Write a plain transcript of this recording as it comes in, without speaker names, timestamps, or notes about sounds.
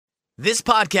This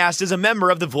podcast is a member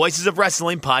of the Voices of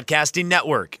Wrestling Podcasting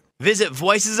Network. Visit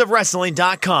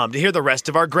voicesofwrestling.com to hear the rest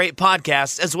of our great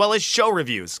podcasts, as well as show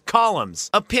reviews, columns,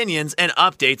 opinions, and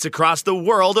updates across the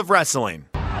world of wrestling.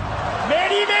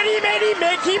 Many,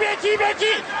 Mickey,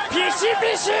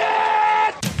 Pishy.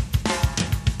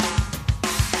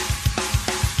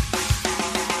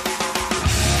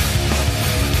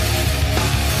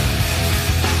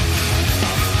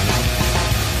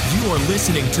 You are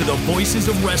listening to the Voices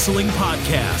of Wrestling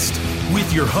podcast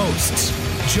with your hosts,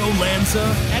 Joe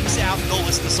Lanza. X out and go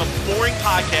listen to some boring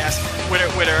podcast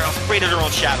where they're afraid of their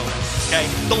own shadow. Okay?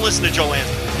 Don't listen to Joe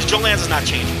Lanza, because Joe Lanza's not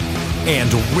changing.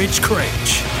 And Rich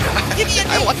Craich. Give me a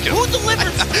name. I like him. Who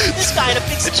delivers this guy in a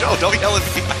big spot? Joe, don't yell at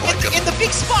me. I like him. In the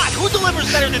big spot, who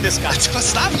delivers better than this guy?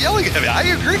 Stop yelling at me.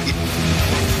 I agree.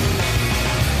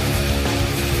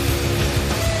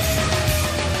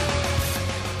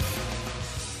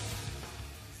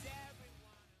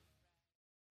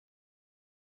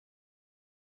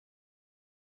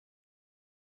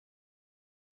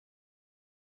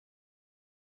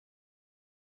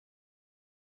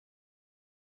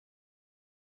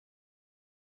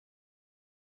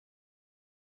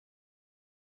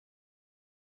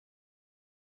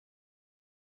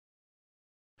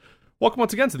 Welcome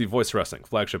once again to the Voice Wrestling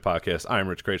flagship podcast. I am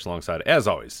Rich Craich, alongside, as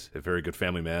always, a very good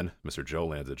family man, Mr. Joe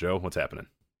Lanza. Joe, what's happening?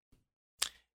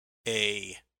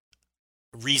 A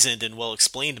reasoned and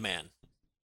well-explained man.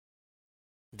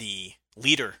 The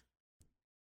leader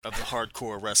of the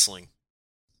hardcore wrestling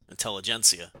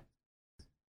intelligentsia.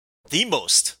 The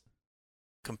most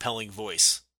compelling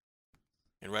voice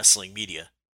in wrestling media.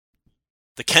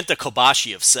 The Kenta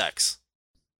Kobashi of sex.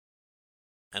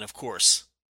 And of course,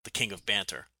 the king of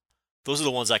banter. Those are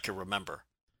the ones I can remember.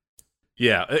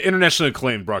 Yeah, internationally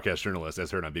acclaimed broadcast journalist,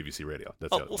 as heard on BBC Radio. That's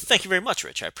well, thank you very much,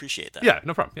 Rich. I appreciate that. Yeah,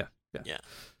 no problem. Yeah.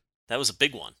 That was a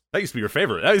big one. That used to be your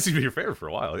favorite. That used to be your favorite for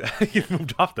a while. You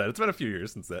moved off that. It's been a few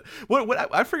years since that.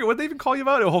 What I forget what they even call you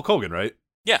about. Hulk Hogan, right?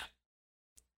 Yeah.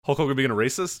 Hulk Hogan being a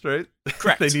racist, right?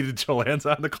 Correct. They needed Joe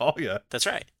Lanza on the call. Yeah, that's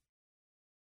right.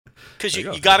 Because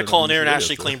you got to call an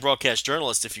internationally acclaimed broadcast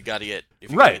journalist if you got to get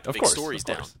right. The big stories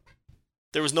down.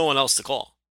 There was no one else to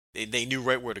call. They knew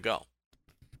right where to go.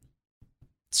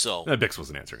 So Bix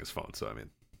wasn't answering his phone, so I mean,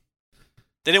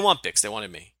 they didn't want Bix; they wanted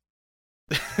me.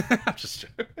 I'm just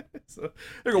joking. So,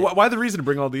 there you go. Why the reason to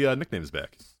bring all the nicknames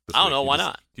back? I don't know. Why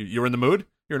not? You're in the mood.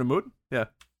 You're in a mood. Yeah.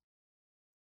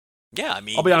 Yeah, I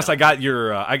mean, I'll be honest. I got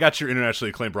your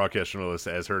internationally acclaimed broadcast journalist,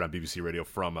 as heard on BBC Radio,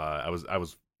 from I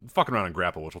was fucking around on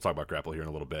Grapple, which we'll talk about Grapple here in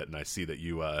a little bit, and I see that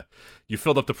you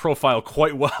filled up the profile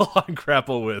quite well on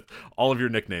Grapple with all of your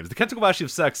nicknames. The Kenta Kobashi of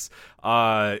sex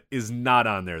is not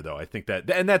on there, though. I think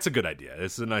and that's a good idea.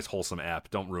 It's a nice wholesome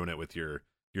app. Don't ruin it with your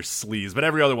sleaze, but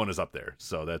every other one is up there,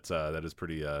 so that is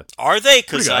pretty. Are they?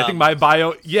 Because I think my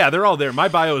bio, they're all there. My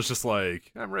bio is just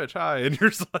like, I'm Rich, hi, and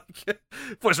yours like,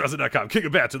 voicewrestling.com, king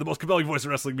of banter, the most compelling voice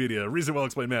of wrestling media, reason well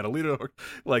explained man, a leader.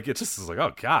 Like, it just is like,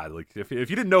 oh god, like if you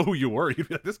didn't know who you were, you'd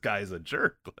be like, this guy is a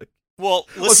jerk. Like, well,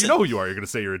 listen, if you know who you are, you're gonna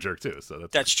say you're a jerk too. So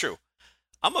that's true.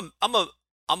 I'm a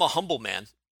humble man.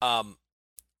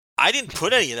 I didn't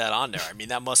put any of that on there. I mean,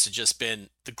 that must have just been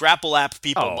the Grapple app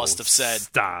people must have said,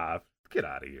 stop. Get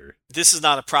out of here. This is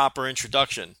not a proper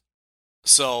introduction.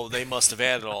 So they must have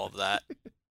added all of that.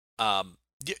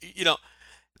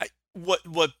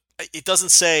 What it doesn't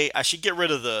say, I should get rid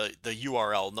of the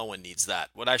URL. No one needs that.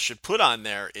 What I should put on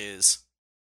there is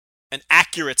an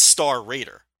accurate star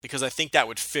rater, because I think that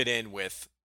would fit in with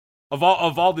Of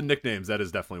all the nicknames, that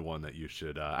is definitely one that you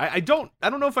should. I don't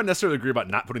know if I necessarily agree about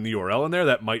not putting the URL in there.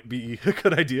 That might be a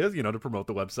good idea, to promote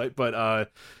the website.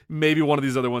 But maybe one of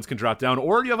these other ones can drop down,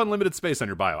 or you have unlimited space on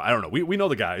your bio. I don't know. We know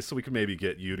the guys, so we can maybe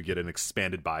get you to get an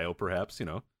expanded bio, perhaps.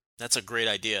 That's a great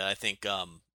idea. I think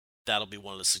that'll be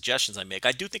one of the suggestions I make.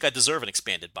 I do think I deserve an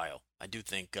expanded bio. I do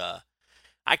think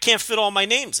I can't fit all my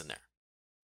names in there.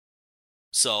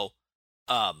 So,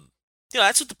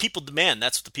 that's what the people demand.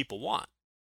 That's what the people want.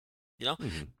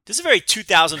 Mm-hmm. This is a very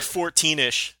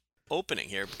 2014-ish opening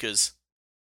here, because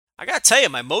I gotta tell you,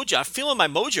 my mojo, I'm feeling my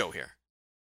mojo here.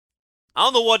 I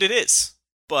don't know what it is,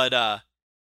 but I'm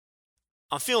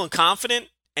feeling confident,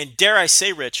 and dare I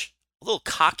say, Rich, a little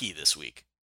cocky this week.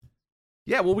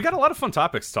 Yeah, well, we got a lot of fun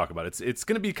topics to talk about. It's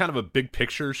going to be kind of a big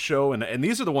picture show, and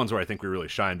these are the ones where I think we really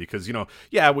shine, because, we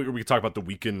can talk about the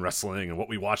weekend wrestling and what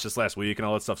we watched this last week and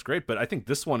all that stuff's great, but I think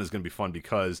this one is going to be fun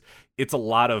because it's a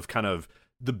lot of kind of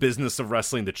the business of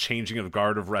wrestling, the changing of the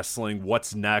guard of wrestling,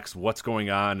 what's next, what's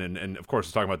going on, and of course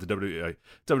we're talking about the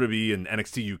WWE and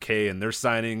NXT UK and their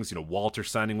signings. Walter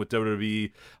signing with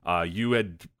WWE. You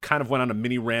had kind of went on a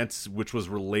mini rant which was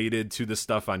related to this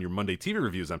stuff on your Monday TV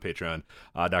reviews on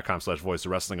Patreon.com/Voice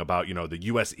of Wrestling about the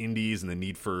U.S. Indies and the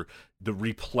need for the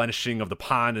replenishing of the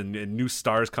pond and new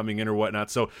stars coming in or whatnot.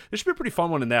 So it should be a pretty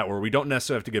fun one in that, where we don't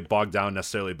necessarily have to get bogged down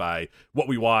necessarily by what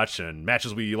we watch and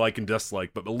matches we like and dislike,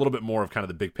 but a little bit more of kind of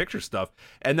the big picture stuff.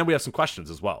 And then we have some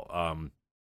questions as well.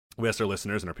 We asked our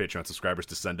listeners and our Patreon subscribers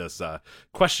to send us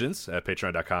questions at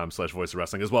patreon.com/Voice of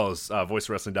Wrestling, as well as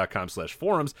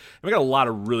voiceofwrestling.com/forums. And we got a lot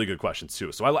of really good questions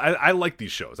too. So I like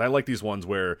these shows. I like these ones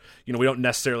where, we don't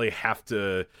necessarily have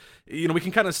to, we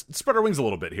can kind of spread our wings a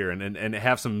little bit here and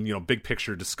have some, big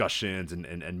picture discussions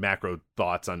and macro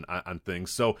thoughts on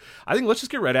things. So I think let's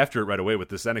just get right after it right away with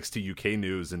this NXT UK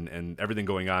news and everything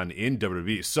going on in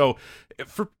WWE. So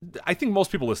I think most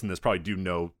people listening to this probably do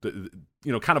know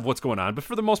kind of what's going on, but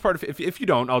for the most part, if you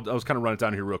don't, I'll just kind of run it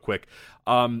down here real quick.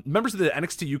 Members of the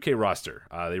NXT UK roster,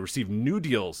 they received new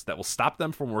deals that will stop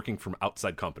them from working from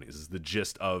outside companies, is the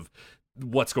gist of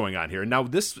what's going on here. Now,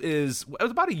 it was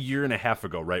about a year and a half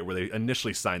ago, right, where they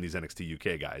initially signed these NXT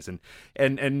UK guys, and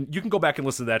you can go back and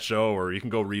listen to that show, or you can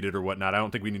go read it or whatnot. I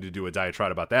don't think we need to do a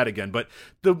diatribe about that again, but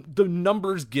the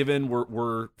numbers given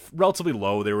were relatively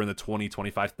low. They were in the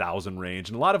 20,000-25,000 range,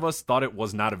 and a lot of us thought it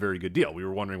was not a very good deal. We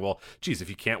were wondering, well, geez, if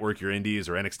you can't work your indies,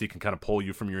 or NXT can kind of pull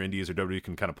you from your indies, or WWE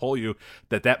can kind of pull you,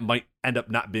 that might end up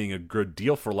not being a good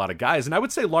deal for a lot of guys. And I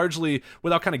would say largely,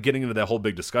 without kind of getting into that whole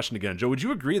big discussion again, Joe, would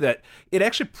you agree that it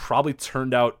actually probably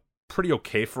turned out pretty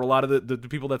okay for a lot of the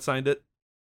people that signed it?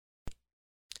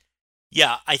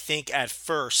 Yeah, I think at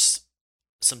first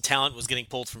some talent was getting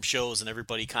pulled from shows and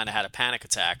everybody kind of had a panic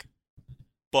attack.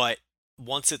 But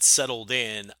once it settled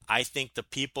in, I think the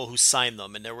people who signed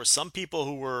them, and there were some people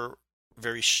who were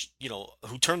very,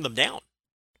 who turned them down.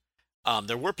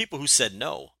 There were people who said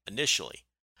no initially.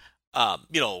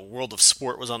 World of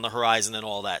Sport was on the horizon and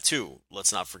all that too.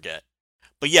 Let's not forget.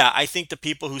 But yeah, I think the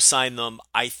people who signed them,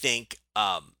 I think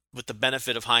with the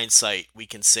benefit of hindsight, we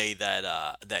can say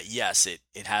that yes,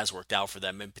 it has worked out for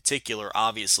them. In particular,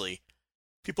 obviously,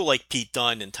 people like Pete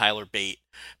Dunne and Tyler Bate.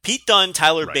 Pete Dunne,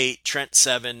 Tyler Bate, Trent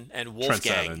Seven, and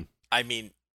Wolfgang. I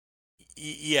mean,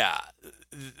 yeah,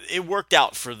 it worked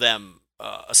out for them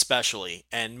especially,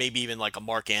 and maybe even like a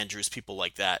Mark Andrews, people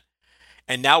like that.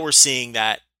 And now we're seeing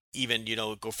that even,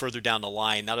 go further down the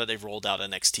line, now that they've rolled out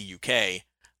NXT UK.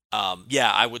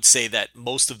 I would say that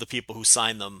most of the people who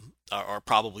signed them are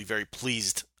probably very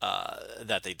pleased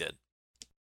that they did.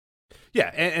 Yeah,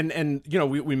 and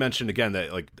we mentioned again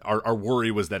that like our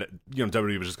worry was that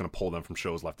WWE was just going to pull them from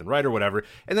shows left and right or whatever,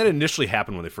 and that initially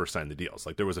happened when they first signed the deals.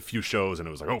 Like there was a few shows and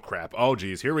it was like, oh crap, oh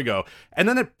geez, here we go, and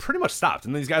then it pretty much stopped,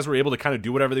 and these guys were able to kind of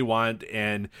do whatever they want,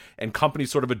 and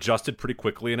companies sort of adjusted pretty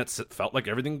quickly, and it felt like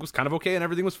everything was kind of okay and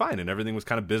everything was fine and everything was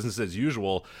kind of business as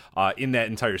usual in that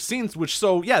entire scene.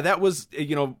 That was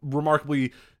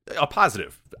remarkably a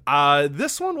positive.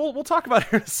 This one we'll talk about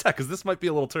here in a sec, because this might be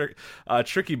a little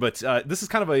tricky, but this is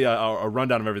kind of a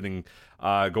rundown of everything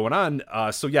going on.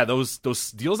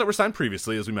 Those deals that were signed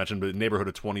previously, as we mentioned, in the neighborhood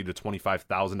of $20,000 to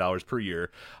 $25,000 per year,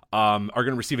 are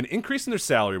going to receive an increase in their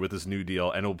salary with this new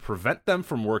deal, and it will prevent them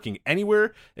from working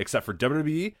anywhere except for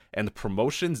WWE and the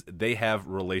promotions they have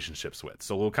relationships with.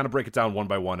 So we'll kind of break it down one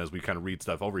by one as we kind of read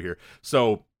stuff over here.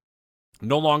 So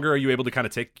no longer are you able to kind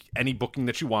of take any booking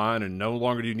that you want, and no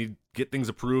longer do you need to get things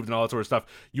approved and all that sort of stuff.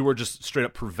 You are just straight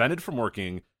up prevented from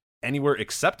working anywhere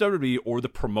except WWE or the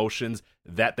promotions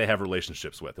that they have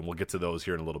relationships with. And we'll get to those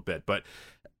here in a little bit. But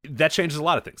that changes a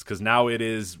lot of things, because now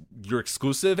you're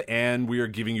exclusive and we are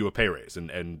giving you a pay raise.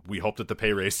 And we hope that the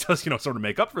pay raise does, sort of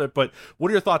make up for it. But what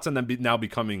are your thoughts on them now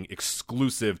becoming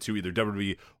exclusive to either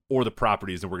WWE or the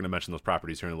properties? And we're going to mention those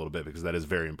properties here in a little bit, because that is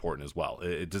very important as well.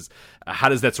 How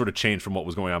does that sort of change from what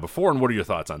was going on before? And what are your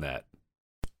thoughts on that?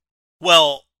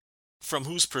 Well, from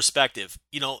whose perspective?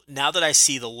 Now that I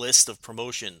see the list of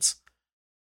promotions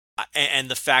and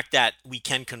the fact that we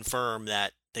can confirm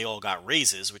that they all got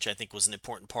raises, which I think was an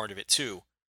important part of it too,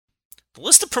 the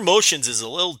list of promotions is a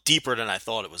little deeper than I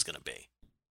thought it was going to be,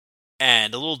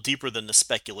 and a little deeper than the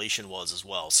speculation was as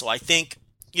well. So I think,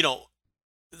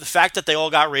 the fact that they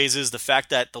all got raises, the fact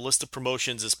that the list of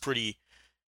promotions is pretty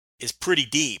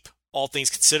deep, all things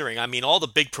considering. I mean, all the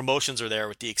big promotions are there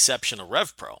with the exception of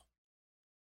Rev Pro.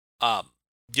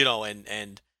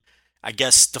 And I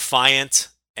guess Defiant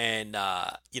and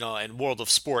World of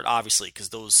Sport, obviously,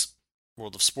 because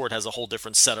World of Sport has a whole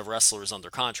different set of wrestlers under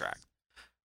contract.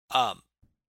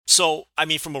 So, I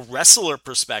mean, from a wrestler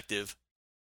perspective,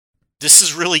 this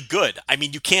is really good. I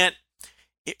mean, you can't,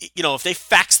 if they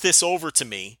fax this over to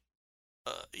me,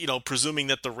 presuming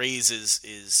that the raise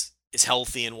is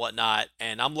healthy and whatnot,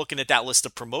 and I'm looking at that list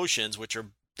of promotions, which are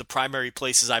the primary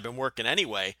places I've been working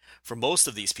anyway for most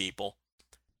of these people,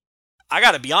 I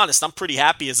got to be honest, I'm pretty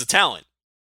happy as a talent.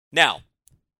 Now,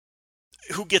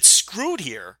 who gets screwed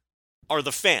here are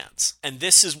the fans, and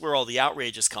this is where all the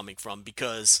outrage is coming from,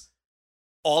 because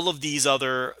all of these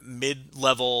other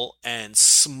mid-level and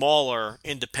smaller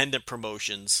independent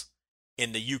promotions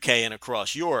in the UK and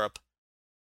across Europe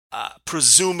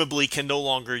presumably can no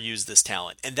longer use this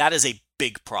talent. And that is a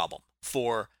big problem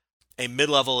for a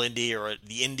mid-level indie or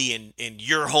the indie in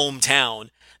your hometown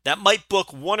that might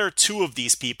book one or two of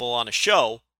these people on a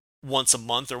show once a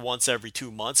month or once every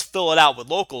 2 months, fill it out with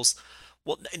locals.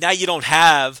 Well, now you don't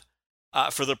have,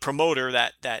 for the promoter,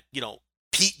 that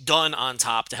Pete Dunne on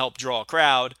top to help draw a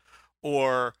crowd,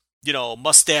 or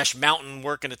Mustache Mountain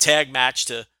working a tag match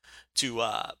to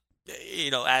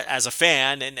as a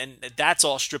fan, and that's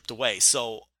all stripped away.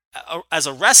 So as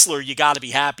a wrestler, you got to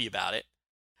be happy about it.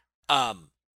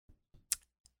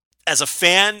 As a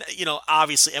fan,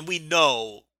 obviously, and we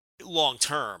know long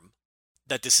term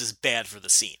that this is bad for the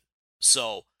scene.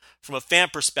 So from a fan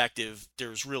perspective,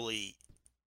 there's really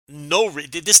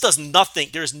this does nothing.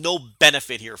 There's no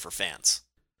benefit here for fans.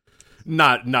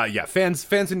 Not yeah.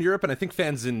 Fans in Europe, and I think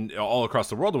fans in all across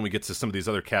the world when we get to some of these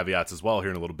other caveats as well here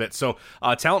in a little bit. So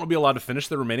talent will be allowed to finish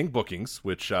their remaining bookings,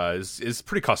 which is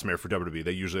pretty customary for WWE.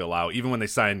 They usually allow, even when they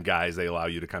sign guys, they allow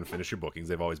you to kind of finish your bookings.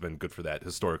 They've always been good for that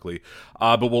historically.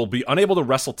 But will be unable to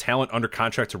wrestle talent under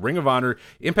contract to Ring of Honor,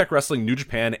 Impact Wrestling, New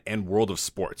Japan, and World of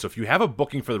Sport. So if you have a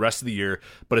booking for the rest of the year,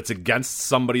 but it's against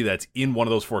somebody that's in one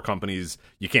of those four companies,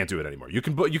 you can't do it anymore. You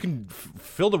can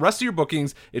fill the rest of your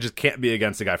bookings. It just can't be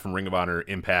against a guy from Ring of Honor,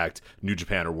 Impact, New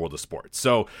Japan, or World of Sport.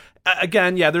 So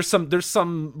again, yeah, there's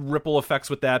some ripple effects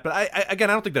with that, but I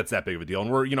don't think that's that big of a deal. And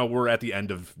we're at the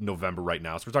end of November right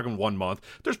now, so we're talking 1 month.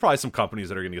 There's probably some companies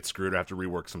that are going to get screwed or have to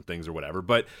rework some things or whatever.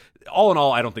 But all in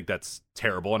all, I don't think that's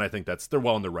terrible, and I think they're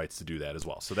well in their rights to do that as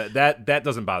well. So that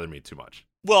doesn't bother me too much.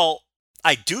 Well,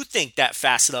 I do think that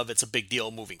facet of it's a big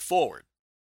deal moving forward.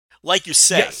 Like you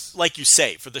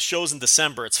say, for the shows in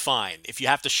December, it's fine. If you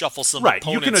have to shuffle some opponents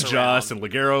you can adjust, around,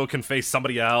 and Ligero can face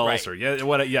somebody else, right.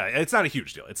 It's not a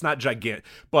huge deal. It's not gigantic,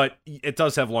 but it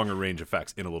does have longer range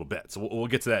effects in a little bit. So we'll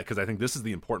get to that, because I think this is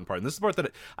the important part, and this is the part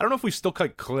that I don't know if we've still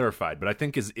quite clarified, but I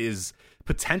think is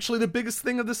potentially the biggest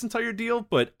thing of this entire deal.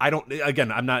 But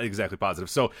I'm not exactly positive.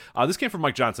 So this came from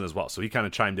Mike Johnson as well. So he kind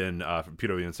of chimed in from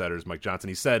PW Insiders. Mike Johnson,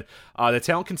 he said that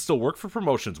talent can still work for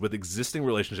promotions with existing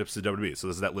relationships to WWE. So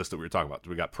this is that list that we were talking about.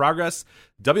 We got Progress,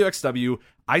 WXW,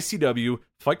 ICW,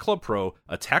 Fight Club Pro,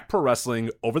 Attack Pro Wrestling,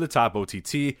 Over the Top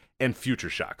OTT, and Future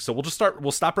Shock. So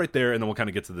we'll stop right there, and then we'll kind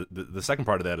of get to the second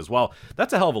part of that as well.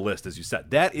 That's a hell of a list, as you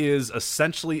said. That is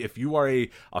essentially, if you are a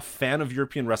fan of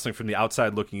European wrestling from the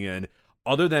outside looking in,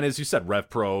 other than, as you said,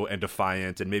 Rev Pro and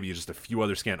Defiant and maybe just a few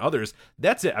other scant others,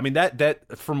 that's it. I mean,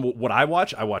 that from what I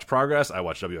watch Progress, I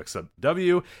watch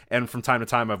WXW, and from time to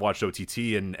time I've watched OTT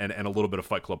and a little bit of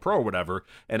Fight Club Pro or whatever,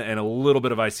 and a little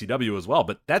bit of ICW as well.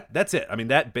 But that's it. I mean,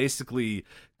 that basically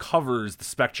covers the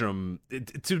spectrum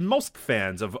to most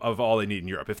fans of all they need in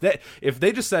Europe. If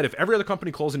they just said, if every other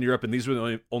company closed in Europe and these were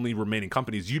the only remaining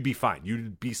companies, you'd be fine.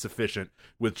 You'd be sufficient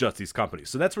with just these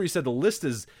companies. So that's where you said the list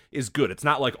is good. It's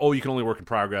not like, oh, you can only work in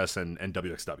Progress and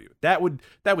WXW. That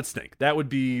would stink. That would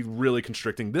be really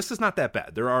constricting. This is not that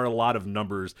bad. There are a lot of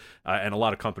numbers and a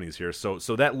lot of companies here. So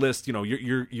that list,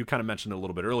 you kind of mentioned it a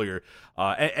little bit earlier.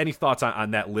 Any thoughts on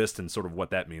that list and sort of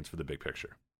what that means for the big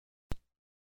picture?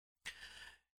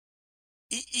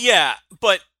 Yeah,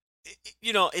 but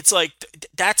it's like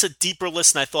that's a deeper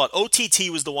list than I thought. OTT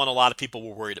was the one a lot of people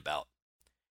were worried about.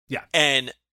 Yeah.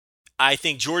 And I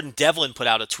think Jordan Devlin put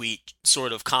out a tweet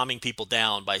sort of calming people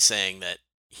down by saying that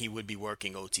he would be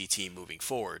working OTT moving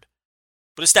forward.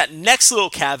 But it's that next little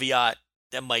caveat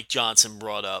that Mike Johnson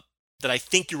brought up that I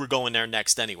think you were going there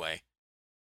next anyway.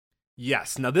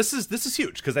 Yes. Now this is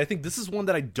huge, because I think this is one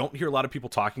that I don't hear a lot of people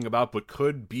talking about, but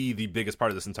could be the biggest part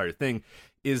of this entire thing,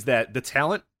 is that the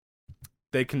talent,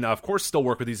 they can, of course, still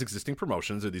work with these existing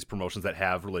promotions or these promotions that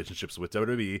have relationships with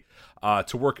WWE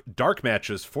to work dark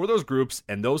matches for those groups,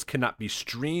 and those cannot be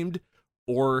streamed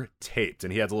or taped.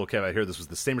 And he has a little caveat here. This was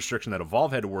the same restriction that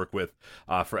Evolve had to work with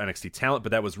for NXT talent,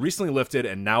 but that was recently lifted,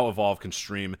 and now Evolve can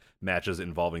stream matches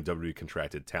involving WWE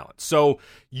contracted talent. So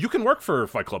you can work for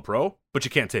Fight Club Pro, but you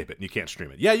can't tape it and you can't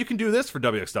stream it. Yeah, you can do this for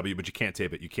WXW, but you can't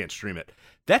tape it, you can't stream it.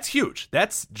 That's huge.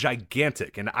 That's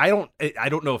gigantic. And I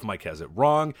don't know if Mike has it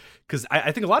wrong, because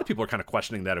I think a lot of people are kind of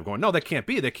questioning that, of going, no, that can't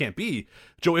be.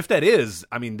 Joe, if that is,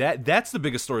 I mean, that's the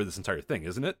biggest story of this entire thing,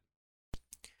 isn't it?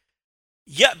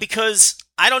 Yeah, because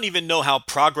I don't even know how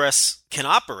Progress can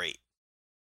operate.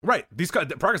 Right.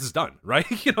 Progress is done, right?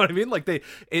 You know what I mean? Like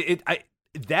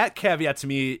that caveat to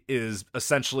me is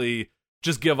essentially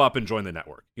just give up and join the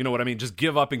network. You know what I mean? Just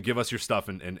give up and give us your stuff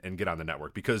and get on the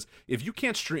network. Because if you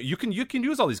can't stream, you can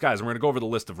use all these guys, and we're going to go over the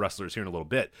list of wrestlers here in a little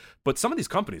bit. But some of these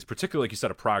companies, particularly like you said,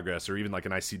 a Progress or even like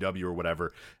an ICW or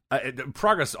whatever,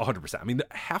 Progress 100%. I mean,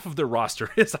 half of their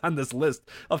roster is on this list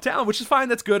of talent, which is fine.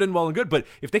 That's good and well and good. But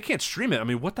if they can't stream it, I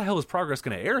mean, what the hell is Progress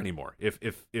going to air anymore?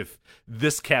 If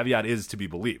this caveat is to be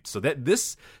believed, so that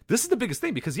this is the biggest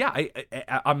thing. Because yeah,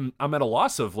 I'm at a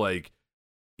loss of like,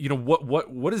 you know,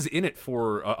 what is in it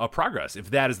for a Progress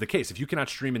if that is the case? If you cannot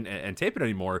stream and tape it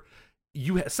anymore,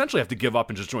 you essentially have to give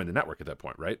up and just join the network at that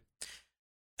point, right?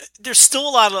 There's still a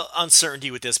lot of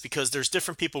uncertainty with this because there's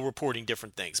different people reporting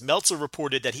different things. Meltzer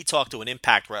reported that he talked to an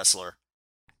Impact wrestler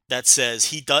that says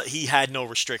he had no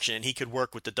restriction and he could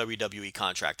work with the WWE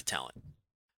contracted talent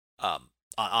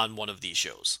on one of these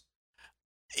shows.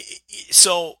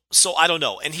 So I don't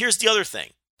know. And here's the other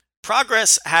thing.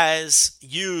 Progress has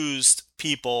used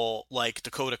people like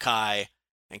Dakota Kai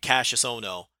and Cassius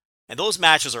Ohno, and those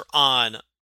matches are on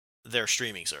their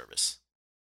streaming service.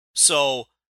 So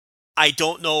I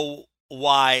don't know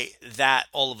why that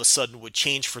all of a sudden would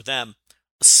change for them,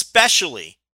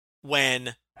 especially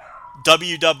when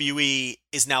WWE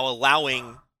is now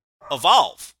allowing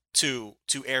Evolve to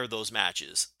air those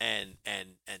matches and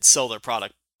sell their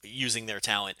product using their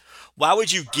talent. Why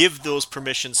would you give those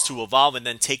permissions to Evolve and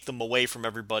then take them away from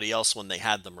everybody else when they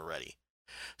had them already?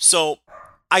 So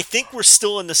I think we're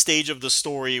still in the stage of the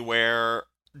story where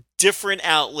different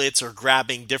outlets are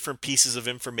grabbing different pieces of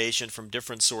information from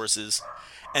different sources.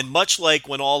 And much like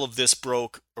when all of this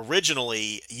broke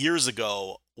originally years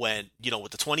ago, when, you know,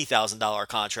 with the $20,000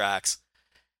 contracts,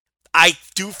 I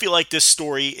do feel like this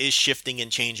story is shifting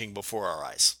and changing before our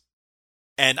eyes.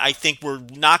 And I think we're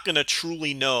not going to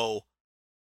truly know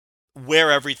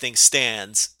where everything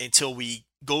stands until we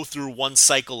go through one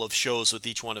cycle of shows with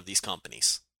each one of these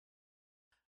companies.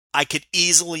 I could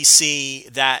easily see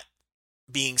that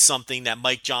being something that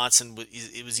Mike Johnson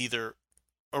was either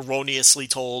erroneously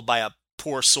told by a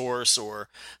poor source or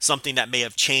something that may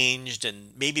have changed,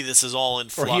 and maybe this is all in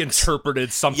flux. Or he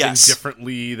interpreted something Yes.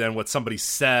 differently than what somebody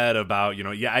said about, you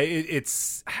know,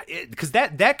 it's because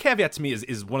that caveat to me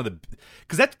is one of the,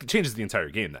 because that changes the entire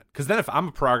game then. Because then if I'm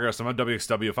a Progress, I'm a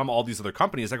WXW, if I'm all these other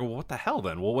companies, I go, well, what the hell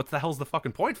then? Well, what the hell's the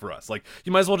fucking point for us? Like,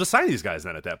 you might as well just sign these guys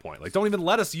then at that point. Like, don't even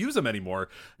let us use them anymore.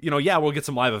 You know, yeah, we'll get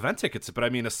some live event tickets, but I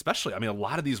mean, especially, I mean, a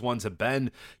lot of these ones have been,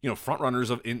 you know, front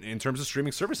runners of in terms of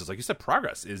streaming services. Like you said,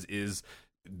 Progress is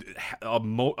a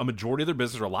majority of their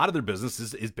business, or a lot of their business,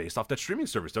 is based off that streaming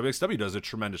service. WXW does a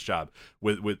tremendous job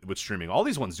with streaming. All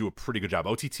these ones do a pretty good job.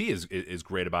 OTT is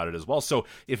great about it as well. So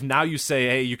if now you say,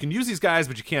 hey, you can use these guys,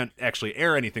 but you can't actually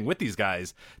air anything with these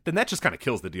guys, then that just kind of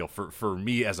kills the deal for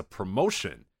me as a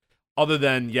promotion. Other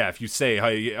than, yeah, if you say,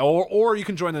 hey, or you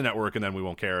can join the network and then we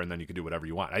won't care and then you can do whatever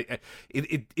you want.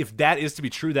 If that is to be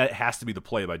true, that has to be the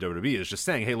play by WWE, is just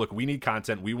saying, hey, look, we need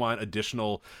content. We want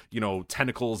additional, you know,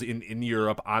 tentacles in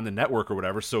Europe on the network or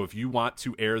whatever. So if you want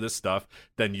to air this stuff,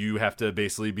 then you have to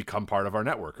basically become part of our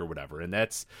network or whatever. And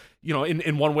that's, you know,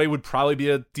 in one way would probably be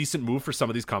a decent move for some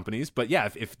of these companies. But yeah,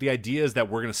 if the idea is that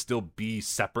we're going to still be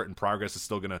separate and Progress is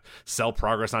still going to sell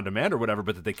Progress on demand or whatever,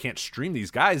 but that they can't stream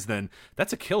these guys, then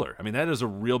that's a killer. I mean, that is a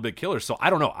real big killer. So I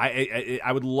don't know.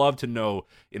 I would love to know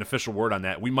an official word on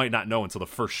that. We might not know until the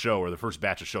first show or the first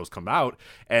batch of shows come out,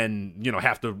 and, you know,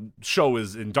 half the show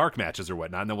is in dark matches or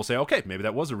whatnot, and then we'll say, okay, maybe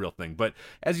that was a real thing. But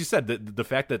as you said, the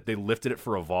fact that they lifted it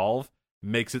for Evolve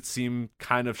makes it seem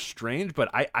kind of strange. But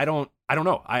I don't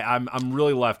know. I'm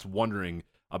really left wondering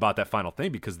about that final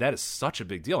thing, because that is such a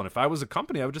big deal. And if I was a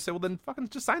company, I would just say, well, then fucking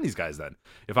just sign these guys then,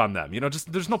 if I'm them. You know,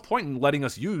 just there's no point in letting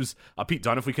us use a Pete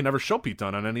Dunne if we can never show Pete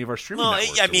Dunne on any of our streaming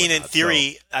networks. I mean, in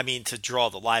theory, so. I mean, to draw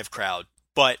the live crowd.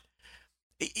 But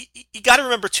you got to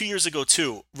remember 2 years ago,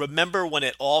 too. Remember when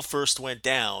it all first went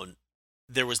down,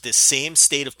 there was this same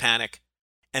state of panic,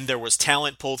 and there was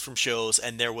talent pulled from shows,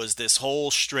 and there was this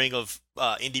whole string of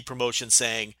indie promotions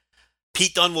saying,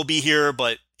 Pete Dunne will be here,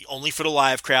 but only for the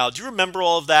live crowd. Do you remember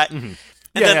all of that? Mm-hmm.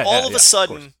 And then all of a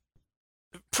sudden,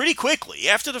 pretty quickly,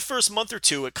 after the first month or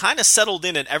two, it kind of settled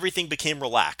in and everything became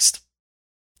relaxed.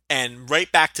 And right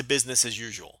back to business as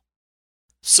usual.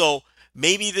 So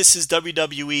maybe this is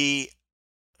WWE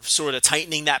sort of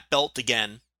tightening that belt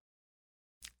again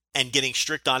and getting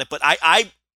strict on it. But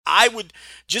I would,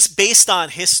 just based on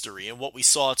history and what we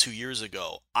saw 2 years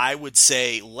ago, I would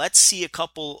say let's see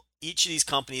each of these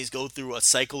companies go through a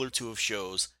cycle or two of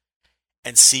shows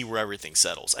and see where everything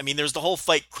settles. I mean, there's the whole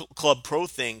Fight Club Pro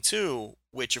thing too,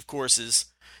 which of course is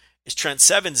Trent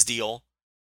Seven's deal,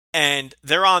 and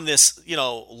they're on this,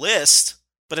 list,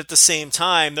 but at the same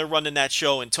time they're running that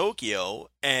show in Tokyo,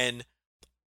 and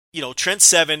Trent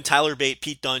Seven, Tyler Bate,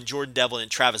 Pete Dunne, Jordan Devlin,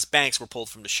 and Travis Banks were pulled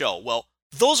from the show. Well,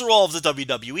 those are all of the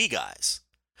WWE guys.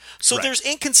 So Right. there's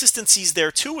inconsistencies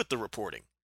there too with the reporting.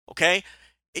 Okay?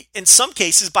 In some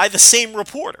cases by the same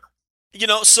reporter.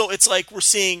 So it's like we're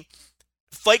seeing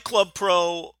Fight Club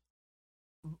Pro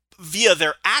via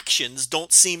their actions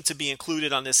don't seem to be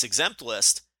included on this exempt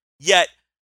list, yet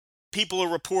people are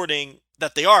reporting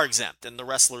that they are exempt and the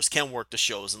wrestlers can work the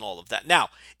shows and all of that. Now,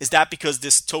 is that because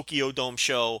this Tokyo Dome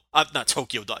show, not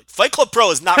Tokyo Dome, Fight Club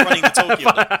Pro is not running the Tokyo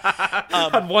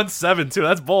Dome. On 1-7 too.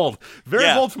 That's bold. Very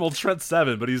Yeah. bold from old Trent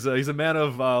Seven, but he's a man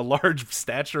of large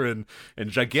stature and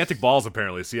gigantic balls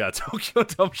apparently. So yeah, Tokyo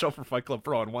Dome show for Fight Club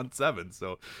Pro on 1-7.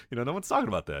 So no one's talking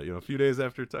about that. A few days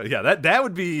after. That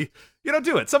would be.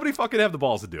 Do it. Somebody fucking have the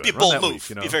balls to do it. Be a Run bold that move.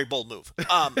 week, Be a very bold move.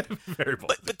 Very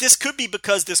bold. But this could be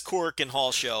because this Korakuen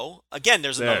Hall show, again,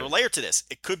 there's another There. layer to this.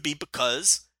 It could be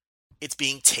because it's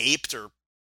being taped or,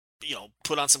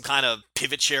 put on some kind of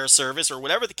pivot share service or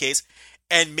whatever the case.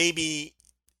 And maybe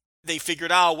they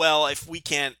figured out, well, if we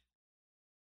can't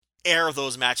air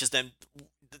those matches, then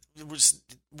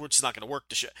we're just not going to work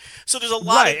the show. So there's a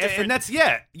lot of different... and that's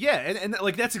and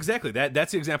like that's exactly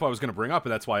that's the example I was going to bring up,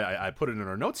 and that's why I put it in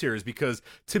our notes here, is because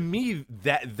to me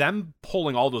that them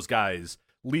pulling all those guys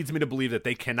leads me to believe that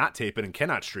they cannot tape it and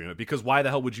cannot stream it, because why the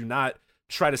hell would you not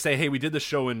try to say, hey, we did the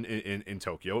show in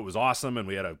Tokyo, it was awesome, and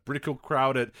we had a pretty cool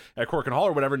crowd at Korakuen Hall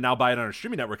or whatever, now buy it on our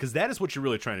streaming network, because that is what you're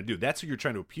really trying to do. That's who you're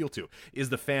trying to appeal to, is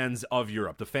the fans of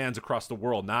Europe, the fans across the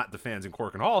world, not the fans in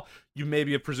Korakuen Hall. You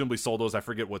maybe have presumably sold those. I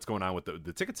forget what's going on with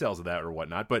the ticket sales of that or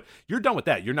whatnot, but you're done with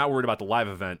that. You're not worried about the live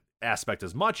event aspect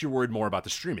as much. You're worried more about the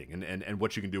streaming and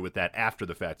what you can do with that after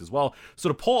the fact as well. So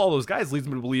to pull all those guys leads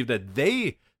me to believe that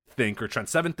they think, or Trent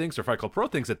Seven thinks, or Fight Club Pro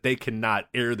thinks, that they cannot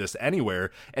air this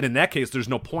anywhere, and in that case there's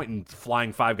no point in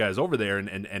flying 5 guys over there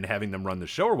and having them run the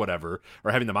show or whatever,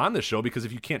 or having them on the show, because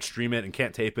if you can't stream it and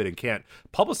can't tape it and can't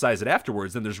publicize it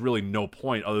afterwards, then there's really no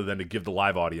point other than to give the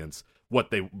live audience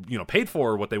what they paid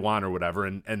for or what they want or whatever,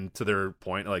 and to their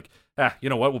point, like, you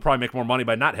know what, we'll probably make more money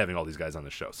by not having all these guys on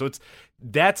the show. So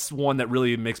that's one that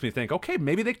really makes me think, okay,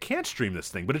 maybe they can't stream this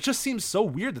thing, but it just seems so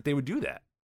weird that they would do that.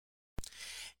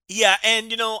 Yeah,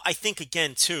 and I think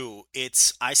again too,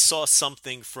 I saw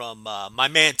something from my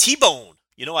man T-Bone.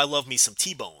 I love me some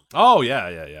T-Bone. Oh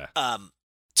yeah.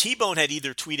 T-Bone had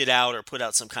either tweeted out or put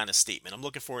out some kind of statement. I'm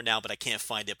looking for it now, but I can't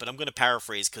find it. But I'm going to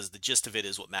paraphrase because the gist of it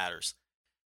is what matters.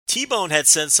 T-Bone had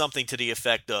said something to the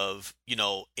effect of,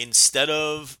 instead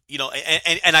of,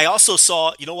 and I also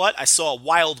saw, I saw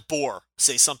Wild Boar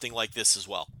say something like this as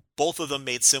well. Both of them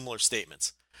made similar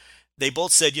statements. They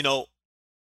both said,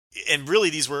 and really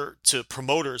these were to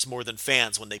promoters more than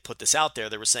fans when they put this out there.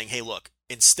 They were saying, hey, look,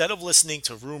 instead of listening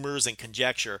to rumors and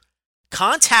conjecture,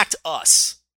 contact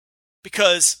us,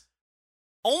 because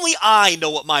only I know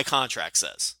what my contract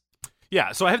says.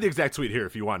 Yeah, so I have the exact tweet here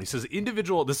if you want. He says,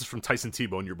 this is from Tyson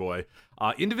T-Bone, your boy,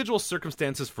 individual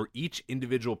circumstances for each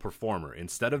individual performer.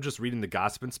 Instead of just reading the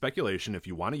gossip and speculation, if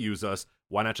you want to use us,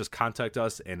 why not just contact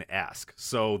us and ask?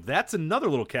 So that's another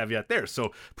little caveat there.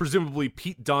 So presumably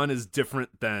Pete Dunne is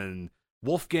different than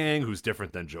Wolfgang, who's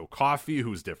different than Joe Coffey,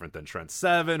 who's different than Trent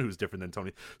Seven, who's different than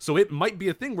Tony. So it might be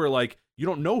a thing where, like, you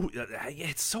don't know.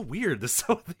 It's so weird. This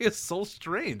whole thing is so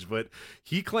strange. But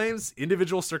he claims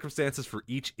individual circumstances for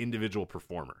each individual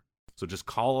performer. So just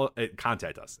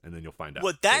contact us, and then you'll find out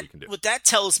what we can do. What that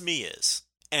tells me is,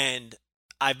 and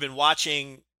I've been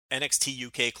watching NXT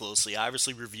UK closely. I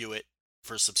obviously review it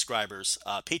for subscribers.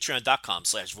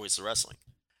 Patreon.com/Voice of Wrestling.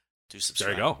 Do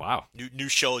subscribe. There you go. Wow. New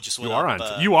show just went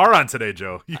up. You are on today,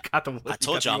 Joe. You got the. I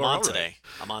told you I'm on today.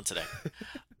 I'm on today.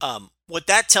 What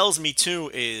that tells me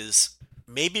too is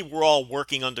maybe we're all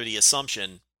working under the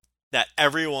assumption that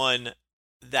everyone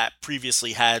that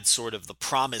previously had sort of the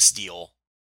promise deal,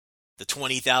 the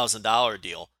 $20,000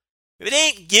 deal, maybe they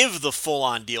ain't give the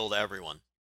full-on deal to everyone.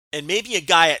 And maybe a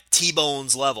guy at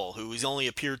T-Bone's level who's only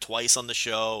appeared twice on the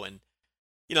show, and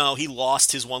he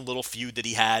lost his one little feud that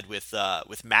he had with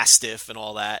Mastiff and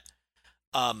all that.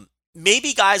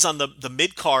 Maybe guys on the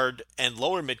mid-card and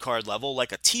lower mid-card level,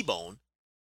 like a T-Bone,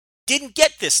 didn't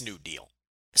get this new deal.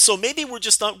 So maybe we're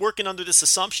just not working under this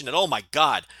assumption that, oh my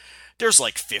God, there's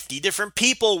like 50 different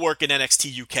people working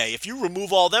NXT UK. If you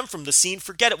remove all them from the scene,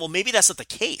 forget it. Well, maybe that's not the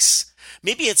case.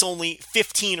 Maybe it's only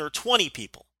 15 or 20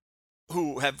 people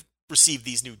who have received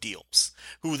these new deals,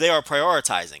 who they are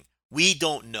prioritizing. We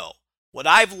don't know. What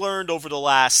I've learned over the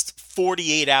last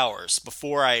 48 hours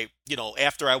before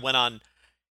after I went on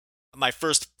my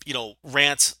first,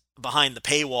 rant behind the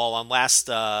paywall on last,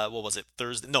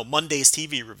 Monday's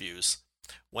TV reviews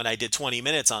when I did 20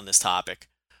 minutes on this topic.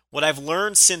 What I've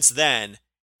learned since then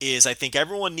is I think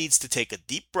everyone needs to take a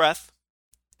deep breath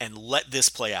and let this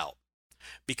play out.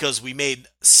 Because we made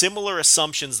similar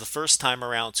assumptions the first time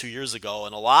around 2 years ago,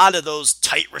 and a lot of those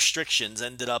tight restrictions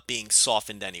ended up being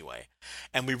softened anyway.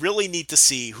 And we really need to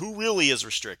see who really is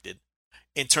restricted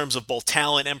in terms of both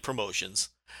talent and promotions,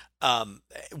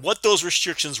 what those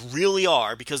restrictions really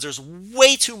are, because there's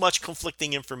way too much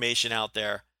conflicting information out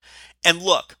there. And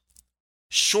look,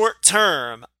 short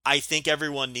term, I think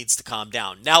everyone needs to calm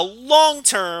down. Now, long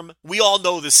term, we all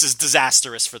know this is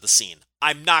disastrous for the scene.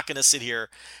 I'm not going to sit here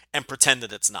and pretend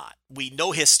that it's not. We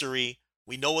know history.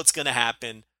 We know what's going to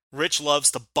happen. Rich loves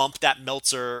to bump that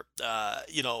Meltzer, a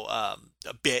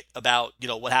bit about,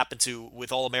 what happened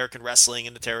with All American Wrestling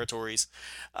in the territories.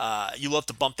 You love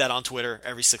to bump that on Twitter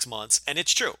every 6 months, and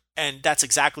it's true. And that's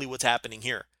exactly what's happening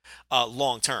here,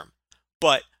 long term.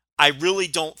 But I really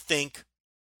don't think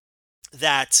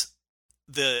that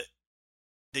the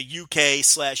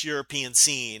UK/European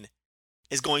scene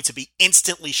is going to be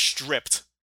instantly stripped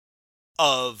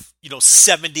of,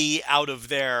 70 out of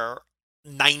their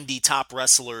 90 top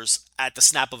wrestlers at the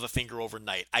snap of a finger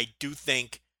overnight. I do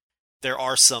think there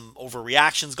are some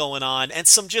overreactions going on and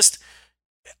some just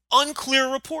unclear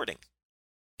reporting.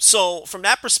 So from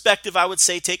that perspective, I would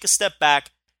say take a step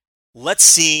back. Let's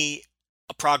see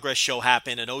a progress show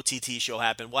happen, an OTT show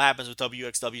happen. What happens with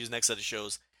WXW's next set of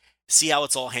shows? See how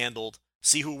it's all handled.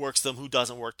 See who works them, who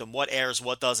doesn't work them, what airs,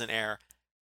 what doesn't air,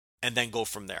 and then go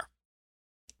from there.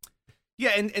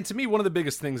 Yeah, and to me, one of the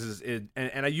biggest things is,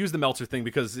 and I use the Meltzer thing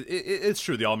because it's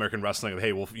true, the All-American Wrestling of,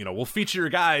 hey, we'll feature your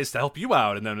guys to help you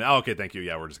out, and then, okay, thank you,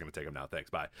 yeah, we're just going to take them now,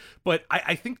 thanks, bye. But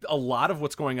I think a lot of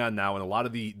what's going on now, and a lot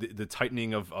of the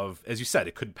tightening of, as you said,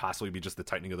 it could possibly be just the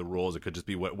tightening of the rules, it could just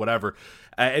be whatever.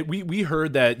 We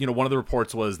heard that, one of the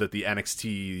reports was that the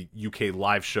NXT UK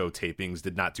live show tapings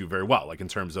did not do very well, like in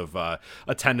terms of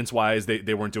attendance-wise,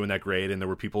 they weren't doing that great, and there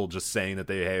were people just saying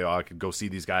that I could go see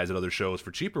these guys at other shows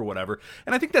for cheap or whatever.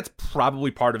 And I think that's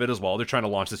probably part of it as well. They're trying to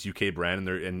launch this UK brand,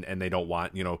 and they don't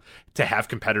want, to have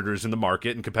competitors in the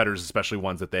market, and competitors, especially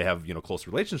ones that they have, close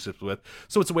relationships with.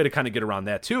 So it's a way to kind of get around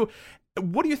that too.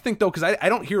 What do you think, though? Because I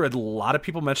don't hear a lot of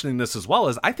people mentioning this as well.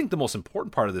 As I think the most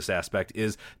important part of this aspect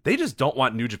is they just don't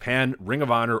want New Japan, Ring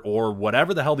of Honor, or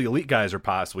whatever the hell the Elite guys are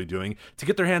possibly doing to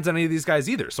get their hands on any of these guys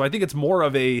either. So I think it's more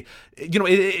of a,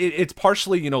 it's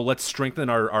partially, let's strengthen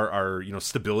our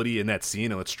stability in that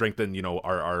scene, and let's strengthen,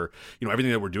 our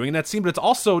everything that we're doing in that scene. But it's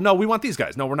also, no, we want these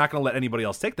guys. No, we're not going to let anybody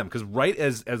else take them. Because right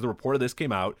as the report of this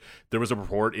came out, there was a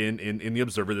report in the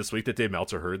Observer this week that Dave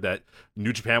Meltzer heard that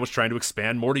New Japan was trying to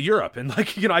expand more to Europe. And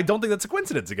I don't think that's a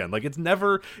coincidence again.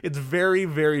 It's very,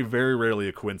 very, very rarely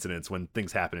a coincidence when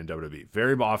things happen in WWE.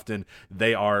 Very often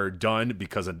they are done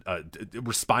because of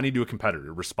responding to a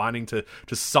competitor, responding to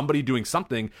somebody doing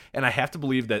something. And I have to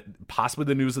believe that possibly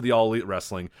the news of the All Elite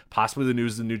Wrestling, possibly the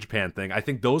news of the New Japan thing, I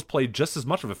think those played just as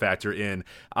much of a factor in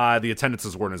the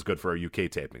attendances weren't as good for our UK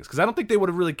tapings. Because I don't think they would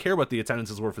have really cared what the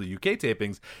attendances were for the UK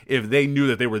tapings if they knew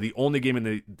that they were the only game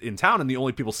in town and the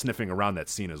only people sniffing around that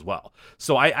scene as well.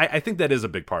 So I think that is a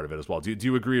big part of it as well. Do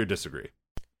you agree or disagree?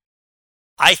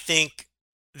 I think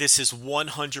this is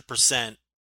 100%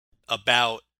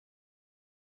 about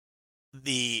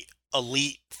the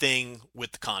Elite thing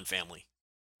with the Khan family.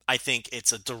 I think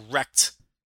it's a direct,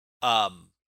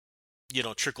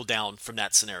 trickle down from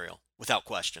that scenario, without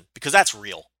question, because that's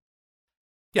real.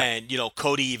 Yeah. And,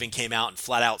 Cody even came out and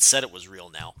flat out said it was real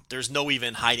now. There's no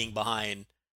even hiding behind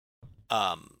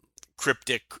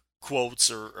cryptic quotes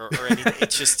or anything.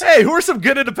 It's just, hey, who are some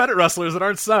good independent wrestlers that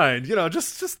aren't signed?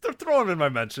 Just throw them in my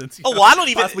mentions. I don't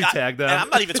even tag them. And I'm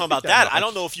not even talking about that. I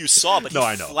don't know if you saw, but he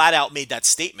flat out made that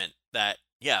statement that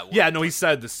he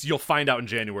said this. You'll find out in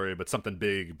January, but something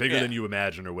bigger than you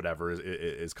imagine or whatever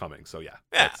is coming. So yeah.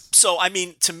 So I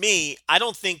mean, to me, I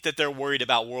don't think that they're worried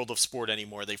about World of Sport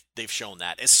anymore. They've shown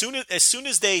that as soon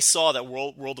as they saw that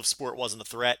World of Sport wasn't a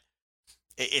threat,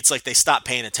 it's like they stopped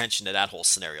paying attention to that whole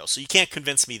scenario. So you can't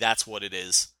convince me that's what it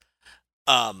is.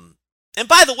 And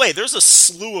by the way, there's a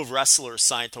slew of wrestlers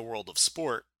signed to World of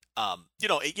Sport.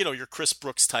 Your Chris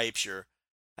Brooks types,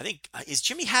 I think, is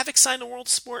Jimmy Havoc signed to World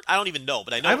of Sport? I don't even know,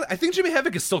 but I know. I think Jimmy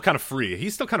Havoc is still kind of free.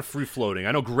 He's still kind of free floating.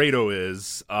 I know Grado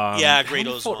is.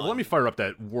 Grado's one. Let me fire up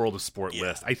that World of Sport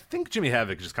list. I think Jimmy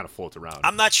Havoc just kind of floats around.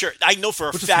 I'm not sure. I know for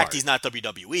a fact he's not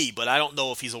WWE, but I don't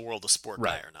know if he's a World of Sport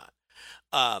guy or not.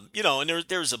 And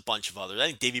there's a bunch of others. I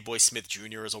think Davey Boy Smith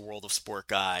Jr. is a World of Sport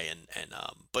guy,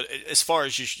 but as far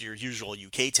as your usual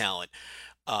UK talent,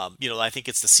 I think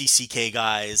it's the CCK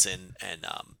guys and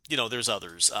there's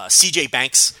others. CJ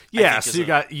Banks. Yeah, so you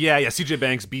got CJ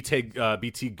Banks,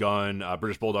 BT Gunn,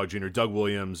 British Bulldog Jr., Doug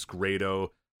Williams,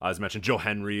 Grado. As mentioned, Joe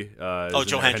Henry.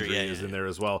 Joe Henry is in there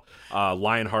as well.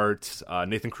 Lionheart,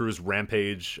 Nathan Cruz,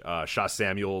 Rampage, Shaw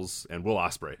Samuels, and Will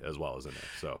Ospreay as well is in there.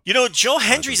 So Joe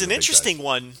Henry's an interesting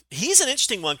one. He's an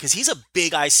interesting one because he's a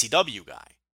big ICW guy,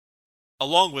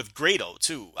 along with Grado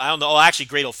too. I don't know. Oh, actually,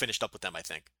 Grado finished up with them, I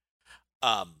think.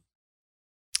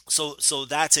 So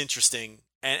that's interesting.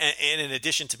 And in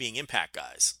addition to being Impact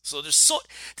guys, so this is what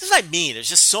I mean. There's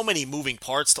just so many moving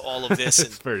parts to all of this.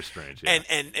 It's very strange. Yeah.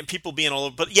 And people being all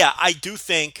over. But yeah, I do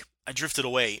think I drifted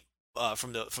away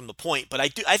from the point. But I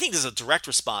think this is a direct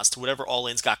response to whatever All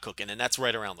In's got cooking, and that's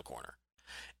right around the corner.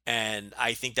 And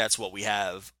I think that's what we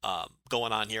have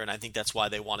going on here, and I think that's why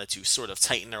they wanted to sort of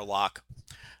tighten their lock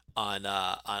on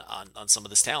some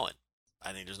of this talent.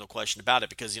 I think there's no question about it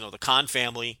because the Khan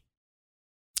family,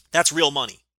 that's real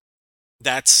money.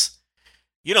 That's,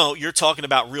 you're talking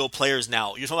about real players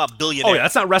now. You're talking about billionaires. Oh, yeah,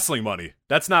 that's not wrestling money.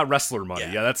 That's not wrestler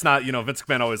money. Yeah, that's not, Vince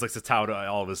McMahon always likes to tout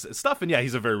all of his stuff. And yeah,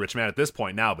 he's a very rich man at this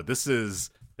point now, but it's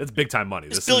big time money.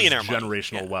 It's this billionaire is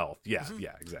generational wealth. Yeah, mm-hmm.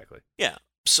 Yeah, exactly. Yeah.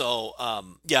 So,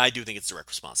 I do think it's a direct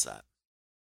response to that.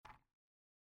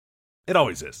 It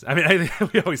always is. I mean,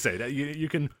 we always say that you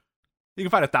can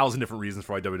find 1,000 different reasons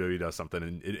for why WWE does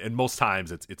something, and most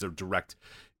times it's a direct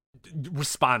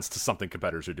response to something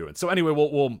competitors are doing. So anyway,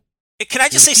 we'll can I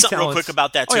just say something real quick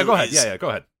about that too? Oh yeah, go ahead. Go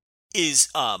ahead. Is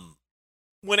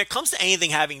when it comes to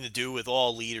anything having to do with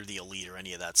All Elite or the Elite or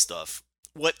any of that stuff,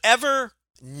 whatever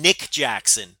Nick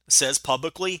Jackson says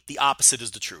publicly, the opposite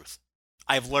is the truth.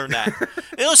 I've learned that.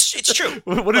 It's true.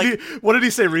 What did he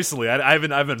say recently? I've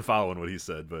been following what he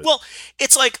said, but well,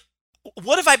 it's like,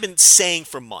 what have I been saying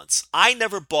for months? I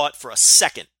never bought for a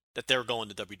second that they were going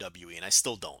to WWE, and I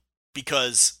still don't,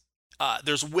 because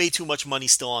there's way too much money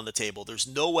still on the table. There's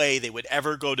no way they would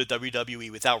ever go to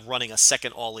WWE without running a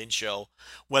second All In show,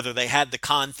 whether they had the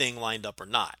Khan thing lined up or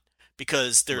not.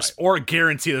 Because there's or a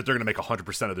guarantee that they're going to make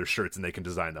 100% of their shirts and they can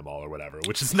design them all or whatever,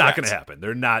 which is not going to happen.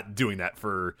 They're not doing that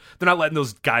they're not letting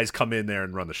those guys come in there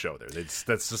and run the show there.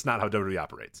 That's just not how WWE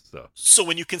operates. So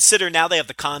when you consider now they have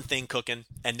the Khan thing cooking,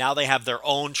 and now they have their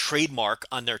own trademark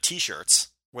on their T-shirts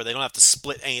where they don't have to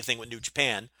split anything with New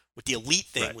Japan with the Elite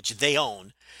thing, right, which they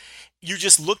own. You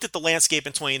just looked at the landscape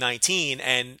in 2019,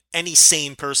 and any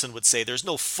sane person would say there's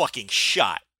no fucking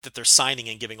shot that they're signing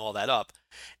and giving all that up.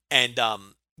 And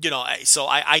so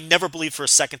I never believed for a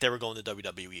second they were going to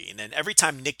WWE. And then every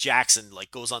time Nick Jackson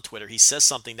goes on Twitter, he says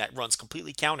something that runs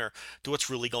completely counter to what's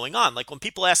really going on. Like when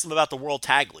people ask him about the World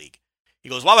Tag League, he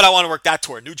goes, "Why would I want to work that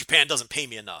tour? New Japan doesn't pay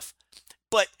me enough."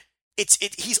 But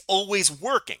he's always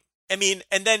working. I mean,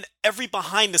 and then every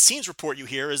behind the scenes report you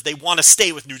hear is they want to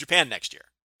stay with New Japan next year.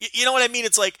 You know what I mean?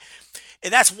 It's like,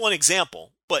 and that's one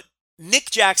example. But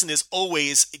Nick Jackson is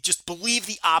always just believe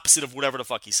the opposite of whatever the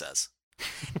fuck he says.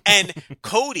 And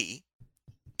Cody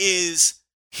is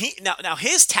now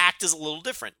his tact is a little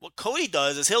different. What Cody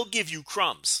does is he'll give you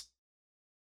crumbs.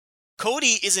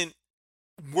 Cody isn't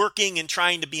working and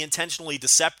trying to be intentionally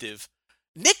deceptive.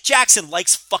 Nick Jackson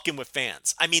likes fucking with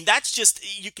fans. I mean, that's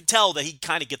just, you can tell that he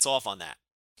kind of gets off on that.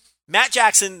 Matt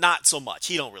Jackson, not so much.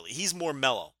 He's more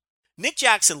mellow. Nick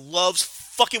Jackson loves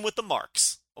fucking with the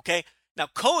marks. Okay? Now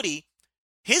Cody,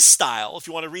 his style, if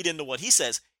you want to read into what he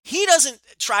says, he doesn't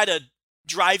try to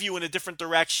drive you in a different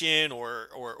direction or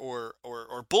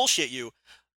bullshit you,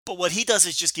 but what he does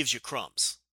is just gives you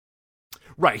crumbs.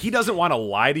 Right. He doesn't want to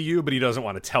lie to you, but he doesn't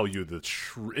want to tell you the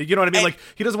truth. You know what I mean?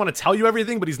 He doesn't want to tell you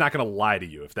everything, but he's not going to lie to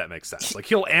you, if that makes sense.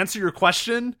 He'll answer your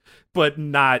question, but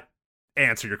not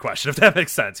answer your question, if that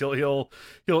makes sense. He'll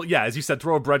yeah, as you said,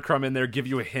 throw a breadcrumb in there, give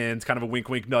you a hint, kind of a wink,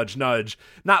 wink, nudge, nudge.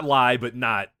 Not lie, but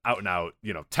not out and out,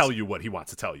 tell you what he wants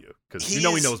to tell you. Because he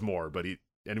knows more, but he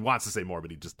wants to say more,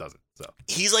 but he just doesn't. So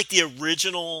he's like the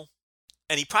original,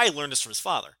 and he probably learned this from his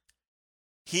father.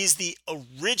 He's the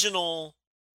original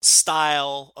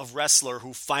style of wrestler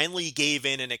who finally gave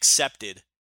in and accepted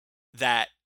that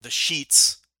the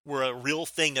sheets were a real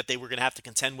thing that they were going to have to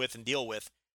contend with and deal with,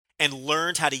 and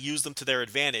learned how to use them to their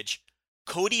advantage.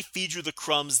 Cody feeds you the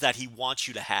crumbs that he wants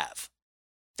you to have.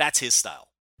 That's his style.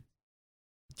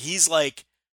 He's like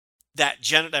that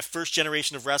first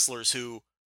generation of wrestlers who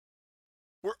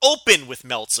were open with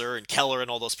Meltzer and Keller and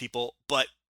all those people, but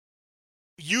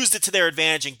used it to their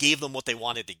advantage and gave them what they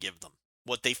wanted to give them,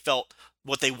 what they felt,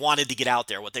 what they wanted to get out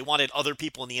there, what they wanted other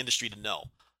people in the industry to know.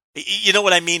 You know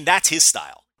what I mean? That's his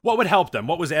style. What would help them?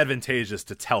 What was advantageous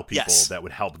to tell people that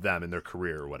would help them in their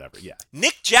career or whatever? Yeah.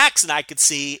 Nick Jackson, I could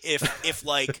see if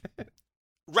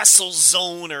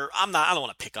WrestleZone, or I don't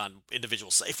want to pick on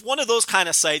individual sites. If one of those kind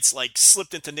of sites like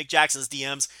slipped into Nick Jackson's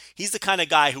DMs, he's the kind of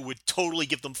guy who would totally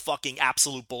give them fucking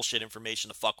absolute bullshit information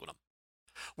to fuck with him.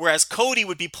 Whereas Cody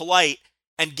would be polite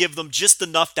and give them just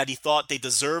enough that he thought they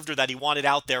deserved or that he wanted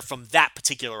out there from that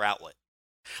particular outlet.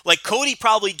 Like Cody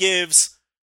probably gives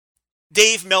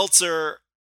Dave Meltzer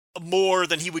more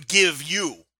than he would give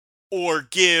you, or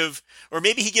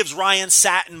maybe he gives Ryan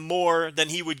Satin more than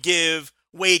he would give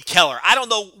Wade Keller. I don't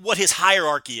know what his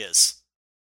hierarchy is.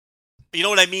 You know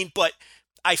what I mean? But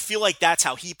I feel like that's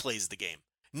how he plays the game.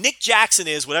 Nick Jackson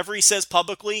is, whatever he says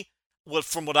publicly,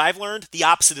 from what I've learned, the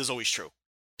opposite is always true.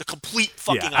 The complete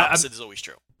fucking opposite is always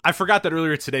true. I forgot that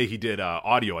earlier today he did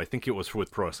audio. I think it was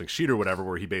with Pro Wrestling Sheet or whatever,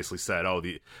 where he basically said, "Oh,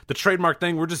 the trademark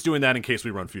thing, we're just doing that in case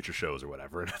we run future shows or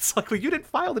whatever." And it's like, well, you didn't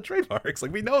file the trademarks.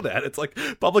 Like, we know that. It's like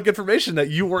public information that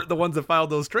you weren't the ones that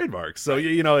filed those trademarks. So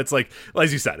you know, it's like,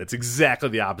 as you said, it's exactly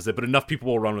the opposite. But enough people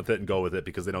will run with it and go with it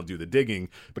because they don't do the digging.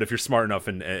 But if you're smart enough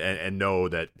and know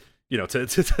that, you know,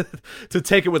 to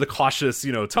take it with a cautious,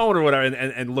 you know, tone or whatever,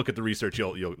 and look at the research,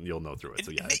 you'll know through it.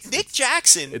 So yeah, Nick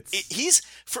Jackson, he's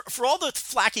for all the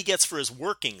flack he gets for his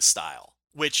working style,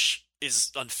 which is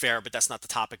unfair, but that's not the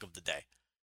topic of the day.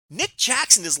 Nick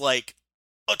Jackson is like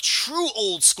a true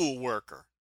old school worker.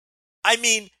 I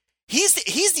mean, he's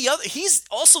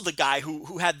also the guy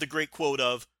who had the great quote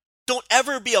of, "Don't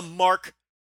ever be a mark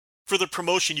for the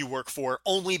promotion you work for,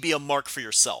 only be a mark for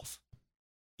yourself."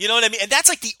 You know what I mean? And that's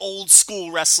like the old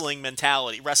school wrestler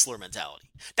mentality.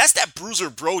 That's that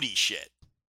Bruiser Brody shit.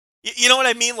 You know what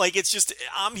I mean? Like, it's just,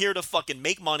 I'm here to fucking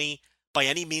make money by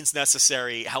any means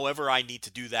necessary, however I need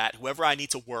to do that, whoever I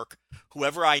need to work,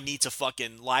 whoever I need to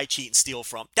fucking lie, cheat, and steal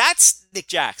from. That's Nick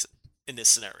Jackson in this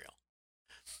scenario.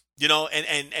 You know,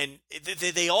 and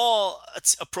they all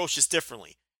approach this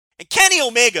differently. And Kenny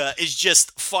Omega is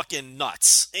just fucking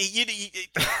nuts.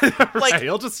 Right,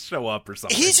 he'll just show up or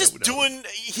something. He's just doing...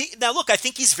 Now, look, I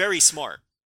think he's very smart.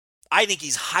 I think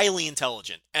he's highly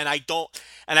intelligent. And I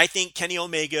think Kenny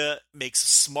Omega makes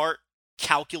smart,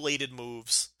 calculated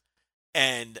moves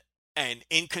and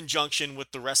in conjunction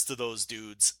with the rest of those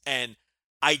dudes. And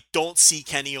I don't see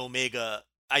Kenny Omega...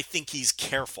 I think he's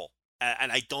careful.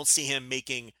 And I don't see him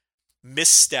making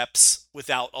missteps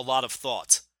without a lot of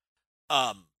thought.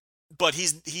 But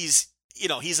he's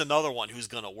another one who's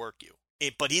going to work you.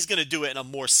 But he's going to do it in a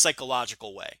more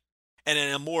psychological way. And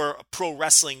in a more pro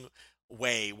wrestling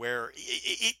way where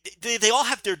they all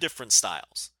have their different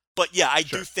styles. But yeah, I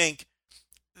do think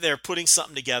they're putting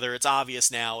something together. It's obvious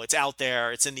now. It's out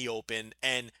there. It's in the open.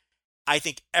 And I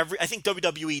think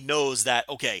WWE knows that,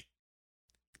 okay,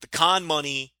 the Khan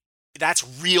money, that's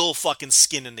real fucking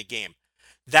skin in the game.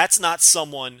 That's not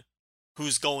someone who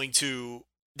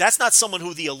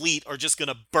the elite are just going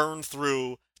to burn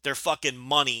through their fucking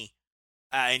money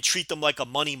and treat them like a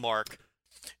money mark.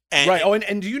 Right. Oh,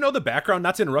 and do you know the background?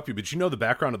 Not to interrupt you, but you know the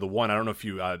background of the one. I don't know if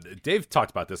you, Dave talked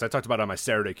about this. I talked about it on my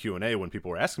Saturday Q&A when people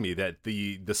were asking me that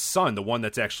the son, the one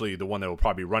that's actually the one that will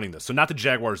probably be running this. So not the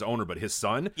Jaguars owner, but his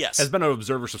son, has been an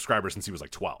Observer subscriber since he was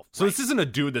like 12. So this isn't a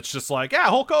dude that's just like, yeah,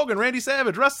 Hulk Hogan, Randy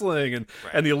Savage, wrestling,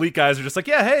 and the elite guys are just like,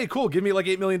 yeah, hey, cool, give me like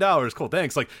 $8 million, cool,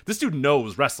 thanks. Like, this dude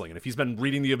knows wrestling, and if he's been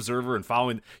reading the Observer and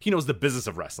following, he knows the business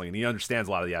of wrestling, and he understands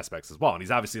a lot of the aspects as well. And he's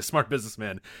obviously a smart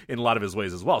businessman in a lot of his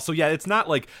ways as well. So yeah, it's not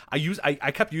like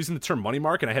I kept using the term money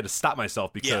mark, and I had to stop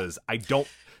myself because I don't.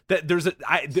 That there's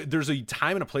a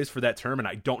time and a place for that term, and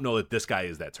I don't know that this guy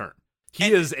is that term.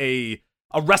 He is a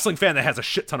wrestling fan that has a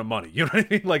shit ton of money. You know what I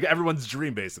mean? Like, everyone's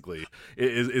dream basically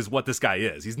is what this guy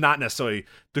is. He's not necessarily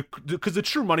because the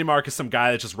true money mark is some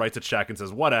guy that just writes a check and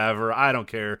says, whatever, I don't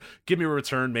care, give me a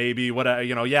return, maybe, whatever,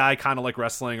 you know, yeah, I kind of like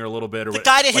wrestling or a little bit, or the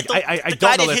guy that hit I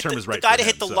don't know that term is right. The guy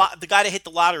that hit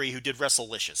the lottery who did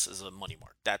WrestleLicious is a money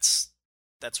mark.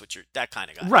 That's what you're, that kind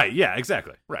of guy. Right, yeah,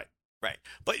 exactly. Right.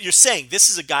 But you're saying this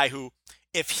is a guy who,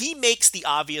 if he makes the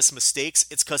obvious mistakes,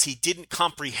 it's because he didn't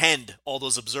comprehend all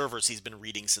those observers he's been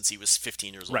reading since he was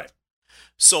 15 years old. Right.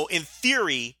 So in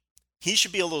theory, he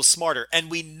should be a little smarter. And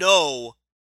we know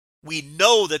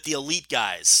that the elite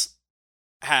guys,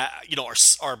 are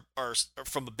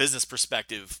from a business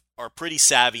perspective, are pretty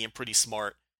savvy and pretty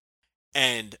smart.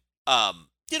 And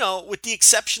with the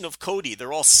exception of Cody,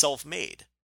 they're all self-made.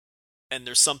 And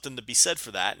there's something to be said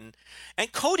for that.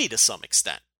 And Cody, to some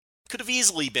extent, could have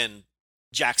easily been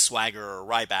Jack Swagger or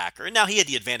Ryback. And now he had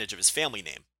the advantage of his family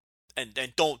name. And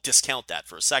don't discount that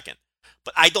for a second.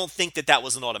 But I don't think that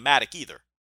was an automatic either.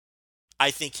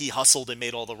 I think he hustled and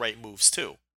made all the right moves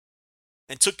too.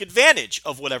 And took advantage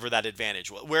of whatever that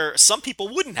advantage was, where some people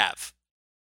wouldn't have.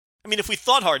 I mean, if we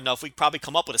thought hard enough, we'd probably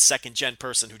come up with a second-gen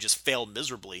person who just failed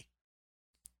miserably.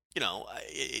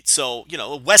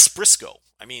 Wes Briscoe.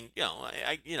 I mean,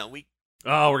 we.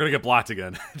 Oh, we're gonna get blocked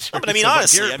again. No, but I mean,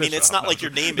 honestly, it's not like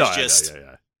your name is just,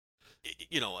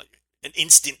 an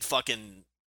instant fucking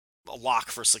lock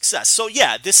for success. So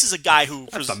yeah, this is a guy who.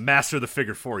 That's the master of the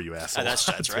figure four, you asshole.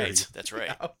 That's right. That's right.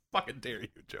 How fucking dare you,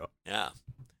 Joe? Yeah.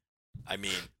 I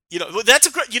mean, that's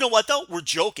a great. You know what though? We're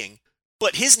joking,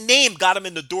 but his name got him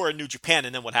in the door in New Japan,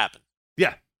 and then what happened?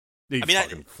 Yeah. He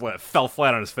fell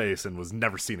flat on his face and was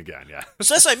never seen again. Yeah.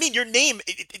 So that's what I mean. Your name,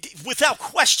 without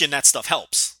question, that stuff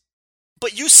helps.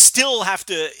 But you still have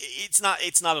to. It's not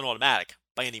an automatic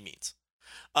by any means.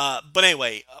 But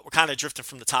anyway, we're kind of drifting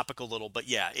from the topic a little. But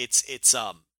yeah, it's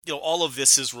all of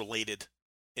this is related,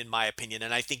 in my opinion,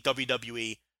 and I think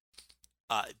WWE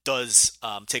does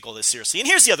take all this seriously. And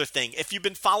here's the other thing: if you've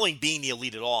been following Being the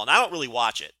Elite at all, and I don't really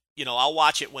watch it, I'll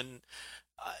watch it when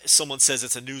someone says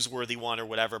it's a newsworthy one or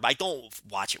whatever. But I don't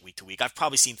watch it week to week. I've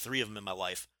probably seen 3 of them in my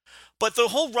life. But the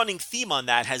whole running theme on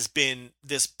that has been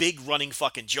this big running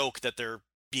fucking joke that they're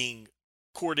being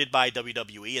courted by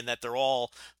WWE and that they're all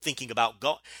thinking about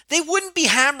They wouldn't be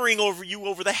hammering you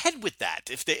over the head with that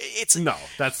No,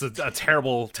 that's a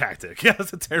terrible tactic. Yeah,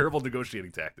 it's a terrible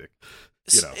negotiating tactic.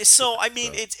 So I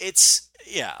mean, it's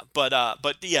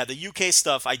but yeah, the UK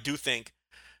stuff I do think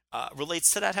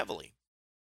relates to that heavily.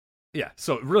 Yeah,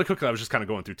 so really quickly, I was just kind of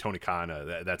going through Tony Khan.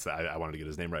 I wanted to get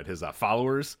his name right. His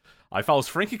followers. I follows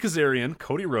Frankie Kazarian,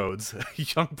 Cody Rhodes,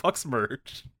 Young Bucks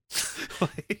merch.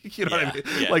 What I mean?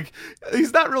 Yeah. Like,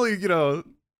 he's not really,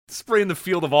 spraying the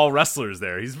field of all wrestlers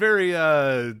there. He's very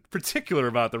particular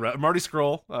about Marty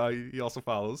Scurll. He also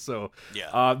follows. So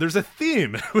there's a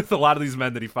theme with a lot of these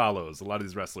men that he follows, a lot of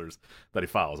these wrestlers that he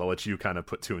follows. I'll let you kind of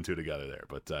put 2 and 2 together there.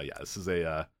 But this is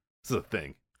a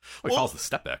thing. Oh, he follows the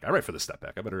Step Back. I write for the Step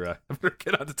Back. I better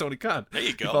get on to Tony Khan. There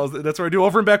you go. That's where I do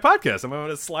Over and Back podcast. I'm going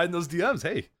to slide in those DMs.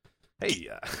 Hey.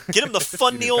 Get him to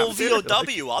fund the old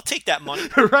VOW. I'll take that money.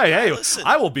 Right. Hey, listen,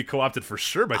 I will be co-opted for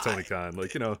sure by Tony Khan.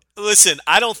 Listen,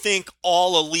 I don't think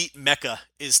all Elite Mecca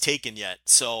is taken yet,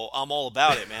 so I'm all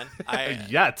about it, man.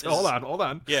 Hold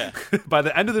on. Yeah. By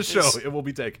the end of the show, it will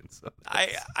be taken. So. I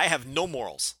have no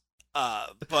morals.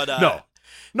 But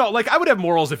No, like, I would have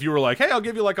morals if you were like, hey, I'll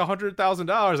give you like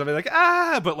 $100,000. I'd be like,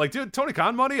 but like, dude, Tony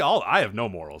Khan money? I have no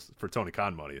morals for Tony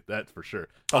Khan money. That for sure.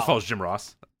 As well as Jim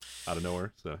Ross out of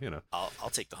nowhere. So, I'll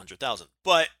take the 100,000.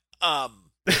 But, I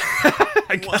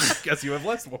guess you have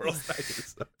less morals.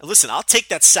 So. Listen, I'll take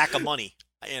that sack of money.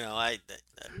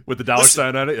 With the dollar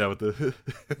sign on it? Yeah, with the.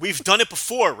 We've done it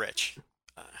before, Rich.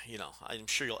 I'm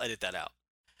sure you'll edit that out.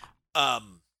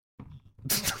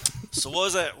 So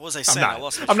what was I saying?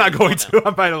 I'm not going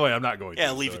to. By the way, I'm not going to.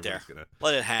 Yeah, leave it there.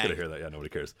 Let it hang. Gonna hear that. Yeah, nobody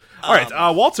cares. All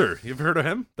right, Walter. You've heard of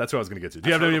him? That's what I was going to get to. Do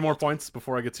you have any more points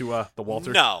before I get to the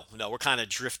Walter? No. We're kind of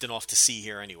drifting off to sea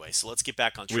here anyway. So let's get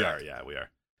back on track. We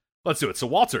are. Let's do it. So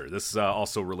Walter, this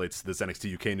also relates to this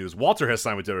NXT UK news. Walter has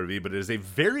signed with WWE, but it is a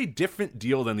very different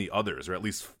deal than the others, or at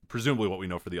least presumably what we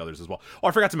know for the others as well. Oh,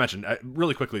 I forgot to mention,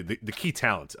 really quickly, the key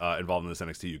talent involved in this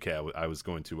NXT UK. I was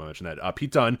going to mention that.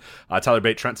 Pete Dunne, Tyler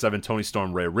Bate, Trent Seven, Tony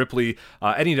Storm, Rhea Ripley,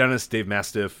 Eddie Dennis, Dave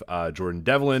Mastiff, Jordan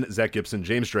Devlin, Zach Gibson,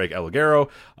 James Drake, El Ligero,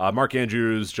 Mark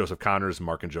Andrews, Joseph Connors,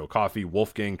 Mark and Joe Coffey,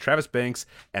 Wolfgang, Travis Banks,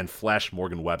 and Flash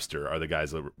Morgan Webster are the guys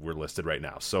that were listed right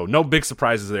now. So no big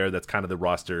surprises there. That's kind of the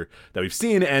roster that we've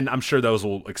seen, and I'm sure those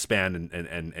will expand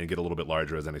and get a little bit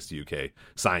larger as NXT UK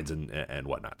signs and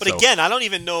whatnot. But again, I don't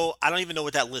even know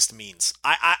what that list means.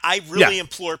 I really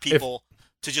implore people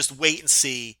to just wait and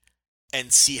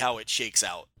see how it shakes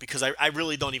out, because I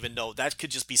really don't even know. That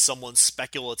could just be someone's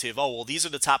speculative. Oh, well, these are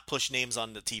the top push names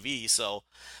on the TV, so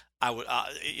I would,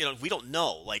 we don't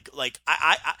know.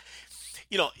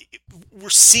 We're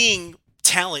seeing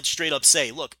talent straight up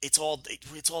say, look, it's all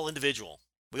individual.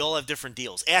 We all have different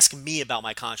deals. Ask me about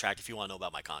my contract if you want to know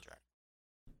about my contract.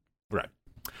 Right.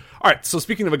 All right, so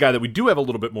speaking of a guy that we do have a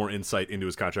little bit more insight into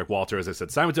his contract, Walter, as I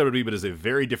said, signed with WWE, but is a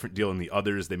very different deal than the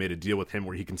others. They made a deal with him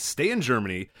where he can stay in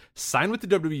Germany, sign with the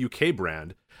WWE UK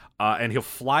brand, and he'll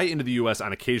fly into the U.S.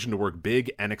 on occasion to work big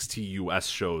NXT US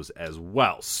shows as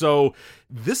well. So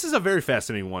this is a very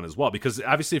fascinating one as well, because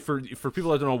obviously for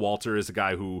people that don't know, Walter is a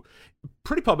guy who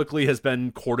pretty publicly has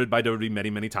been courted by WWE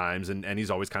many, many times, and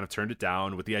he's always kind of turned it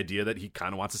down with the idea that he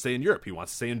kind of wants to stay in Europe. He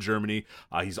wants to stay in Germany.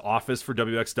 He's office for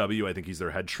WXW. I think he's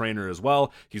their head trainer as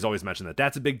well. He's always mentioned that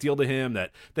that's a big deal to him,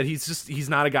 that he's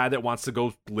not a guy that wants to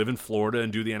go live in Florida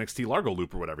and do the NXT Largo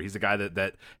loop or whatever. He's a guy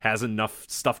that has enough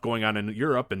stuff going on in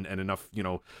Europe and enough,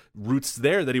 roots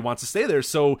there that he wants to stay there.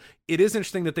 So it is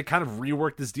interesting that they kind of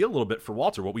reworked this deal a little bit for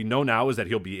Walter. What we know now is that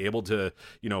he'll be able to,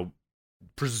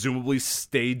 presumably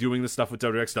stay doing the stuff with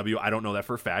WXW. I don't know that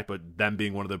for a fact, but them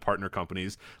being one of the partner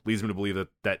companies leads me to believe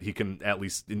that he can at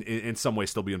least in some way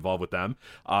still be involved with them.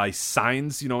 He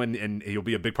signs, and he'll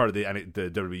be a big part of the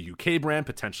WWE UK brand,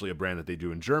 potentially a brand that they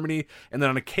do in Germany, and then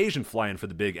on occasion fly in for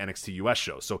the big NXT US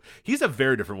show. So he's a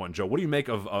very different one, Joe. What do you make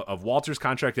of Walter's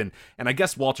contract, and I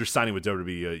guess Walter's signing with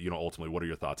WWE? Ultimately, what are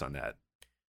your thoughts on that?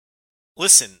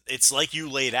 Listen, it's like you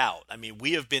laid out. I mean,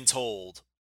 we have been told,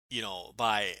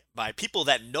 by people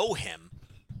that know him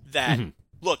that,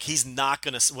 look, he's not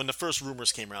going to, when the first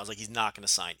rumors came around, I was like, he's not going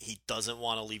to sign. He doesn't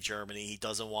want to leave Germany. He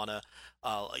doesn't want to,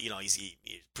 I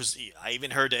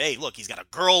even heard that, hey, look, he's got a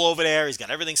girl over there. He's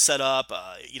got everything set up,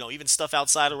 even stuff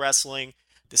outside of wrestling.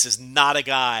 This is not a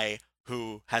guy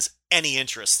who has any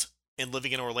interest in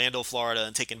living in Orlando, Florida,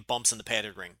 and taking bumps in the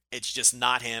padded ring. It's just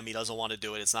not him. He doesn't want to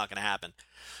do it. It's not going to happen.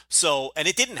 So, and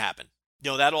it didn't happen.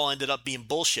 That all ended up being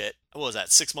bullshit. What was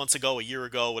that, 6 months ago, a year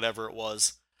ago, whatever it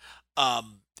was.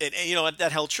 And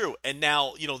that held true. And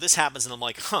now, this happens, and I'm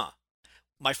like,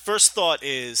 My first thought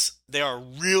is they are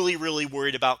really, really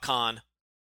worried about Khan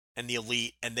and the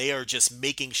Elite, and they are just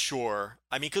making sure.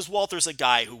 I mean, because Walter's a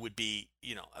guy who would be,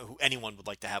 who anyone would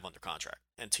like to have under contract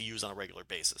and to use on a regular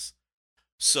basis.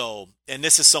 So, and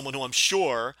this is someone who I'm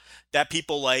sure that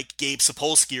people like Gabe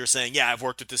Sapolsky are saying, yeah, I've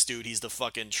worked with this dude. He's the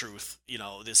fucking truth.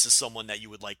 This is someone that you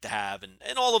would like to have, and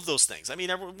all of those things. I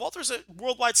mean, Walter's a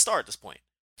worldwide star at this point.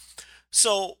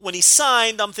 So when he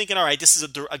signed, I'm thinking, all right, this is, a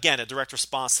direct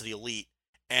response to the Elite.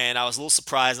 And I was a little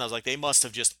surprised, and I was like, they must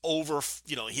have just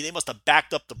they must have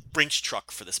backed up the Brinks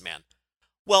truck for this man.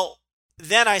 Well,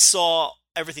 then I saw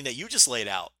everything that you just laid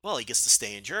out. Well, he gets to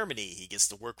stay in Germany. He gets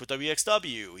to work with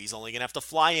WXW. He's only going to have to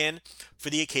fly in for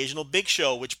the occasional big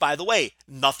show, which, by the way,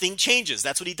 nothing changes.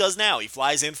 That's what he does now. He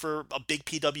flies in for a big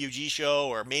PWG show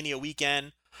or Mania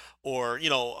weekend or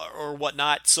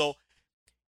whatnot. So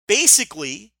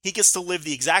basically, he gets to live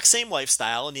the exact same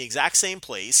lifestyle in the exact same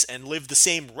place and live the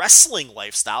same wrestling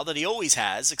lifestyle that he always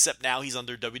has, except now he's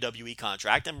under WWE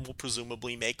contract and will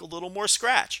presumably make a little more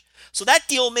scratch. So that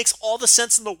deal makes all the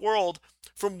sense in the world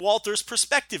from Walter's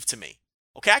perspective to me.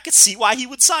 Okay, I could see why he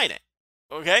would sign it.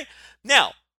 Okay?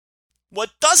 Now,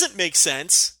 what doesn't make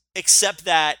sense, except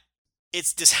that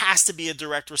this has to be a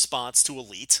direct response to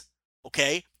Elite.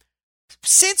 Okay?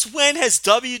 Since when has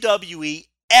WWE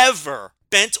ever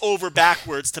bent over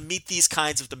backwards to meet these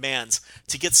kinds of demands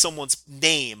to get someone's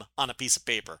name on a piece of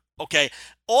paper? Okay?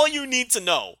 All you need to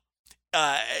know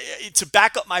to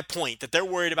back up my point that they're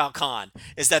worried about Khan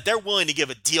is that they're willing to give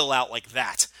a deal out like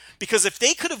that. Because if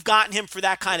they could have gotten him for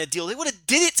that kind of deal, they would have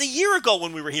did it a year ago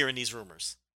when we were hearing these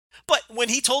rumors. But when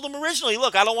he told them originally,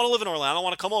 look, I don't want to live in Orlando, I don't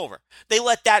want to come over, they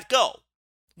let that go.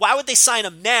 Why would they sign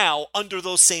him now under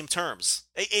those same terms?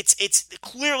 It's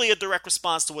clearly a direct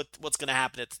response to what's going to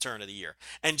happen at the turn of the year,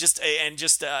 and just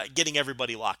getting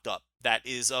everybody locked up. That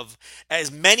is of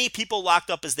as many people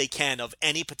locked up as they can of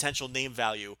any potential name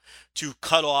value to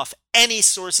cut off any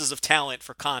sources of talent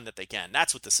for Khan that they can.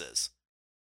 That's what this is.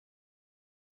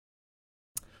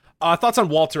 Thoughts on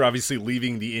Walter obviously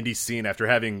leaving the indie scene after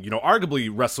having,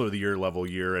 arguably Wrestler of the Year level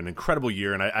year, an incredible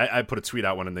year. And I put a tweet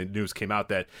out when the news came out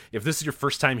that if this is your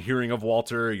first time hearing of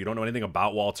Walter, you don't know anything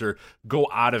about Walter, go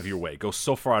out of your way. Go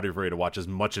so far out of your way to watch as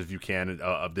much as you can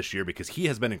of this year, because he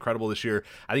has been incredible this year.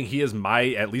 I think he is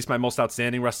at least my most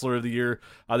outstanding Wrestler of the Year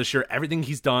this year. Everything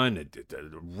he's done,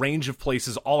 a range of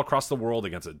places all across the world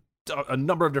against a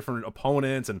number of different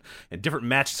opponents and different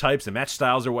match types and match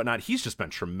styles or whatnot. He's just been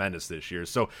tremendous this year.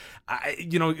 So,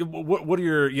 what are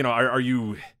your, are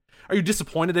you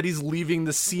disappointed that he's leaving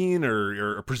the scene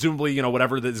or presumably,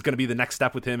 whatever is going to be the next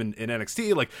step with him in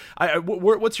NXT? Like,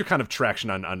 what's your kind of traction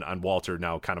on Walter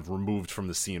now, kind of removed from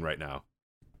the scene right now?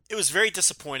 It was very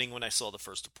disappointing when I saw the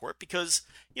first report because,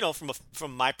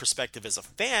 from my perspective as a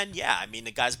fan, yeah, I mean,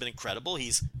 the guy's been incredible.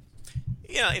 He's,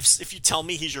 if you tell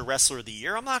me he's your Wrestler of the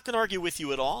Year, I'm not going to argue with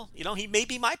you at all. He may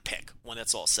be my pick when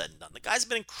it's all said and done. The guy's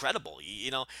been incredible.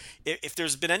 If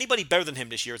there's been anybody better than him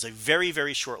this year, it's a very,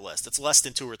 very short list. It's less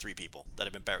than 2 or 3 people that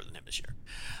have been better than him this year.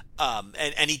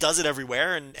 And he does it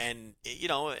everywhere. And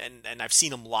I've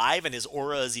seen him live, and his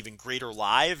aura is even greater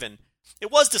live. And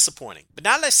it was disappointing. But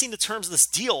now that I've seen the terms of this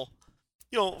deal,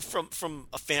 from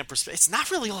a fan perspective, it's not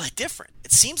really all that different.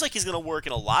 It seems like he's going to work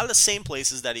in a lot of the same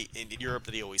places that in Europe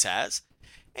that he always has.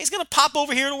 And he's going to pop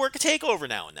over here to work a takeover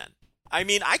now and then. I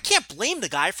mean, I can't blame the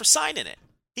guy for signing it.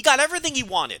 He got everything he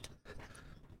wanted.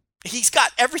 He's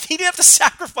got everything. He didn't have to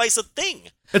sacrifice a thing.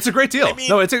 It's a great deal. I mean,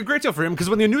 no, it's a great deal for him because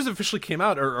when the news officially came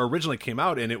out, or originally came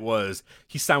out, and it was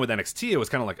he signed with NXT, it was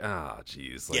kind of like,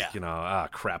 geez,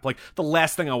 like, crap. Like the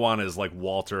last thing I want is like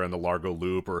Walter and the Largo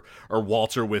Loop, or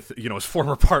Walter with his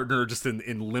former partner just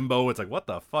in limbo. It's like, what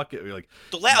the fuck? Like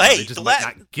the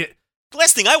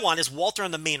last thing I want is Walter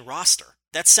on the main roster.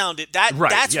 That sounded that's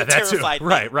what terrified me.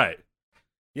 Right.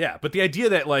 Yeah, but the idea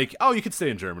that, like, you could stay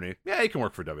in Germany. Yeah, you can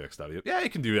work for WXW. Yeah, you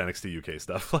can do NXT UK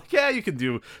stuff. Like, yeah, you can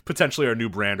do potentially our new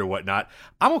brand or whatnot.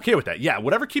 I'm okay with that. Yeah,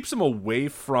 whatever keeps him away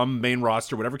from main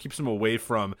roster, whatever keeps him away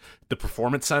from the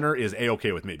Performance Center is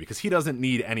A-okay with me because he doesn't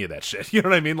need any of that shit. You know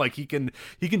what I mean? Like, he can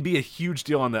be a huge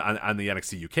deal on the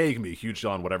NXT UK. He can be a huge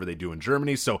deal on whatever they do in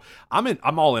Germany. So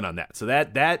I'm all in on that. So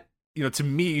that to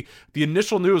me, the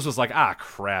initial news was like,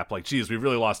 crap, like, geez, we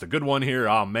really lost a good one here.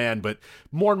 Oh man. But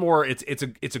more and more, it's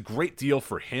a great deal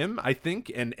for him, I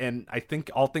think. And I think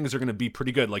all things are going to be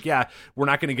pretty good. Like, yeah, we're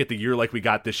not going to get the year like we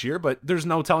got this year, but there's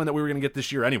no telling that we were going to get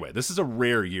this year anyway. This is a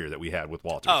rare year that we had with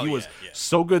Walter. He was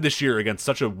so good this year against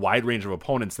such a wide range of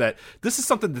opponents that this is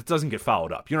something that doesn't get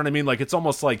followed up. You know what I mean? Like, it's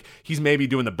almost like he's maybe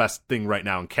doing the best thing right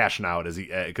now and cashing out as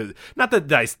because not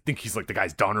that I think he's like the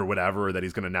guy's done or whatever, or that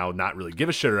he's going to now not really give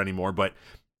a shit anymore. But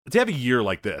to have a year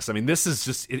like this, I mean, this is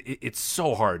just it's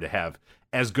so hard to have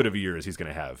as good of a year as he's going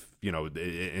to have,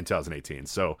 in 2018.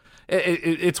 So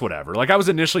it's whatever. Like, I was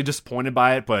initially disappointed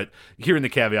by it, but hearing the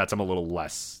caveats, I'm a little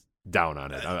less down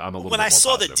on it. I'm a little. When I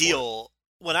saw the deal,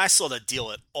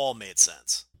 it all made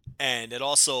sense, and it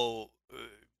also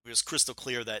was crystal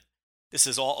clear that this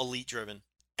is all elite driven.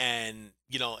 And,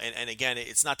 and again,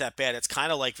 it's not that bad. It's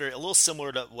kind of like a little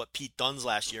similar to what Pete Dunne's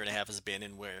last year and a half has been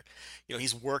in, where,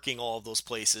 he's working all of those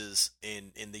places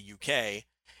in the UK.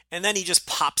 And then he just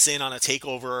pops in on a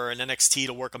takeover or an NXT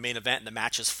to work a main event and the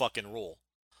matches fucking rule.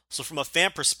 So from a fan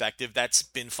perspective, that's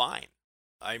been fine.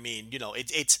 I mean,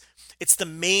 it's the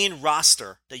main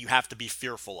roster that you have to be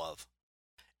fearful of.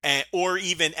 Or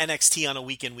even NXT on a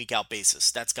week in, week out basis.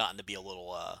 That's gotten to be a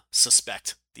little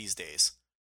suspect these days.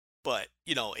 But,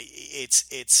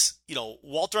 it's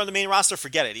Walter on the main roster,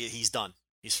 forget it. He's done.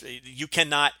 You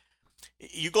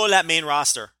go to that main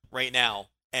roster right now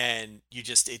and you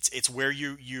just, it's where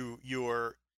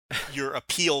your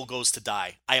appeal goes to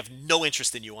die. I have no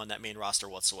interest in you on that main roster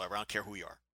whatsoever. I don't care who you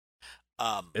are.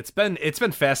 It's been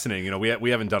fascinating.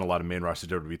 We haven't done a lot of main roster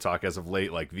WWE talk as of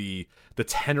late. Like the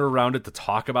tenor around it, to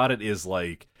talk about it is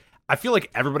like, I feel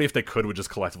like everybody, if they could, would just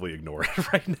collectively ignore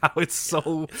it right now. It's such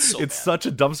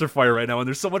a dumpster fire right now, and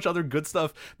there's so much other good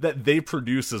stuff that they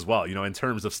produce as well, in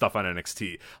terms of stuff on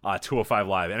NXT, 205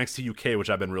 Live, NXT UK, which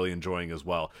I've been really enjoying as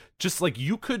well. Just like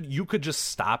you could just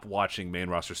stop watching main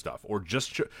roster stuff, or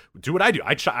just do what I do.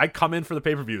 I come in for the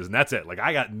pay-per-views, and that's it. Like,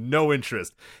 I got no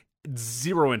interest.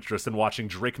 Zero interest in watching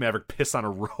Drake Maverick piss on a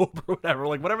rope or whatever,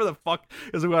 like whatever the fuck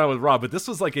is going on with Raw. But this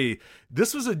was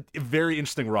a very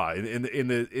interesting Raw.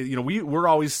 We're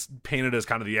always painted as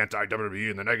kind of the anti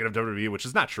WWE and the negative WWE, which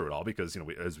is not true at all, because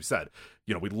as we said,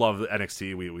 we love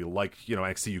NXT. We like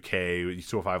NXT UK,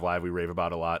 205 Live. We rave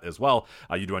about a lot as well.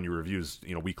 You do on your reviews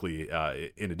weekly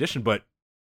in addition, but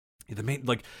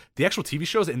the actual TV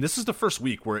shows, and this is the first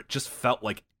week where it just felt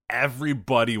like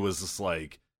everybody was just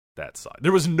like, that sucked.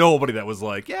 There was nobody that was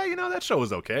like, yeah, that show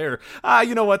was okay, or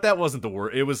you know what, that wasn't the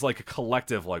word. It was like a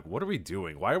collective, like, what are we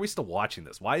doing? Why are we still watching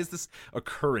this? Why is this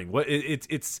occurring? What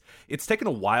it's taken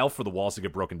a while for the walls to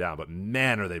get broken down, but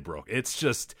man, are they broke. It's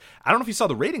just, I don't know if you saw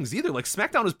the ratings either. Like,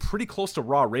 SmackDown is pretty close to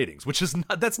Raw ratings, which is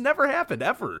that's never happened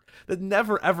ever. That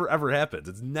never ever happens.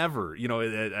 It's never,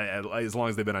 as long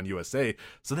as they've been on USA.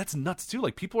 So that's nuts too.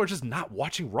 Like, people are just not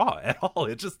watching Raw at all.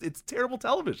 It's terrible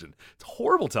television. It's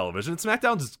horrible television. And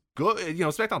SmackDown's good.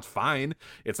 SmackDown's fine.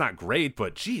 It's not great,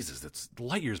 but Jesus, it's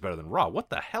light years better than Raw. What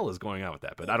the hell is going on with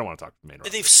that? But I don't want to talk main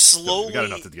roster. They've slowly, we got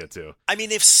enough to get to. I mean,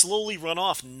 they've slowly run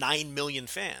off 9 million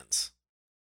fans.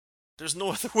 There's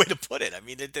no other way to put it. I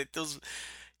mean, those,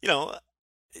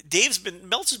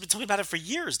 Meltzer's been talking about it for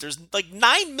years. There's like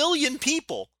 9 million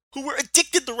people who were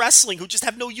addicted to wrestling who just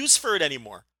have no use for it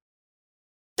anymore.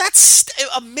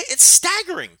 It's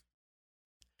staggering.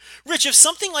 Rich, if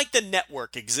something like the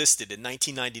network existed in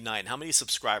 1999, how many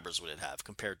subscribers would it have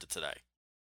compared to today?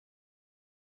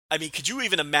 I mean, could you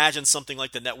even imagine something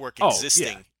like the network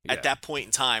existing at that point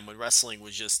in time when wrestling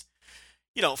was just,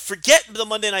 forget the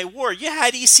Monday Night War. You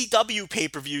had ECW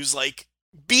pay-per-views like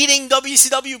beating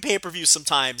WCW pay-per-views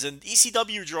sometimes, and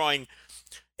ECW drawing,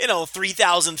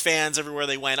 3,000 fans everywhere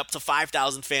they went, up to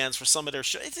 5,000 fans for some of their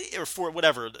shows, or for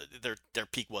whatever their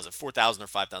peak was, 4,000 or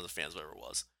 5,000 fans, whatever it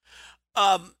was.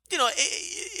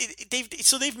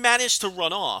 They've managed to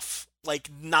run off like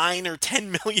 9 or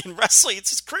 10 million wrestling.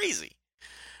 It's just crazy.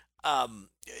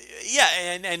 Yeah,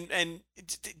 and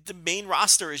the main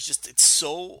roster is just, it's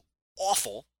so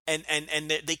awful, and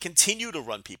they continue to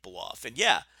run people off. And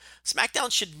yeah,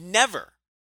 SmackDown should never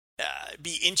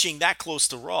be inching that close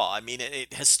to Raw. I mean,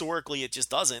 historically it just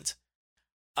doesn't.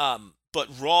 But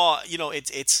Raw,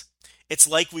 it's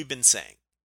like we've been saying,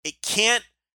 it can't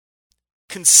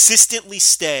consistently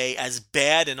stay as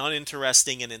bad and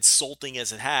uninteresting and insulting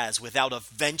as it has without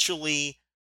eventually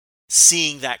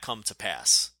seeing that come to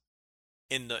pass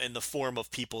in the form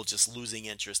of people just losing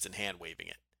interest and hand waving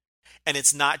it. And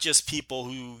it's not just people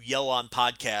who yell on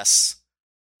podcasts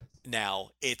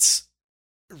now, it's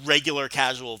regular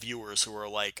casual viewers who are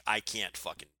like, I can't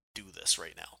fucking do this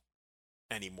right now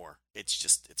anymore.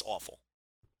 It's awful.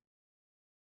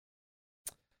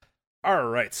 All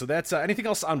right, so that's anything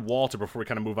else on Walter before we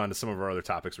kind of move on to some of our other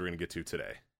topics we're going to get to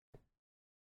today?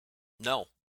 No,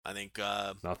 I think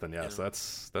nothing. Yeah, so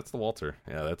that's the Walter.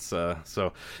 Yeah, that's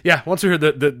so yeah. Once we heard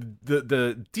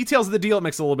the details of the deal, it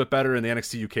makes it a little bit better. And the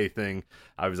NXT UK thing,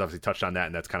 I was obviously touched on that,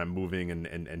 and that's kind of moving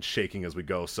and shaking as we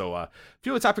go. So a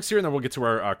few other topics here, and then we'll get to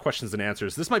our questions and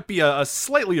answers. This might be a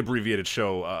slightly abbreviated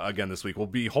show again this week. We'll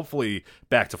be hopefully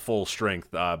back to full strength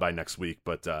by next week,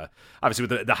 but obviously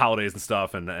with the holidays and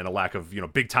stuff, and a lack of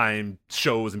big time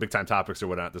shows and big time topics or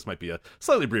whatnot, this might be a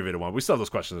slightly abbreviated one. We still have those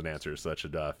questions and answers, so that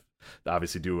should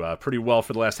obviously do pretty well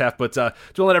for the last half. But to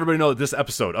let everybody know that this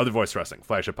episode of the Voice Wrestling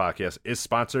flagship podcast is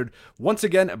sponsored once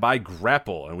again by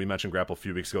Grapple. And we mentioned Grapple a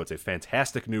few weeks ago. It's a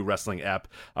fantastic new wrestling app,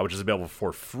 which is available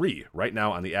for free right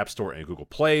now on the App Store and Google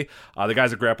Play. The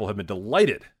guys at Grapple have been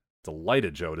delighted,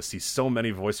 Joe, to see so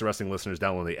many Voice of Wrestling listeners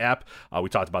download the app. We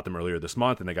talked about them earlier this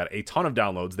month, and they got a ton of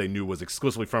downloads they knew was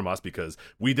exclusively from us because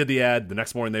we did the ad. The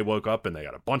next morning they woke up and they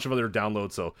got a bunch of other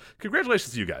downloads. So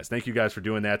congratulations to you guys. Thank you guys for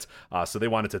doing that. So they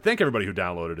wanted to thank everybody who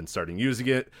downloaded and starting using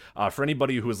it. For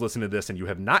anybody who is listening to this and you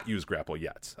have not used Grapple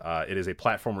yet, it is a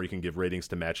platform where you can give ratings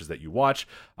to matches that you watch.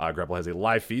 Grapple has a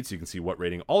live feed, so you can see what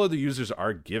rating all of the users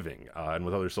are giving. And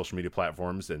with other social media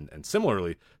platforms, and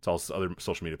similarly to all other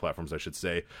social media platforms, I should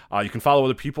say, you can follow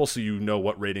other people so you know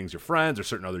what ratings your friends or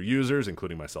certain other users,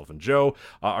 including myself and Joe,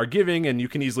 are giving, and you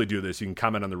can easily do this. You can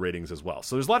comment on the ratings as well.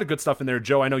 So there's a lot of good stuff in there.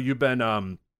 Joe, I know you've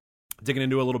been digging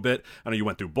into it a little bit. I know you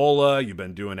went through Bola. You've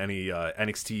been doing any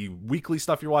NXT weekly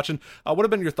stuff you're watching. What have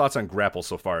been your thoughts on Grapple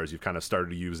so far as you've kind of started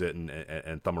to use it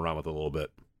and thumb around with it a little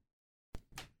bit?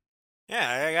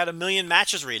 Yeah, I got 1 million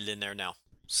matches rated in there now.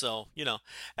 So,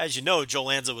 as you know, Joe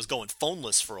Lanza was going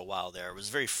phoneless for a while there. It was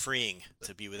very freeing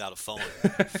to be without a phone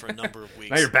for a number of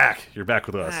weeks. Now you're back. You're back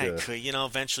with us.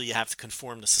 Eventually you have to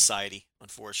conform to society,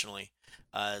 unfortunately.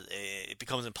 It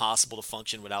becomes impossible to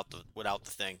function without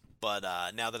the thing. But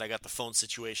now that I got the phone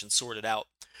situation sorted out,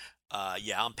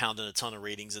 I'm pounding a ton of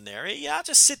ratings in there. Yeah, I'll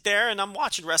just sit there and I'm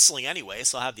watching wrestling anyway,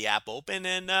 so I'll have the app open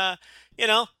and,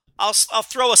 I'll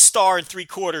throw a star and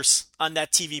 3/4 on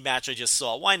that TV match I just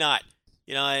saw. Why not?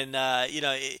 And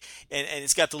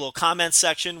it's got the little comment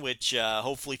section, which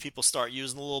hopefully people start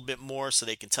using a little bit more so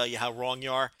they can tell you how wrong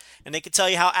you are, and they can tell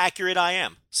you how accurate I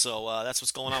am. So that's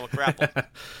what's going on with Grapple.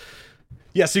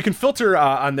 Yeah, so you can filter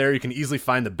on there. You can easily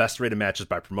find the best rated matches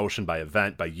by promotion, by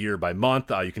event, by year, by month.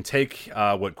 You can take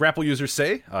what Grapple users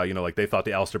say. Like they thought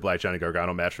the Aleister Black Johnny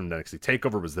Gargano match from NXT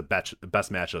TakeOver was the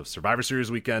best match of Survivor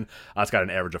Series weekend. It's got an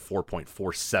average of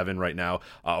 4.47 right now.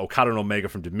 Okada and Omega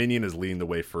from Dominion is leading the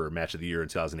way for match of the year in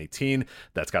 2018.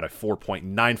 That's got a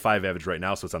 4.95 average right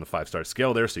now, so it's on the 5-star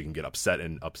scale there. So you can get upset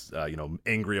and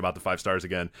angry about the 5 stars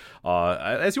again,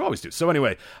 as you always do. So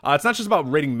anyway, it's not just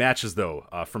about rating matches though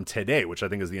from today, which I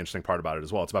think is the interesting part about it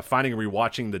as well. It's about finding and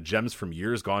rewatching the gems from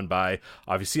years gone by.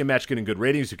 If you see a match getting good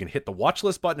ratings, you can hit the watch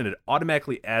list button and it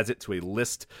automatically adds it to a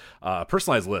list,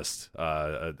 personalized list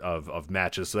of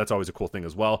matches. So that's always a cool thing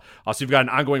as well. So you've got an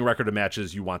ongoing record of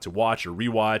matches you want to watch or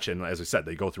rewatch. And as I said,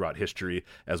 they go throughout history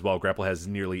as well. Grapple has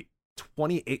nearly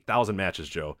 28,000 matches,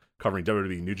 Joe, covering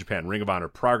WWE, New Japan, Ring of Honor,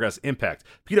 Progress, Impact,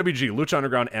 PWG, Lucha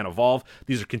Underground, and Evolve.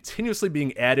 These are continuously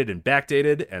being added and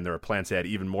backdated, and there are plans to add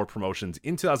even more promotions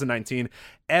in 2019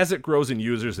 as it grows in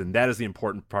users, and that is the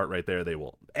important part right there. They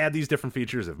will add these different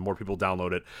features if more people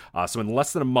download it. So in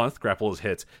less than a month, Grapple has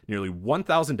hit nearly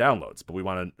 1,000 downloads, but we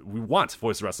want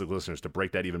Voice of Wrestling listeners to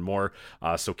break that even more.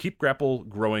 So keep Grapple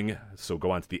growing. So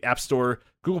go onto the App Store,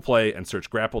 Google Play, and search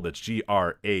Grapple. That's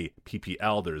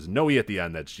GRAPPL. There's no E at the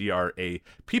end. That's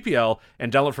GRAPPL.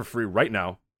 And download for free right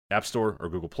now, App Store or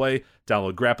Google Play.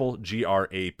 Download Grapple,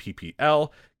 GRAPPL.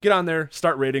 Get on there,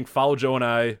 start rating, follow Joe and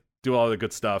I, do all the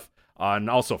good stuff. And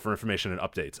also for information and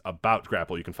updates about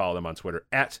Grapple, you can follow them on Twitter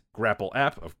at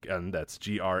GrappleApp, and that's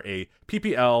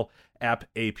GRAPPL app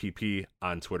APP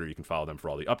on Twitter. You can follow them for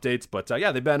all the updates. But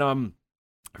they've been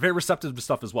very receptive to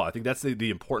stuff as well. I think that's the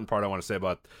important part I want to say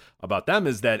about them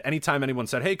is that anytime anyone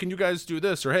said, hey, can you guys do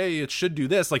this? Or, hey, it should do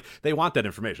this. Like, they want that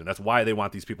information. That's why they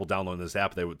want these people downloading this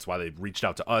app. It's why they reached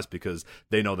out to us, because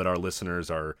they know that our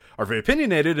listeners are very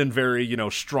opinionated and very,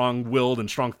 strong-willed and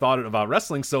strong-thought about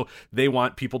wrestling. So they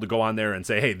want people to go on there and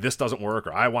say, hey, this doesn't work,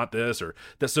 or I want this, or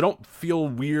this. So don't feel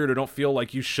weird or don't feel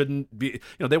like you shouldn't be,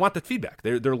 they want the feedback.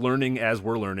 They're learning as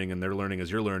we're learning, and they're learning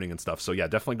as you're learning and stuff. So yeah,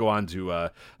 definitely go on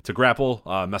to Grapple,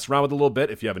 mess around with it a little bit.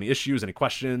 If you have any issues, any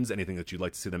questions, anything that you'd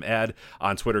like to see them add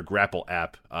on Twitter, Grapple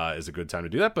app is a good time to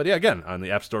do that. But yeah, again, on the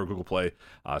App Store, Google Play,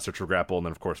 search for Grapple, and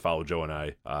then of course follow Joe and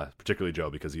I, particularly Joe,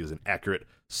 because he is an accurate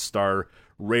star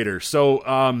rater.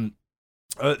 So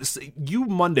you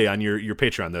Monday on your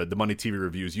Patreon, the Monday TV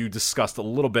reviews, you discussed a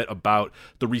little bit about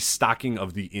the restocking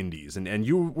of the indies, and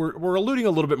you were alluding a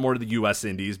little bit more to the U.S.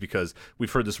 indies, because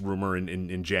we've heard this rumor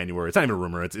in January. It's not even a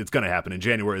rumor; it's going to happen in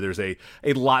January. There's a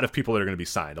lot of people that are going to be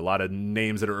signed, a lot of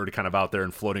names that are already kind of out there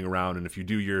and floating around. And if you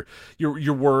do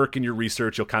your work and your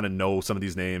research, you'll kind of know some of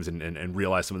these names and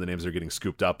realize some of the names are getting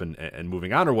scooped up and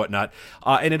moving on or whatnot.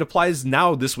 And it applies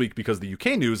now this week because of the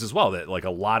UK news as well, that like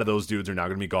a lot of those dudes are now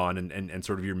going to be gone, and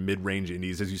sort of your mid-range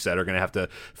indies, as you said, are going to have to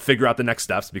figure out the next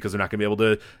steps, because they're not going to be able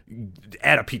to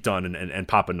add a Pete Dunne and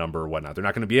pop a number or whatnot. They're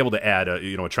not going to be able to add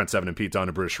a Trent Seven and Pete Dunne,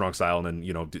 a British Strong Style, and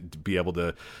then be able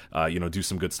to do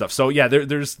some good stuff. So yeah,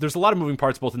 there's a lot of moving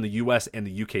parts both in the US and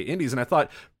the UK indies, and I thought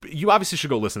you obviously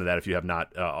should go listen to that if you have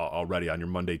not already on your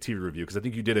Monday TV review, because I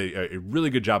think you did a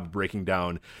really good job of breaking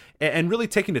down and really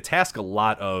taking to task a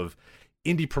lot of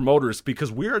indie promoters,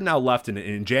 because we're now left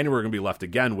in January, we're going to be left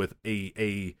again with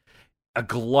a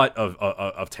glut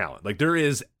of talent. Like, there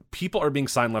is, people are being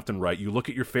signed left and right. You look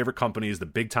at your favorite companies, the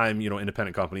big time,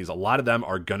 independent companies, a lot of them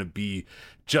are going to be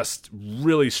just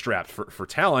really strapped for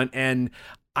talent. And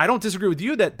I don't disagree with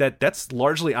you that's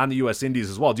largely on the US indies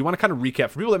as well. Do you want to kind of recap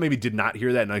for people that maybe did not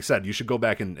hear that? And like I said, you should go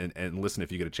back and listen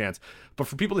if you get a chance. But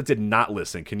for people that did not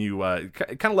listen, can you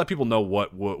kind of let people know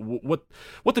what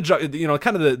the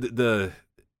kind of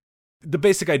the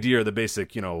basic idea, or the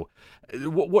basic,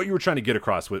 what you were trying to get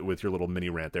across with your little mini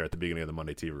rant there at the beginning of the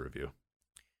Monday TV review?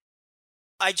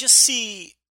 I just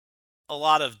see a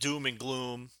lot of doom and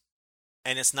gloom,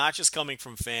 and it's not just coming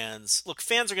from fans. Look,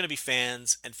 fans are going to be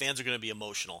fans, and fans are going to be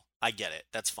emotional. I get it.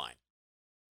 That's fine.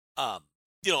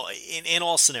 In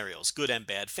all scenarios, good and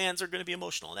bad, fans are going to be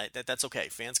emotional. That's okay.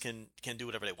 Fans can do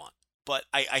whatever they want. But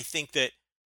I think that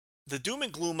the doom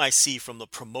and gloom I see from the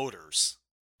promoters,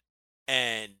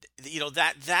 and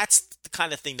that's the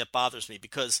kind of thing that bothers me,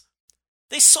 because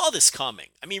they saw this coming.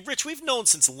 I mean, Rich, we've known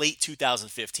since late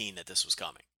 2015 that this was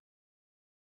coming.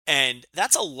 And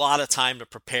that's a lot of time to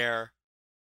prepare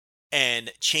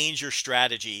and change your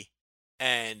strategy.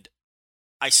 And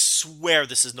I swear,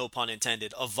 this is no pun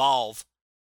intended, evolve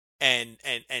and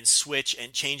switch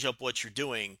and change up what you're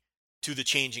doing to the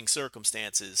changing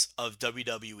circumstances of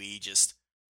WWE just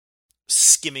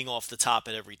skimming off the top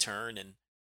at every turn.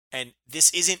 And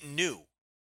this isn't new.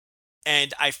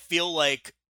 And I feel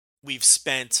like we've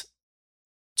spent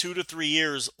 2 to 3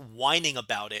 years whining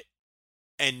about it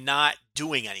and not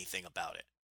doing anything about it.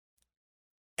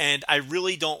 And I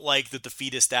really don't like the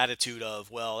defeatist attitude of,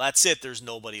 well, that's it, there's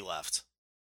nobody left,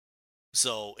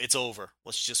 so it's over.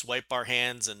 Let's just wipe our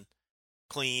hands and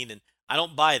clean. And I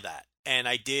don't buy that. And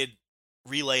I did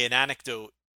relay an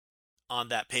anecdote on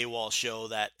that paywall show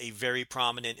that a very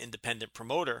prominent independent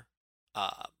promoter,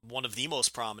 one of the most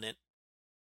prominent,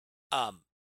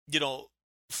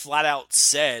 flat out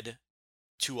said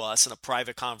to us in a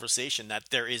private conversation that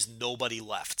there is nobody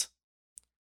left.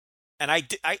 And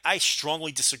I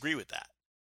strongly disagree with that.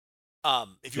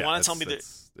 If you want to tell me that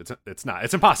it's not,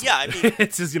 it's impossible. Yeah, I mean,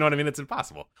 it's just, it's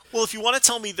impossible. Well, if you want to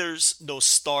tell me there's no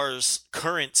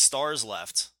current stars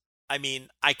left, I mean,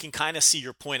 I can kind of see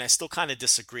your point. I still kind of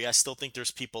disagree. I still think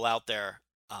there's people out there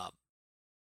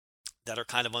that are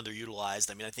kind of underutilized.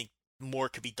 I mean, I think more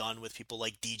could be done with people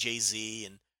like DJZ,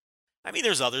 and I mean,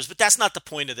 there's others, but that's not the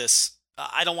point of this.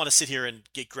 I don't want to sit here and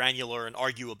get granular and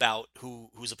argue about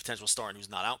who's a potential star and who's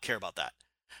not. I don't care about that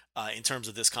in terms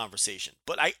of this conversation.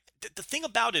 But the thing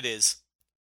about it is,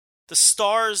 the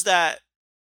stars that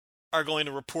are going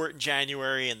to report in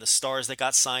January, and the stars that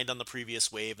got signed on the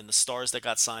previous wave, and the stars that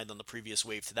got signed on the previous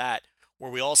wave to that,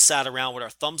 where we all sat around with our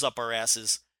thumbs up our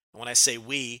asses. And when I say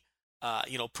we,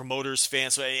 promoters,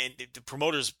 fans, and the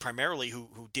promoters primarily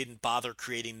who didn't bother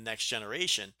creating the next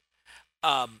generation.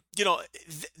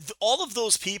 All of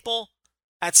those people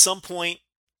at some point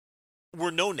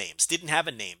were no names, didn't have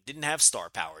a name, didn't have star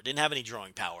power, didn't have any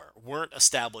drawing power, weren't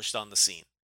established on the scene.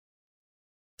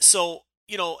 So,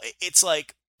 it's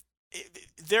like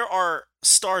there are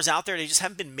stars out there, they just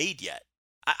haven't been made yet.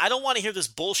 I don't want to hear this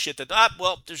bullshit that,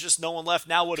 well, there's just no one left.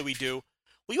 Now what do we do?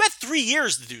 Well, you had 3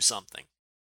 years to do something.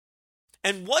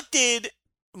 And what did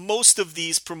most of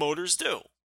these promoters do?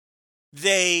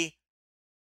 They,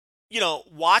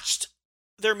 watched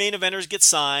their main eventers get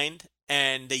signed,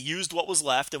 and they used what was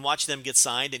left and watched them get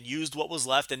signed and used what was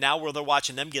left, and now where they're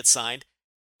watching them get signed,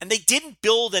 and they didn't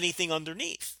build anything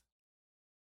underneath.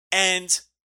 And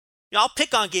I'll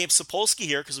pick on Gabe Sapolsky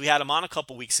here because we had him on a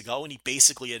couple weeks ago, and he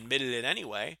basically admitted it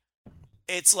anyway.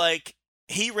 It's like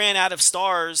he ran out of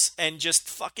stars and just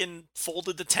fucking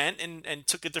folded the tent and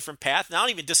took a different path. And I don't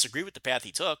even disagree with the path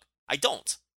he took. I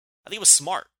don't. I think it was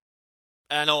smart.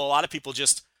 And I know a lot of people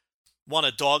just want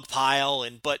to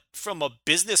dogpile, but from a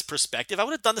business perspective, I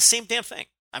would have done the same damn thing.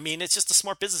 I mean, it's just a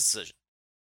smart business decision.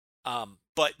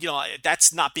 But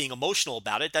that's not being emotional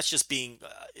about it. That's just being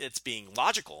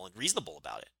logical and reasonable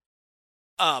about it.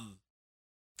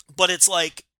 But it's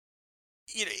like,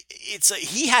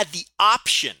 he had the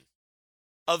option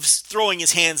of throwing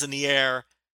his hands in the air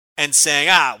and saying,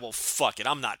 well, fuck it,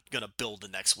 I'm not going to build the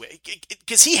next way.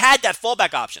 Because he had that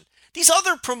fallback option. These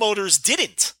other promoters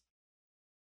didn't.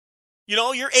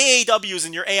 Your AAWs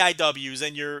and your AIWs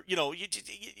and your, you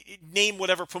name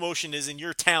whatever promotion is in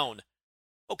your town.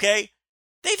 Okay?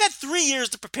 They've had 3 years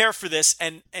to prepare for this,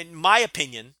 and in my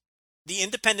opinion, the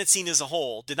independent scene as a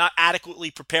whole did not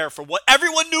adequately prepare for what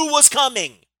everyone knew was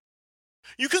coming.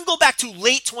 You can go back to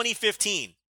late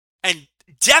 2015 and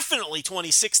definitely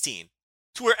 2016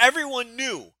 to where everyone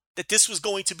knew that this was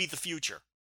going to be the future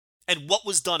and what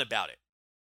was done about it.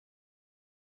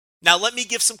 Now, let me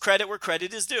give some credit where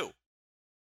credit is due.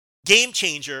 Game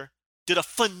Changer did a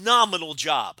phenomenal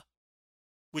job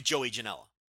with Joey Janela,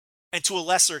 and to a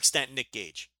lesser extent, Nick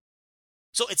Gage.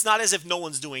 So it's not as if no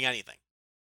one's doing anything.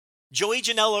 Joey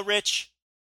Janela, Rich,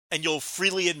 and you'll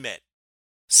freely admit,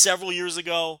 several years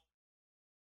ago,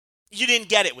 you didn't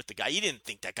get it with the guy. You didn't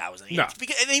think that guy was any. No.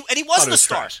 And he wasn't a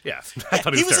star. Yeah, I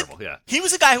thought he was terrible. He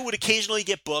was a guy who would occasionally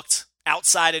get booked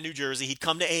outside of New Jersey. He'd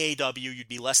come to AAW. You'd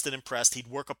be less than impressed. He'd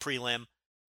work a prelim.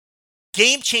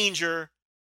 Game Changer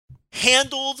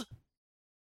handled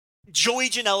Joey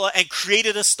Janela and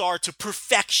created a star to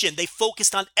perfection. They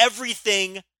focused on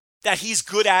everything that he's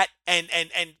good at and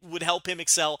would help him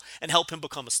excel and help him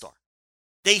become a star.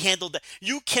 They handled that.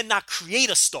 You cannot create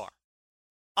a star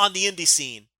on the indie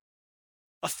scene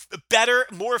better,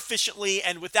 more efficiently,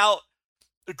 and without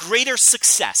greater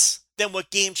success than what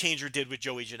Game Changer did with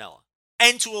Joey Janela,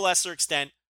 and to a lesser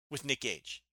extent with Nick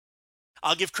Gage.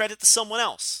 I'll give credit to someone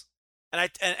else,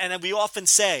 and we often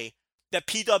say that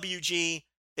PWG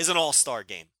is an all-star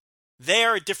game.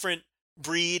 They're a different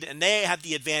breed, and they have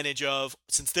the advantage of,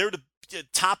 since they're the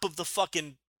top of the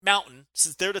fucking mountain,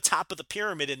 since they're the top of the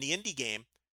pyramid in the indie game,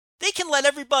 they can let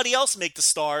everybody else make the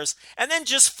stars and then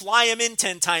just fly them in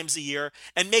 10 times a year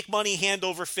and make money hand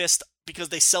over fist because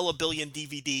they sell 1 billion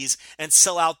DVDs and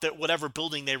sell out whatever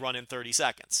building they run in 30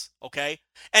 seconds. Okay?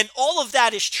 And all of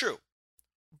that is true.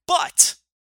 But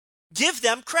give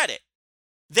them credit.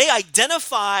 They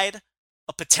identified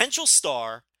a potential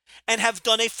star and have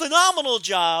done a phenomenal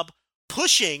job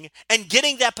pushing and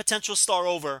getting that potential star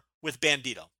over with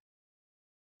Bandito.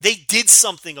 They did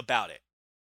something about it.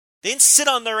 They didn't sit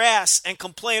on their ass and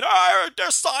complain, they're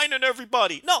signing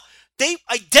everybody. No, they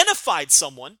identified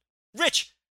someone.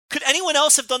 Rich, could anyone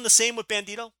else have done the same with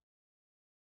Bandito?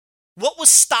 What was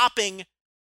stopping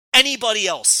anybody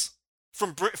else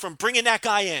from bringing that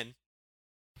guy in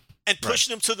and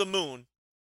pushing him to the moon?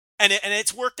 And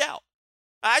it's worked out.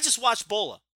 I just watched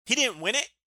Bola. He didn't win it,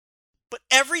 but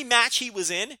every match he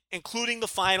was in, including the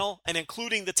final and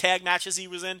including the tag matches he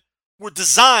was in, were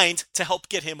designed to help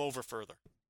get him over further.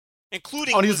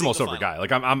 Including he's the most over guy.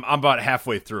 Like I'm about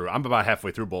halfway through. I'm about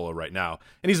halfway through Bola right now,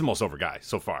 and he's the most over guy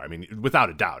so far. I mean, without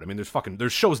a doubt. I mean,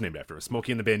 there's shows named after him.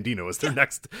 Smokey and the Bandito is their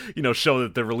next show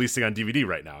that they're releasing on DVD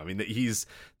right now. I mean,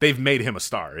 they've made him a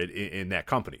star in that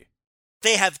company.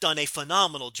 They have done a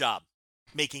phenomenal job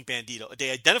making Bandito.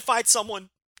 They identified someone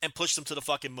and pushed them to the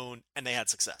fucking moon, and they had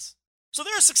success. So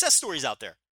there are success stories out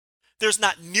there. There's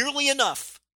not nearly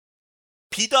enough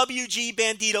PWG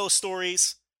Bandito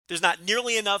stories. There's not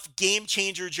nearly enough Game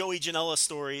Changer Joey Janela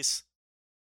stories.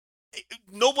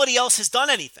 Nobody else has done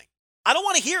anything. I don't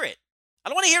want to hear it. I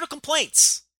don't want to hear the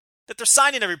complaints that they're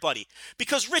signing everybody.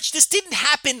 Because, Rich, this didn't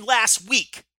happen last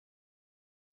week.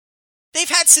 They've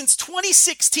had since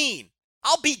 2016.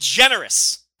 I'll be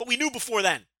generous, but we knew before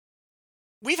then.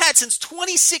 We've had since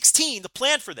 2016 to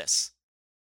plan for this.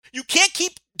 You can't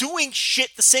keep doing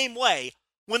shit the same way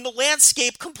when the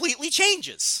landscape completely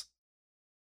changes.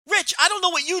 Rich, I don't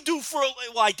know what you do for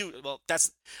I do. Well,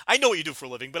 I know what you do for a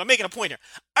living, but I'm making a point here.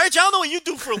 Rich, I don't know what you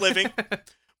do for a living,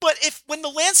 But when the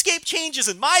landscape changes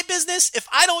in my business, if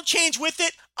I don't change with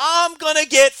it, I'm going to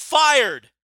get fired.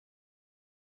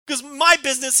 Because my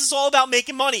business is all about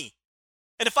making money.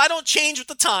 And if I don't change with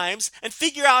the times and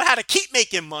figure out how to keep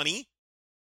making money,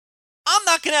 I'm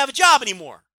not going to have a job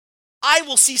anymore. I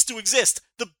will cease to exist.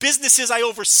 The businesses I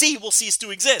oversee will cease to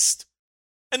exist.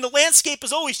 And the landscape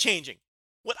is always changing.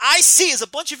 What I see is a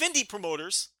bunch of indie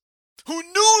promoters who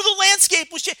knew the landscape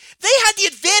was changing. They had the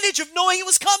advantage of knowing it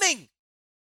was coming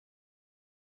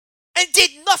and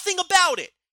did nothing about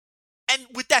it. And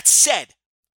with that said,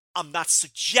 I'm not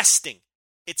suggesting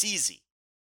it's easy.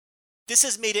 This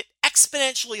has made it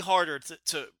exponentially harder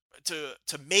to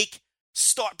make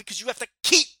star, because you have to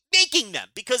keep making them,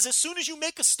 because as soon as you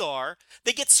make a star,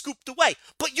 they get scooped away.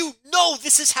 But you know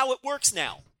this is how it works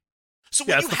now. So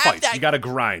when yeah, you it's the have fight. that, You got to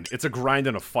grind. It's a grind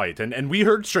and a fight. And we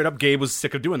heard straight up Gabe was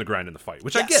sick of doing the grind and the fight,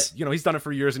 which I get. You know, he's done it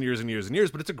for years and years and years and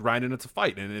years, but it's a grind and it's a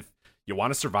fight. And if you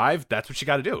want to survive, that's what you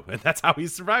got to do. And that's how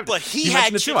he's survived. But he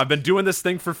had mentioned it too. I've been doing this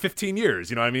thing for 15 years.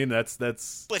 You know what I mean?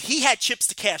 That's. But he had chips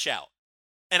to cash out.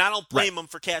 And I don't blame him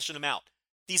for cashing them out.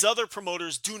 These other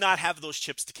promoters do not have those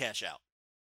chips to cash out.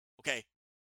 Okay?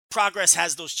 Progress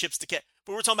has those chips to cash.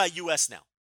 But we're talking about US now.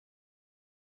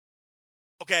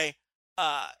 Okay?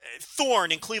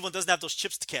 Thorne in Cleveland doesn't have those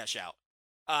chips to cash out.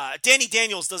 Danny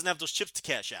Daniels doesn't have those chips to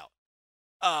cash out.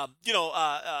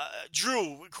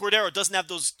 Drew Cordero doesn't have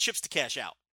those chips to cash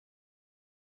out.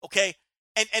 Okay?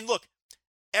 And look,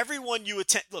 everyone you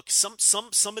attend, look, some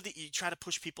of the, you try to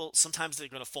push people, sometimes they're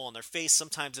going to fall on their face,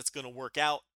 sometimes it's going to work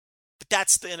out. But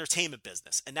that's the entertainment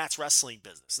business, and that's wrestling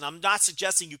business. And I'm not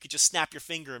suggesting you could just snap your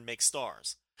finger and make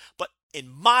stars. But in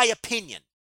my opinion,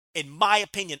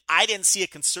 I didn't see a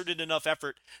concerted enough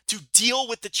effort to deal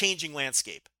with the changing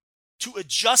landscape, to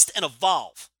adjust and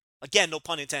evolve. Again, no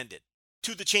pun intended,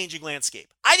 to the changing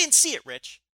landscape. I didn't see it,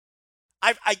 Rich.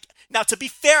 Now, to be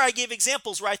fair, I gave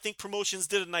examples where I think promotions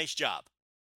did a nice job.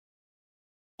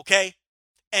 Okay?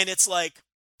 And it's like,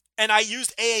 and I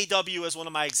used AAW as one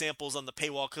of my examples on the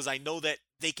paywall because I know that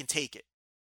they can take it.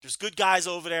 There's good guys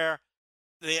over there.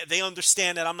 They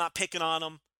understand that I'm not picking on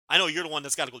them. I know you're the one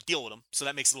that's got to go deal with them, so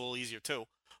that makes it a little easier too.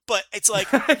 But it's like,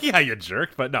 yeah, you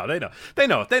jerk. But no, they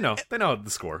know the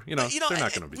score. You know they're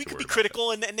not going to be. We could be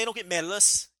critical, and they don't get mad at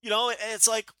us. You know, it's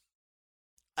like,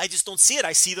 I just don't see it.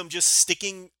 I see them just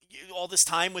sticking all this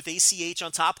time with ACH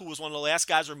on top, who was one of the last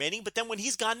guys remaining. But then when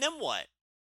he's gone, then what?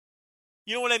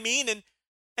 You know what I mean?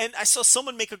 And I saw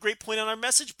someone make a great point on our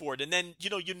message board. And then,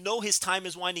 you know his time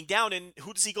is winding down. And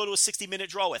who does he go to a 60-minute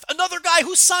draw with? Another guy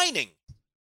who's signing.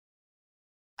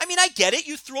 I mean, I get it.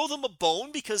 You throw them a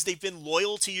bone because they've been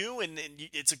loyal to you. And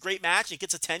it's a great match. It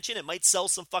gets attention. It might sell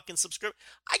some fucking subscription.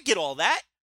 I get all that.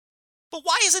 But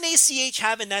why isn't ACH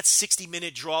having that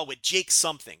 60-minute draw with Jake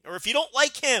something? Or if you don't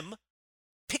like him,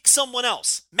 pick someone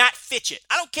else. Matt Fitchett.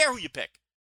 I don't care who you pick.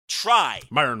 Try.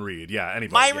 Myron Reed, yeah,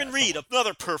 anybody. Myron Reed,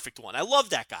 another perfect one. I love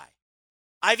that guy.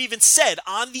 I've even said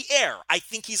on the air, I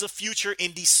think he's a future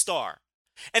indie star.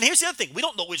 And here's the other thing. We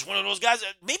don't know which one of those guys,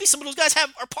 maybe some of those guys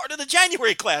are part of the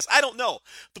January class. I don't know.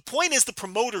 The point is the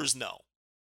promoters know.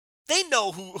 They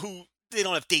know who they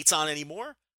don't have dates on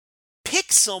anymore.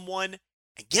 Pick someone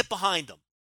and get behind them.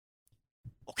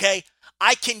 Okay?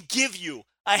 I can give you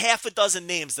a half a dozen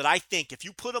names that I think if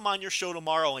you put them on your show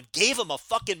tomorrow and gave them a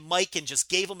fucking mic and just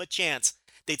gave them a chance,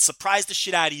 they'd surprise the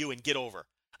shit out of you and get over.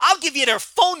 I'll give you their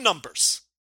phone numbers.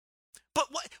 But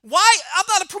why? I'm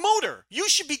not a promoter. They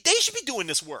should be doing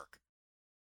this work.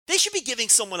 They should be giving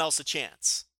someone else a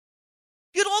chance.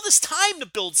 You had all this time to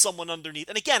build someone underneath.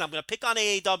 And again, I'm going to pick on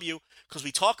AAW because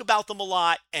we talk about them a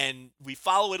lot and we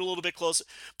follow it a little bit closer.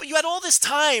 But you had all this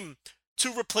time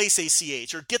to replace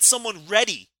ACH or get someone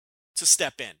ready to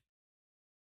step in.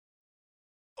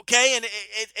 Okay? And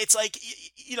it's like,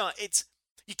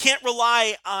 you can't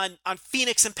rely on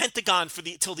Phoenix and Pentagon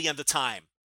till the end of time.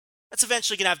 That's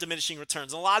eventually going to have diminishing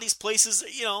returns. And a lot of these places,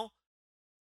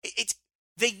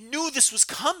 they knew this was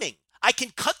coming. I can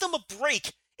cut them a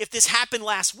break if this happened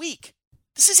last week.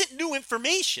 This isn't new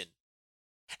information.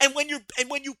 And when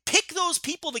you pick those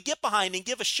people to get behind and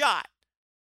give a shot,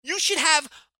 you should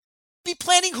be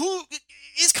planning who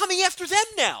is coming after them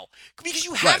now, because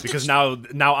you have because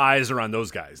now eyes are on those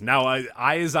guys. Now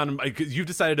eyes on, you've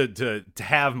decided to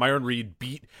have Myron Reed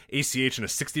beat ACH in a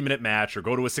 60-minute match or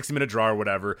go to a 60-minute draw or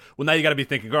whatever. Well, now you got to be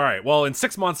thinking, all right, well, in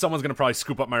 6 months someone's going to probably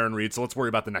scoop up Myron Reed, so let's worry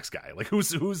about the next guy. Like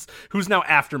who's now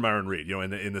after Myron Reed?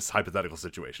 In this hypothetical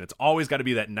situation, it's always got to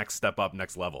be that next step up,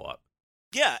 next level up.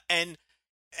 Yeah, and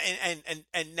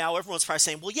now everyone's probably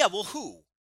saying, well, who?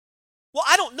 Well,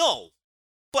 I don't know.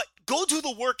 But go do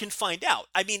the work and find out.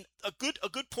 I mean, a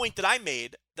good point that I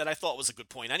made that I thought was a good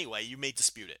point anyway, you may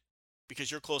dispute it. because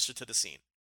you're closer to the scene.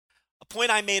 A point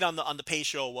I made on the Pay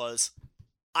show was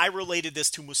I related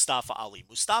this to Mustafa Ali.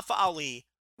 Mustafa Ali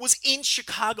was in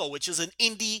Chicago, which is an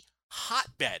indie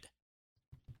hotbed.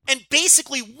 And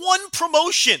basically one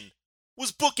promotion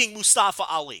was booking Mustafa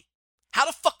Ali. How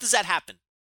the fuck does that happen?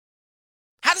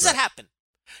 How does that happen?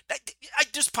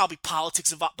 There's probably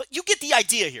politics involved, but you get the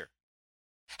idea here.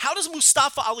 How does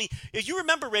Mustafa Ali, if you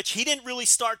remember, Rich, he didn't really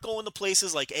start going to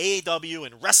places like AAW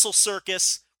and Wrestle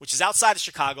Circus, which is outside of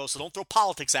Chicago, so don't throw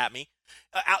politics at me,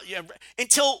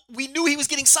 until we knew he was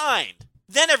getting signed.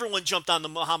 Then everyone jumped on the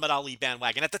Muhammad Ali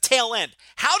bandwagon at the tail end.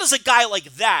 How does a guy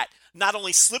like that not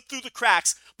only slip through the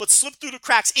cracks, but slip through the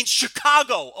cracks in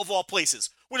Chicago, of all places,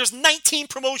 where there's 19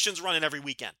 promotions running every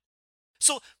weekend?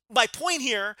 So my point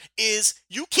here is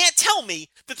you can't tell me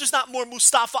that there's not more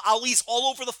Mustafa Alis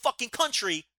all over the fucking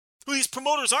country who these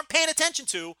promoters aren't paying attention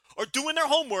to or doing their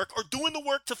homework or doing the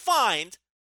work to find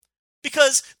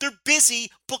because they're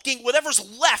busy booking whatever's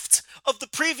left of the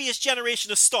previous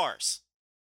generation of stars.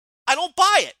 I don't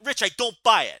buy it. Rich, I don't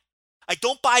buy it. I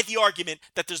don't buy the argument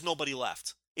that there's nobody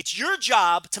left. It's your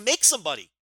job to make somebody,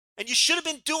 and you should have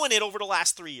been doing it over the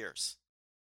last 3 years.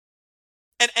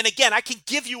 And again, I can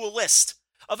give you a list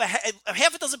of a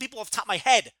half a dozen people off the top of my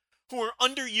head who are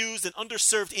underused and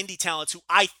underserved indie talents who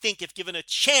I think, if given a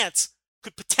chance,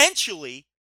 could potentially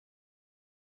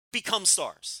become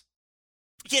stars.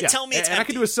 You can't tell me it's empty. And I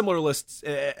can do a similar list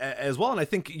as well. And I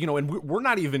think, and we're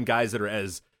not even guys that are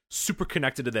as super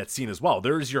connected to that scene as well.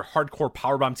 There's your hardcore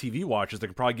Powerbomb TV watchers that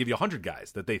could probably give you 100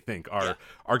 guys that they think are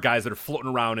guys that are floating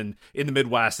around in the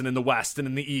Midwest and in the West and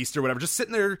in the East or whatever, just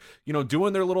sitting there,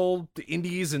 doing their little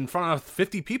indies in front of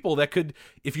 50 people that could,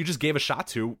 if you just gave a shot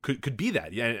to, could be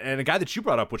that. Yeah, and a guy that you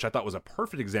brought up, which I thought was a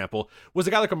perfect example, was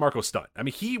a guy like a Marco Stunt. I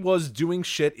mean, he was doing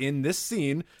shit in this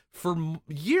scene for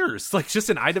years, like just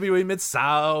in IWA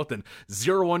Mid-South and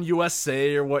 01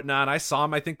 USA or whatnot. I saw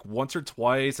him, I think, once or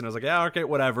twice, and I was like, yeah, okay,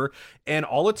 whatever. And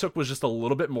all it took was just a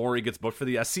little bit more. He gets booked for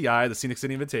the SCI, the Scenic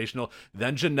City Invitational.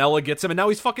 Then Janela gets him, and now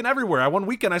he's fucking everywhere. One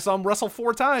weekend I saw him wrestle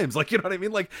 4 times. Like, you know what I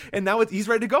mean? Like, and now he's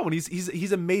ready to go, and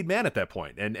he's a made man at that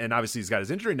point. And obviously he's got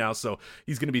his injury now, so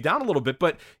he's going to be down a little bit.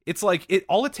 But it's like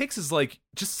all it takes is like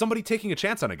just somebody taking a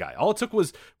chance on a guy. All it took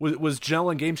was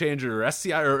Janela and Game Changer or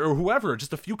SCI or whoever,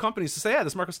 just a few companies to say, yeah,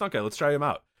 this Marcus Stunt guy, let's try him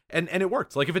out. And it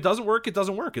worked. Like, if it doesn't work, it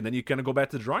doesn't work. And then you kind of go back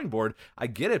to the drawing board. I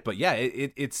get it. But yeah,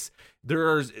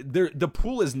 the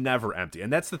pool is never empty.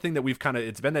 And that's the thing that we've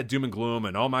it's been that doom and gloom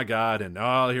and, oh my God, and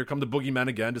here come the boogeymen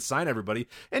again to sign everybody.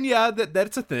 And yeah,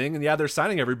 that's a thing. And yeah, they're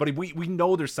signing everybody. We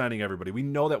know they're signing everybody. We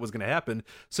know that was going to happen.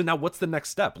 So now what's the next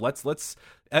step? Let's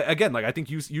again, like I think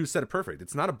you said it perfect.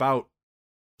 It's not about,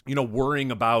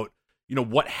 worrying about,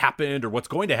 what happened or what's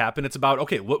going to happen. It's about,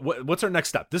 okay, what's our next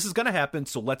step? This is going to happen,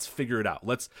 so let's figure it out.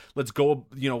 Let's go,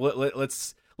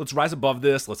 let's rise above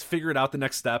this. Let's figure it out the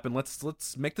next step, and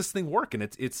let's make this thing work. And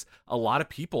it's a lot of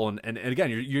people, and again,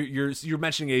 you're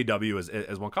mentioning AEW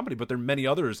as one company, but there are many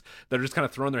others that are just kind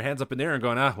of throwing their hands up in the air and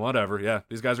going, whatever, yeah,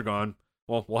 these guys are gone.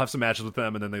 Well, we'll have some matches with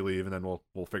them, and then they leave, and then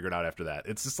we'll figure it out after that.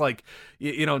 It's just like,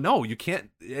 no, you can't,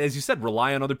 as you said,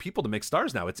 rely on other people to make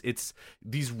stars now. It's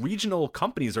these regional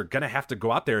companies are gonna have to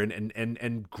go out there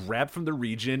and grab from the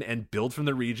region and build from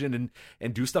the region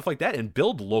and do stuff like that and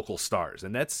build local stars.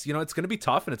 And that's, it's gonna be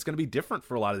tough and it's gonna be different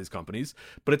for a lot of these companies,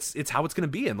 but it's how it's gonna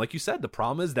be. And like you said, the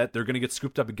problem is that they're gonna get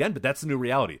scooped up again, but that's the new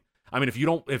reality. I mean,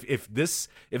 if this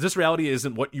reality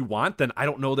isn't what you want, then I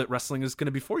don't know that wrestling is going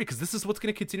to be for you, because this is what's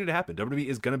going to continue to happen. WWE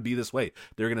is going to be this way.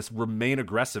 They're going to remain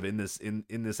aggressive in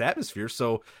this atmosphere.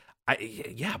 So,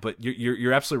 but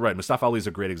you're absolutely right. Mustafa Ali is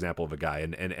a great example of a guy,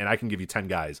 and I can give you 10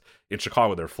 guys in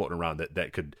Chicago that are floating around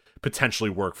that could potentially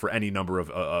work for any number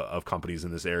of companies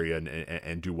in this area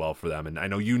and do well for them. And I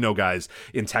know guys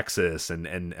in Texas, and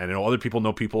I know other people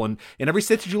know people in every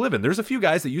state that you live in. There's a few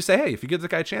guys that you say, hey, if you give the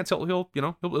guy a chance,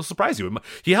 he'll surprise you.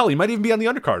 He might even be on the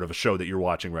undercard of a show that you're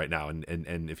watching right now,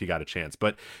 and if you got a chance.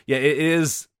 But yeah,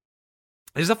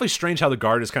 it's definitely strange how the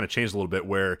guard has kind of changed a little bit,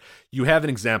 where you have an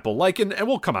example like, and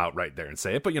we'll come out right there and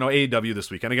say it, but AEW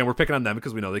this weekend, again, we're picking on them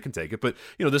because we know they can take it, but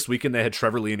this weekend they had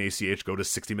Trevor Lee and ACH go to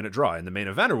 60-minute draw in the main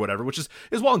event or whatever, which is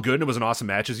well and good, and it was an awesome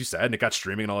match, as you said, and it got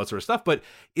streaming and all that sort of stuff. But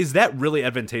is that really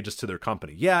advantageous to their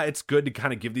company? Yeah, it's good to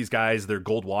kind of give these guys their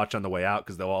gold watch on the way out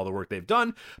because of all the work they've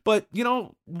done, but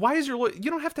why is you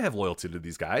don't have to have loyalty to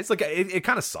these guys. Like, it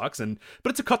kind of sucks, but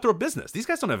it's a cutthroat business. These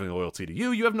guys don't have any loyalty to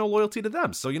you. You have no loyalty to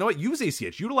them. So you know what? Use ACH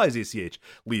ACH, utilize ACH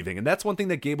leaving. And that's one thing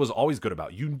that Gabe was always good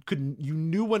about. You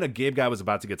knew when a Gabe guy was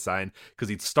about to get signed because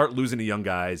he'd start losing to young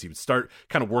guys. He would start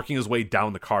kind of working his way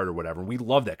down the card or whatever. And we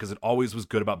love that because it always was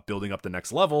good about building up the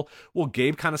next level. Well,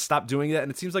 Gabe kind of stopped doing that.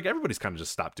 And it seems like everybody's kind of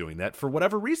just stopped doing that for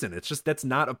whatever reason. It's just, that's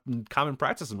not a common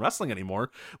practice in wrestling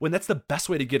anymore, when that's the best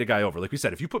way to get a guy over. Like we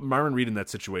said, if you put Marvin Reed in that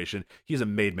situation, he's a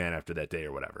made man after that day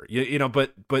or whatever. You know,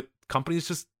 but companies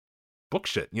just book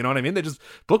shit, you know what I mean? They just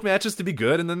book matches to be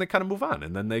good, and then they kind of move on,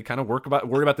 and then they kind of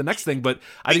worry about the next thing. But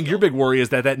I think your big worry is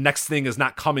that next thing is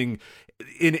not coming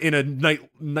in a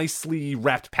nicely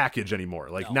wrapped package anymore.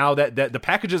 Like now that the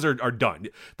packages are done,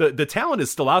 the talent is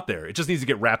still out there. It just needs to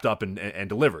get wrapped up and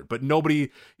delivered. But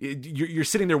nobody, you're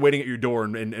sitting there waiting at your door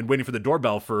and waiting for the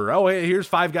doorbell for, oh, hey, here's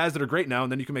 5 guys that are great now,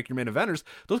 and then you can make your main eventers.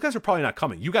 Those guys are probably not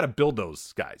coming. You got to build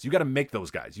those guys. You got to make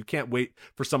those guys. You can't wait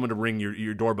for someone to ring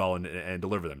your doorbell and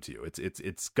deliver them to you.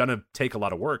 It's gonna take a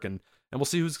lot of work, and we'll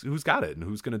see who's got it and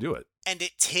who's gonna do it. And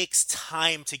it takes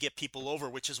time to get people over,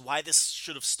 which is why this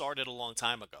should have started a long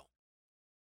time ago.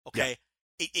 Okay,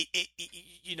 yeah.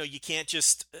 You know, you can't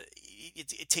just.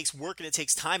 It takes work and it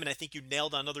takes time, and I think you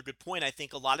nailed on another good point. I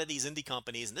think a lot of these indie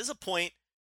companies, and this is a point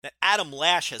that Adam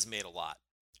Lash has made a lot,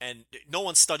 and no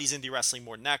one studies indie wrestling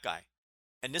more than that guy.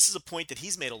 And this is a point that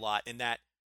he's made a lot, in that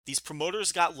these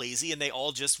promoters got lazy and they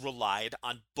all just relied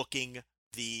on booking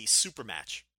the super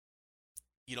match.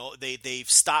 You know, they've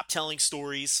stopped telling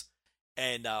stories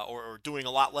and or doing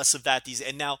a lot less of that.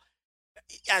 And now,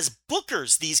 as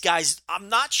bookers, these guys,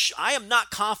 I am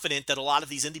not confident that a lot of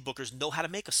these indie bookers know how to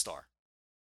make a star.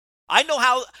 I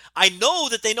know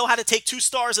that they know how to take 2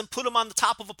 stars and put them on the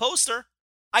top of a poster.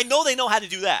 I know they know how to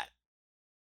do that.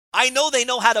 I know they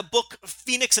know how to book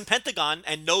Phoenix and Pentagon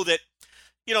and know that,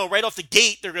 you know, right off the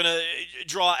gate, they're going to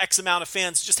draw X amount of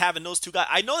fans just having those 2 guys.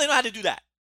 I know they know how to do that.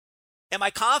 Am I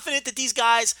confident that these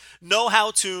guys know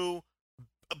how to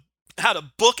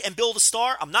book and build a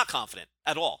star? I'm not confident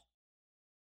at all.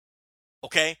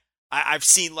 Okay? I've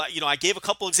seen, you know, I gave a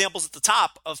couple examples at the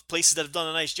top of places that have done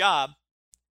a nice job.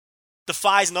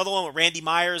 Defy's another one with Randy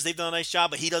Myers. They've done a nice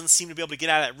job, but he doesn't seem to be able to get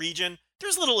out of that region.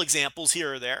 There's little examples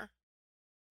here or there.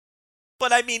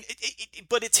 But I mean,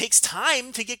 it takes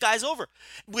time to get guys over.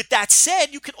 With that said,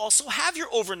 you can also have your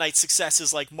overnight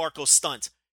successes like Marco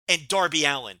Stunt and Darby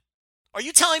Allin. Are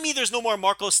you telling me there's no more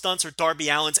Marco Stunts or Darby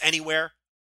Allins anywhere?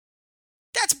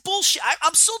 That's bullshit.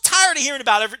 I'm so tired of hearing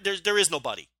about it. There is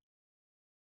nobody.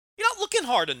 You're not looking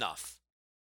hard enough.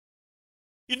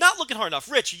 You're not looking hard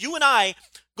enough. Rich, you and I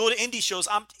go to indie shows.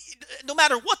 No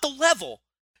matter what the level,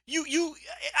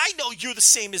 I know you're the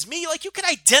same as me. Like, you can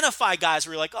identify guys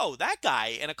where you're like, oh, that guy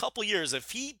in a couple years,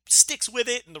 if he sticks with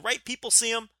it and the right people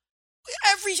see him,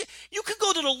 you can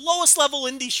go to the lowest level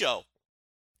indie show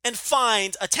and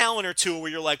find a talent or two where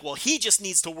you're like, well, he just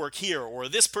needs to work here, or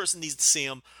this person needs to see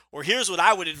him, or here's what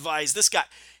I would advise this guy.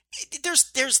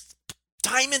 There's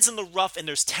diamonds in the rough, and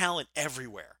there's talent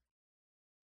everywhere.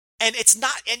 And it's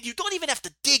not, and you don't even have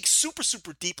to dig super,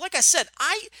 super deep. Like I said,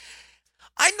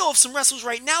 I know of some wrestlers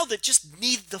right now that just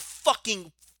need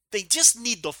they just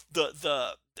need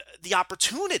the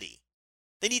opportunity.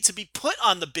 They need to be put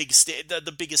on the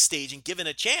biggest stage and given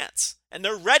a chance. And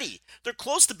they're ready. They're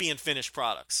close to being finished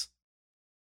products.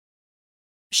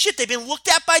 Shit, they've been looked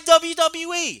at by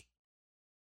WWE.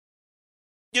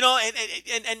 You know,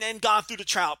 and gone through the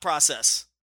trial process.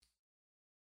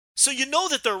 So you know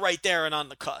that they're right there and on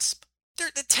the cusp.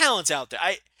 The talent's out there.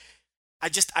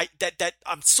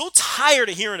 I'm so tired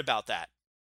of hearing about that.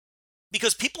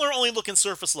 Because people are only looking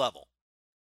surface level.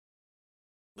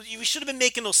 We should have been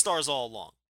making those stars all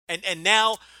along. And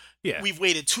now we've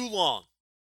waited too long.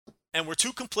 And we're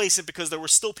too complacent because there were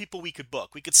still people we could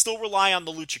book. We could still rely on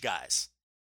the Lucha guys.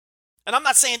 And I'm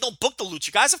not saying don't book the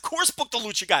Lucha guys. Of course, book the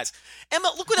Lucha guys.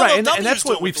 Look what MLW and that's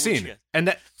what we've seen. Guys.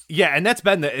 And that's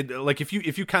been like if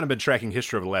you kind of been tracking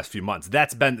history over the last few months,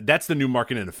 that's the new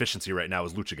market inefficiency right now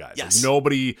is Lucha guys. Yes. Like,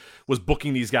 nobody was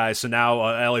booking these guys, so now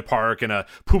LA Park and a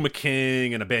Puma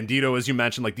King and a Bandito, as you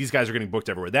mentioned, like these guys are getting booked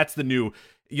everywhere. That's the new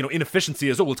inefficiency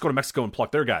is, let's go to Mexico and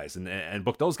pluck their guys and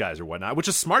book those guys or whatnot, which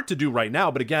is smart to do right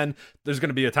now. But again, there's going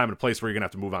to be a time and a place where you're going to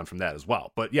have to move on from that as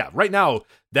well. But yeah, right now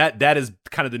that is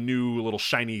kind of the new little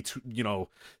shiny,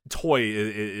 toy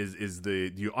is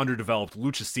the underdeveloped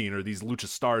Lucha scene or these Lucha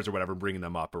stars or whatever, bringing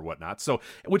them up or whatnot. So,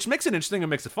 which makes it interesting and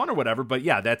makes it fun or whatever. But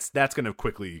yeah, that's going to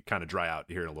quickly kind of dry out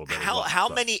here in a little bit. How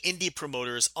many indie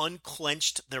promoters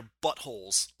unclenched their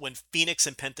buttholes when Phoenix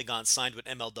and Pentagon signed with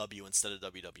MLW instead of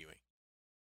WWE?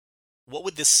 What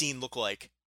would this scene look like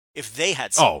if they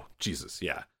had some? Oh, Jesus,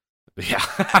 yeah. Yeah,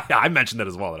 I mentioned that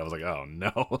as well, and I was like, oh,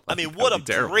 no. I mean, what a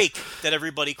break that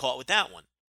everybody caught with that one.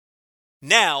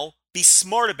 Now, be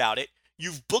smart about it.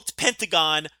 You've booked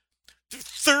Pentagon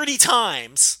 30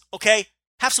 times, okay?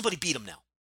 Have somebody beat him now.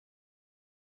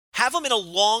 Have him in a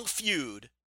long feud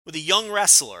with a young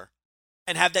wrestler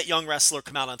and have that young wrestler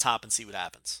come out on top and see what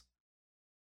happens.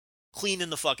 Clean in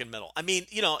the fucking middle. I mean,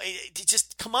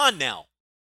 just come on now.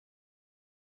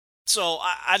 So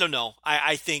I don't know.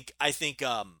 I think I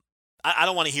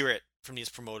don't want to hear it from these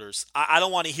promoters. I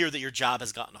don't want to hear that your job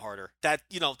has gotten harder. That's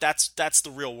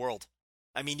the real world.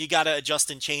 I mean, you got to adjust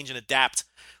and change and adapt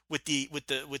with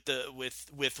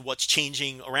what's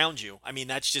changing around you. I mean,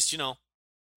 that's just,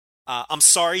 I'm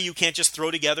sorry you can't just throw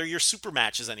together your super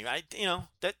matches anyway.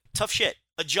 That tough shit.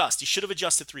 Adjust. You should have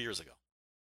adjusted 3 years ago.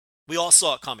 We all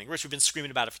saw it coming. Rich, we've been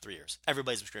screaming about it for 3 years.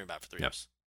 Everybody's been screaming about it for 3 years.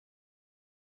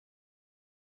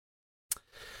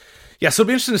 Yeah, so it'll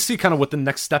be interesting to see kind of what the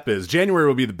next step is. January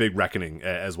will be the big reckoning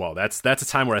as well. That's a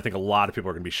time where I think a lot of people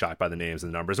are going to be shocked by the names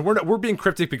and the numbers. And we're being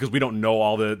cryptic because we don't know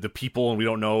all the people and we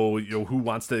don't know who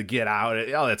wants to get out,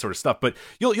 all that sort of stuff. But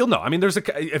you'll know. I mean,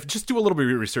 if just do a little bit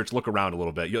of research, look around a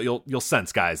little bit. You'll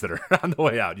sense guys that are on the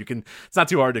way out. It's not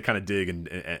too hard to kind of dig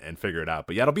and figure it out.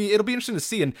 But yeah, it'll be interesting to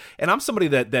see. And I'm somebody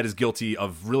that is guilty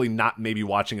of really not maybe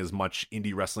watching as much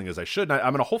indie wrestling as I should. And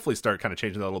I'm going to hopefully start kind of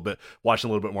changing that a little bit,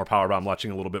 watching a little bit more Powerbomb, watching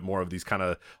a little bit more of these kind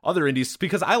of other indies,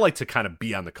 because I like to kind of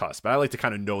be on the cusp. I like to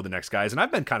kind of know the next guys, and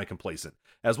I've been kind of complacent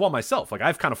as well myself. Like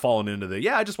I've kind of fallen into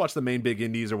I just watch the main big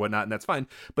indies or whatnot, and that's fine.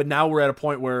 But now we're at a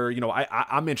point where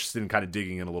I'm interested in kind of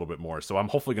digging in a little bit more. So I'm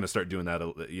hopefully going to start doing that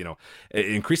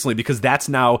increasingly, because that's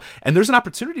now, and there's an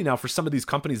opportunity now for some of these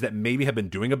companies that maybe have been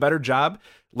doing a better job,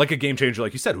 like a Game Changer,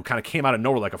 like you said, who kind of came out of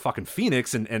nowhere like a fucking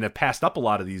phoenix and have passed up a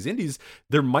lot of these indies.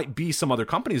 There might be some other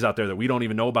companies out there that we don't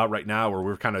even know about right now, or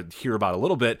we're kind of hear about a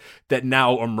little bit, that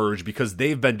now emerge because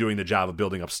they've been doing the job of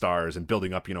building up stars and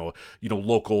building up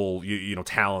local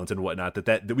talent and whatnot,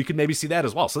 that we could maybe see that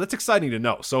as well. So that's exciting to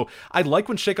know. So I like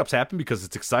when shakeups happen because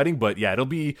it's exciting, but yeah, it'll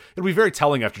be very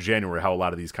telling after January how a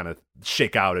lot of these kind of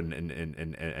shake out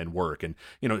and work. And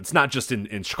it's not just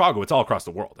in Chicago, it's all across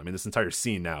the world. I mean, this entire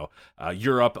scene now,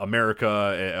 Europe,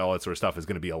 America, all that sort of stuff is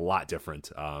going to be a lot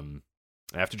different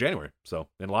after January. So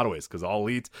in a lot of ways, because All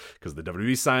Elite, because of the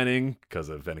WWE signing, because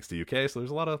of NXT UK. So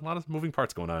there's a lot of moving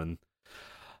parts going on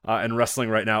in wrestling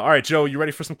right now. All right, Joe, you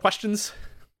ready for some questions?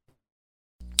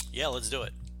 Yeah, let's do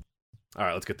it. All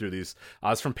right, let's get through these.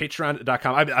 It's from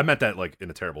patreon.com. I meant that like in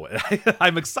a terrible way.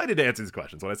 I'm excited to answer these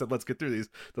questions. When I said let's get through these,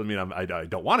 doesn't mean I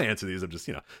don't want to answer these. I'm just,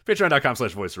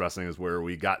 patreon.com/voicewrestling is where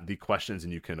we got the questions.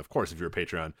 And you can, of course, if you're a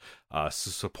Patreon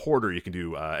supporter, you can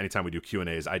do anytime we do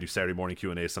Q&As. I do Saturday morning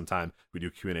Q&As sometime. We do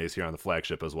Q&As here on the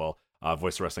flagship as well.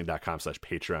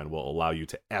 voicewrestling.com/Patreon will allow you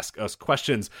to ask us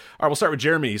questions. All right, we'll start with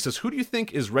Jeremy. He says, who do you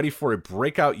think is ready for a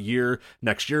breakout year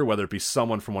next year, whether it be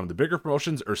someone from one of the bigger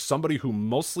promotions or somebody who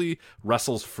mostly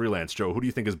wrestles freelance? Joe, who do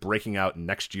you think is breaking out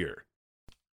next year?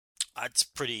 That's a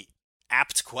pretty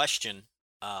apt question,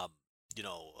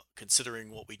 considering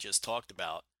what we just talked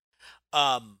about.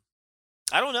 I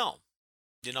don't know.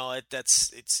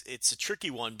 It's a tricky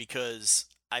one because,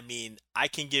 I mean, I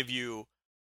can give you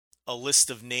a list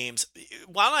of names.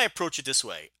 Why don't I approach it this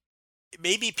way?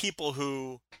 Maybe people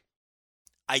who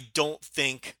I don't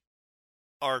think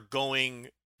are going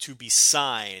to be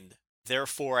signed,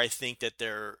 therefore I think that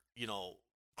they're,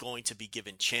 going to be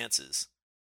given chances.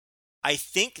 I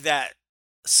think that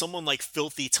someone like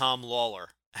Filthy Tom Lawler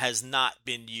has not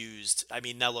been used. I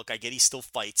mean, now look, I get he still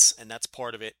fights, and that's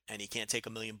part of it, and he can't take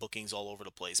a million bookings all over the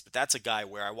place, but that's a guy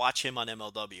where I watch him on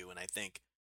MLW and I think,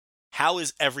 how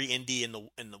is every indie in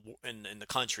the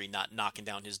country not knocking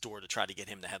down his door to try to get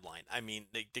him the headline? I mean,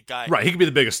 the guy, right? He could be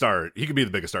the biggest star. He could be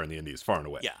the biggest star in the indies, far and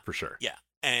away. Yeah, for sure. Yeah,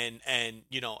 and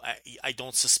I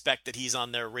don't suspect that he's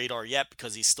on their radar yet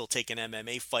because he's still taking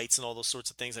MMA fights and all those sorts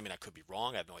of things. I mean, I could be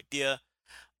wrong. I have no idea.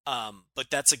 But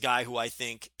that's a guy who I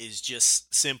think is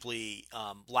just simply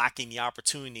lacking the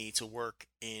opportunity to work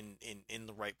in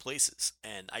the right places.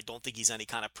 And I don't think he's any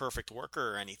kind of perfect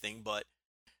worker or anything, but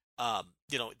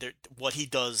what he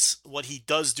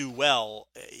does do well,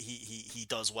 he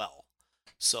does well.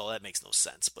 So that makes no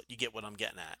sense, but you get what I'm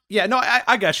getting at. Yeah, no,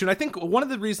 I got you. And I think one of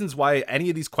the reasons why any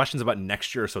of these questions about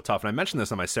next year are so tough, and I mentioned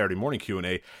this on my Saturday morning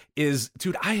Q&A, is,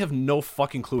 dude, I have no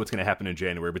fucking clue what's going to happen in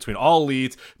January between All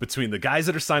Elite, between the guys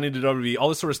that are signing to WWE, all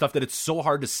this sort of stuff, that it's so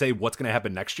hard to say what's going to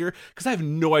happen next year, because I have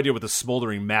no idea what the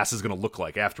smoldering mass is going to look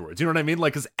like afterwards. You know what I mean?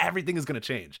 Like, because everything is going to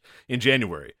change in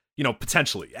January.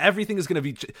 Potentially. Everything is going to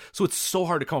be... So it's so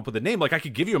hard to come up with a name. Like, I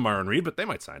could give you a Myron Reed, but they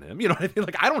might sign him. You know what I mean?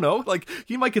 Like, I don't know. Like,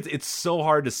 he might get... It's so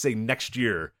hard to say next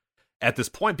year at this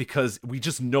point, because we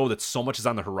just know that so much is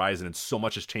on the horizon and so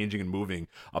much is changing and moving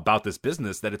about this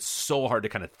business that it's so hard to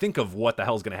kind of think of what the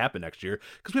hell is going to happen next year,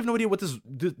 because we have no idea what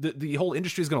the whole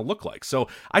industry is going to look like. So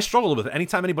I struggle with it.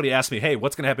 Anytime anybody asks me, hey,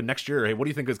 what's going to happen next year? Or, hey, what do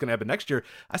you think is going to happen next year?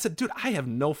 I said, dude, I have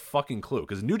no fucking clue,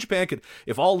 because New Japan could,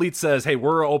 if All Elite says, hey,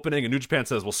 we're opening, and New Japan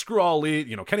says, well, screw All Elite,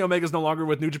 Kenny Omega's no longer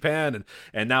with New Japan,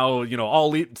 and now, All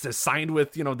Elite is signed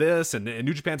with, this, and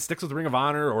New Japan sticks with Ring of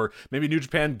Honor, or maybe New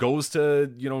Japan goes to,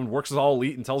 and works with All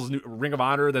Elite and tells Ring of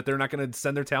Honor that they're not going to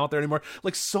send their talent there anymore.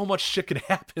 Like, so much shit could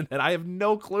happen that I have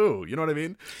no clue. You know what I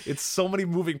mean? It's so many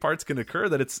moving parts can occur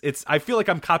that it's I feel like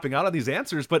I'm copping out on these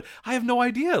answers, but I have no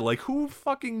idea. Like, who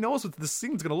fucking knows what this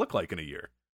thing's going to look like in a year?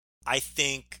 I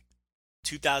think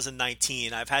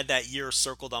 2019, I've had that year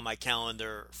circled on my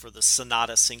calendar for the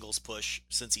Sonata singles push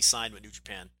since he signed with New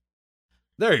Japan.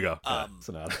 There you go.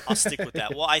 Sonata. I'll stick with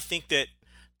that. Well, I think that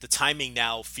the timing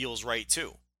now feels right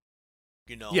too.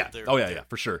 Yeah.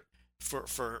 For sure.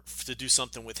 For to do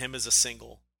something with him as a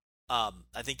single. I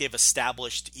think they've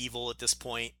established Evil at this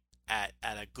point at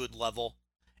a good level,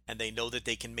 and they know that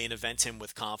they can main event him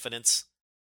with confidence.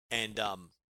 And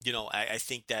I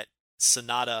think that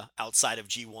Sonata outside of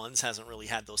G1s hasn't really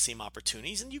had those same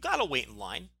opportunities, and you gotta wait in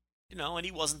line. And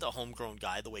he wasn't a homegrown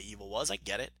guy the way Evil was. I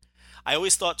get it. I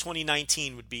always thought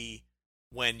 2019 would be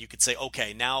when you could say,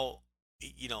 okay, now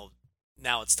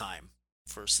it's time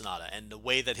for Sonata. And the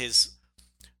way that his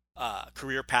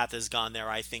career path has gone there,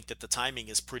 I think that the timing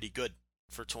is pretty good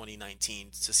for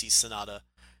 2019 to see Sonata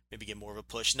maybe get more of a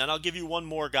push. And then I'll give you one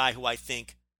more guy who I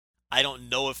don't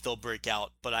know if they'll break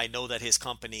out, but I know that his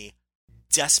company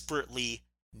desperately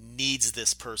needs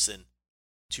this person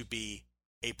to be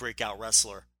a breakout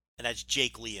wrestler, and that's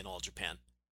Jake Lee in All Japan.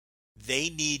 They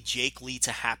need Jake Lee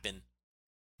to happen,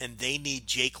 and they need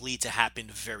Jake Lee to happen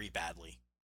very badly.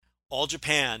 All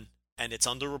Japan, and it's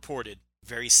underreported,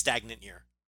 very stagnant year.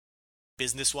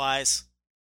 Business-wise,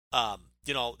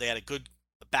 they had a good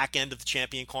back end of the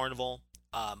Champion Carnival.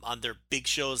 On their big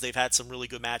shows, they've had some really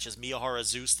good matches. Miyahara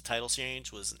Zeus, the title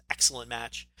change, was an excellent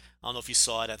match. I don't know if you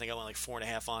saw it. I think I went like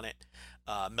 4.5 on it.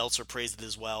 Meltzer praised it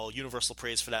as well. Universal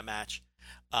praise for that match.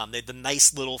 They had the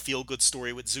nice little feel-good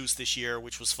story with Zeus this year,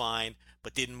 which was fine,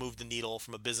 but didn't move the needle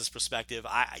from a business perspective.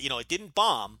 It didn't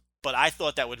bomb, but I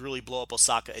thought that would really blow up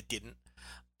Osaka. It didn't.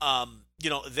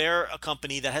 They're a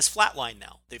company that has flatlined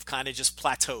now. They've kind of just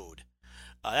plateaued.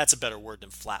 That's a better word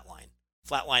than flatline.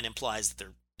 Flatline implies that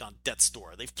they're on death's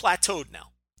door. They've plateaued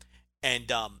now.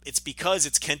 And it's because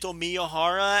it's Kento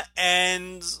Miyahara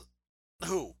and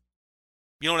who?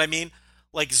 You know what I mean?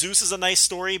 Like, Zeus is a nice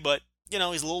story, but, he's a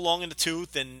little long in the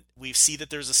tooth, and we see that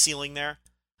there's a ceiling there.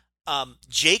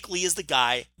 Jake Lee is the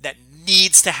guy that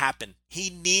needs to happen. They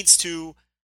need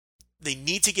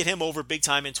to get him over big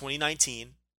time in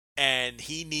 2019, and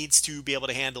he needs to be able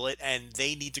to handle it, and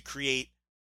they need to create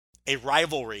a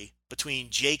rivalry between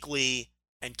Jake Lee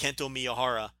and Kento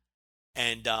Miyahara,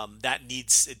 and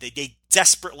they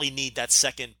desperately need that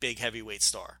second big heavyweight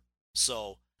star.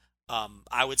 So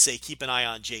I would say keep an eye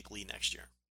on Jake Lee next year.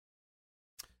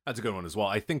 That's a good one as well.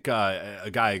 I think a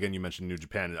guy, again, you mentioned New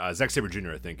Japan, Zack Sabre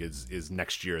Jr., I think, is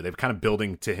next year. They've kind of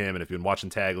building to him, and if you've been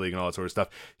watching Tag League and all that sort of stuff,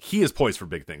 he is poised for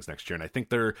big things next year, and I think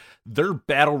they're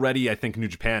battle ready. I think New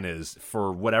Japan is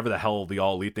for whatever the hell the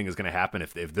All Elite thing is going to happen,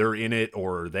 if they're in it,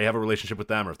 or they have a relationship with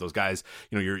them, or if those guys,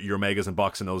 your Omegas and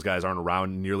Bucks and those guys aren't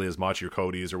around nearly as much, your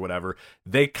Codys or whatever,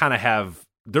 they kind of have...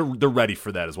 They're ready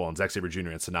for that as well, and Zack Sabre Jr.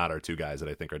 and Sonata are two guys that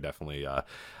I think are definitely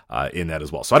in that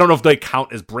as well. So I don't know if they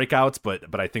count as breakouts,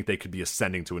 but I think they could be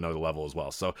ascending to another level as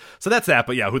well. So that's that.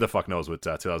 But yeah, who the fuck knows what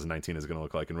 2019 is going to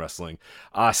look like in wrestling?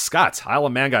 Scott Isle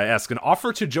of Man Guy asks, an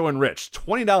offer to Joe and Rich,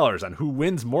 $20 on who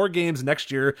wins more games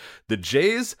next year, the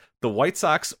Jays, the White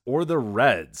Sox, or the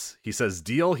Reds. He says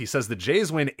deal. He says the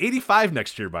Jays win 85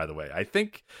 next year, by the way. I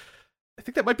think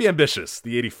that might be ambitious,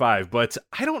 the 85, but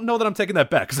I don't know that I'm taking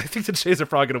that bet, because I think the Jays are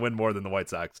probably going to win more than the White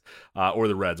Sox or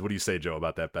the Reds. What do you say, Joe,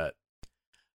 about that bet?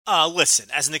 Listen,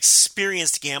 as an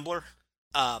experienced gambler,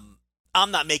 I'm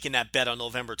not making that bet on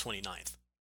November 29th.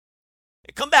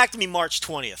 Come back to me March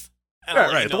 20th.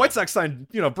 Right. If the White Sox signed,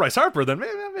 Bryce Harper, then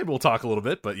maybe we'll talk a little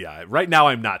bit, but yeah, right now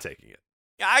I'm not taking it.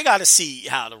 I got to see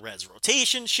how the Reds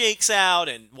rotation shakes out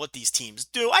and what these teams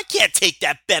do. I can't take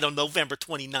that bet on November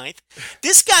 29th.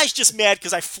 This guy's just mad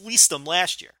because I fleeced him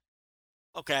last year.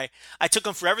 Okay? I took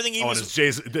him for everything he was...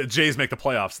 and the Jays make the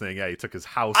playoffs thing. Yeah, he took his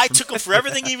house. I took him for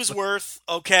everything he was worth.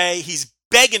 Okay? He's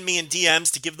begging me in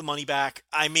DMs to give the money back.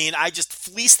 I mean, I just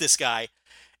fleeced this guy,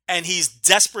 and he's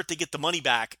desperate to get the money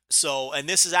back. So, and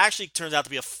this is actually turns out to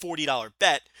be a $40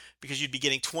 bet, because you'd be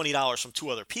getting $20 from 2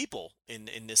 other people in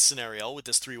this scenario with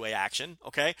this 3-way action,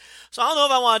 okay? So I don't know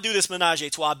if I want to do this Menage a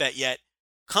Trois bet yet.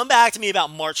 Come back to me about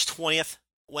March 20th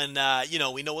when,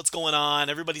 we know what's going on.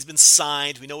 Everybody's been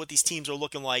signed. We know what these teams are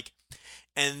looking like.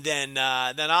 And then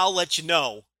I'll let you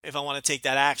know if I want to take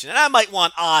that action. And I might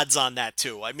want odds on that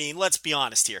too. I mean, let's be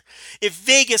honest here. If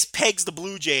Vegas pegs the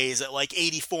Blue Jays at like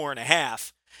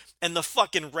 84.5 and the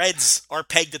fucking Reds are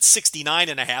pegged at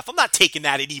 69.5, I'm not taking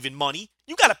that at even money.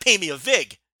 You got to pay me a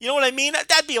vig. You know what I mean?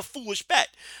 That'd be a foolish bet.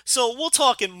 So we'll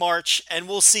talk in March and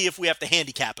we'll see if we have to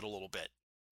handicap it a little bit.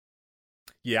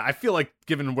 Yeah, I feel like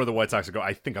given where the White Sox go,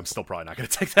 I think I'm still probably not going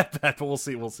to take that bet, but we'll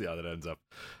see. We'll see how that ends up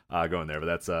going there. But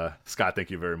that's Scott. Thank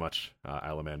you very much,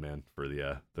 Isla Man, for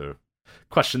the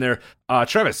question there.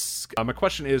 Travis, my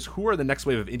question is: who are the next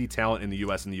wave of indie talent in the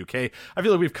U.S. and the UK? I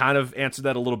feel like we've kind of answered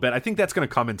that a little bit. I think that's going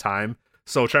to come in time.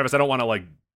 So, Travis, I don't want to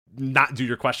not do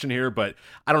your question here, but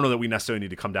I don't know that we necessarily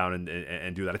need to come down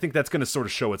and do that. I think that's going to sort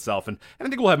of show itself, and I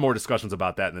think we'll have more discussions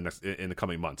about that in the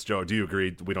coming months. Joe, do you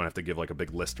agree? We don't have to give a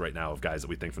big list right now of guys that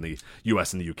we think from the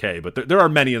U.S. and the UK, but there are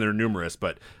many and they're numerous.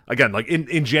 But again,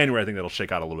 in January, I think that'll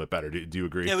shake out a little bit better. Do you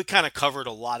agree? Yeah, we kind of covered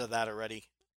a lot of that already.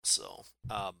 So,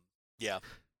 yeah.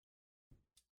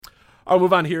 I'll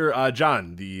move on here.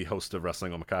 John, the host of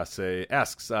Wrestling Omakase,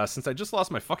 asks, since I just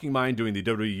lost my fucking mind doing the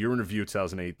WWE Year in Review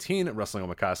 2018 at Wrestling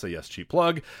Omakase, yes, cheap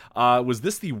plug, was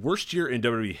this the worst year in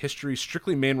WWE history,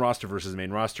 strictly main roster versus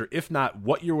main roster? If not,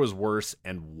 what year was worse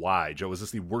and why? Joe, was this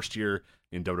the worst year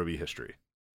in WWE history?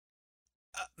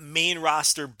 Main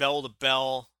roster, bell to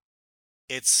bell,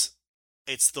 it's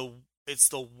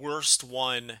the worst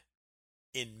one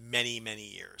in many, many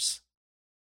years.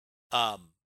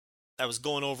 I was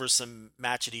going over some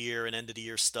match of the year and end of the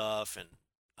year stuff and,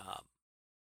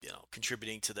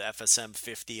 contributing to the FSM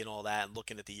 50 and all that and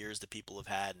looking at the years that people have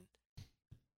had.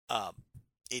 And,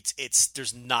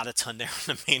 there's not a ton there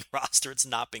on the main roster. It's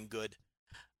not been good.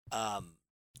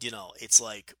 It's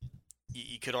like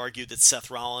you could argue that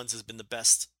Seth Rollins has been the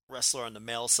best wrestler on the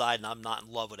male side, and I'm not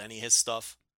in love with any of his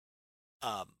stuff.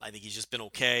 I think he's just been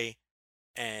okay.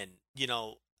 And,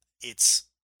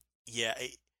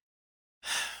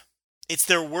 it's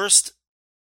their worst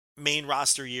main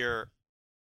roster year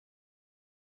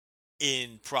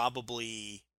in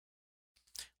probably,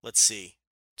 let's see,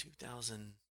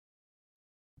 2000.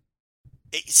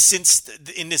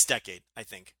 In this decade, I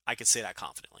think. I could say that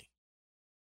confidently.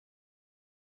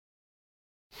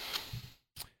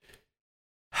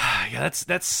 Yeah,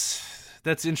 that's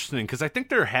interesting, because I think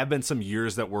there have been some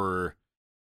years that were...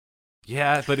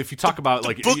 Yeah, but if you talk about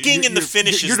the booking and the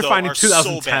finishes, you're defining though,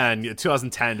 2010 so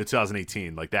 2010 to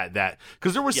 2018, like that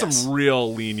because there was some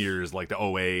real lean years, like the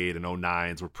 08 and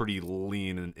 09s were pretty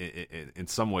lean in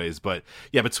some ways. But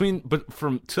yeah,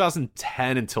 from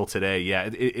 2010 until today, yeah,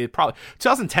 it probably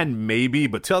 2010 maybe,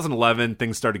 but 2011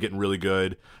 things started getting really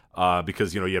good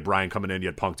because you had Bryan coming in, you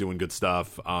had Punk doing good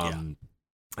stuff.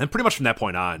 And pretty much from that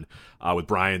point on, with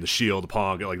Bryan, the Shield,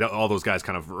 Punk, all those guys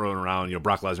kind of rolling around,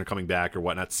 Brock Lesnar coming back or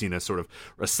whatnot, Cena sort of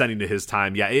ascending to his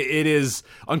time. Yeah, it is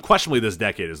unquestionably this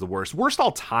decade is the worst. Worst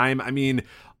all time. I mean,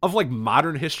 of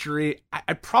modern history,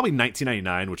 I probably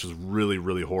 1999, which was really,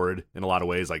 really horrid in a lot of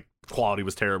ways. Quality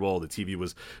was terrible. The TV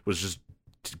was just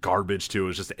garbage too. It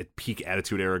was just at peak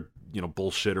Attitude Era,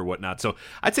 bullshit or whatnot. So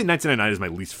I'd say 1999 is my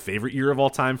least favorite year of all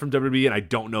time from WWE, and I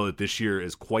don't know that this year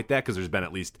is quite that, because there's been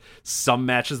at least some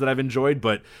matches that I've enjoyed,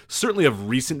 but certainly of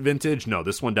recent vintage, no,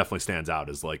 this one definitely stands out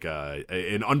as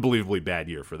an unbelievably bad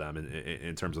year for them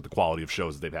in terms of the quality of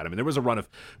shows that they've had. I mean, there was a run of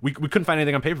we couldn't find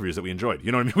anything on pay-per-views that we enjoyed.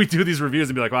 You know what I mean? We do these reviews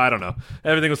and be like, well, I don't know,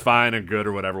 everything was fine and good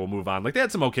or whatever, we'll move on. They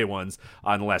had some okay ones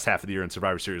in the last half of the year, and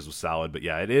Survivor Series was solid, but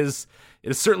yeah, it is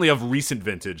certainly of recent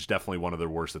vintage, definitely one of the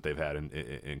worst that they've had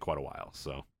in quite a while.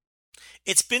 So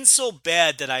it's been so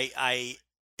bad that I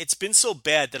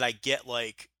get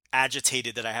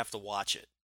agitated that I have to watch it.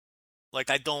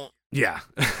 I don't. Yeah.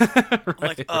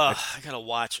 right. I gotta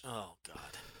watch. Oh God.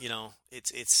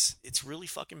 It's really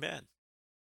fucking bad.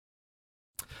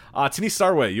 Denise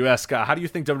Starway, you ask, how do you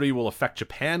think WWE will affect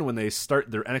Japan when they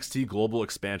start their NXT global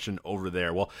expansion over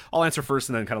there? Well, I'll answer first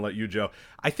and then kind of let you, Joe.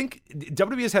 I think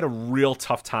WWE has had a real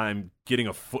tough time getting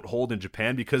a foothold in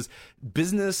Japan because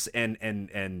business and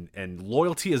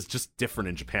loyalty is just different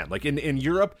in Japan. In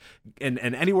Europe and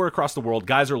anywhere across the world,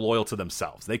 guys are loyal to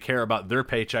themselves. They care about their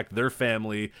paycheck, their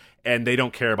family, and they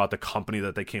don't care about the company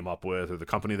that they came up with or the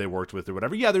company they worked with or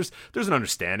whatever. Yeah, there's an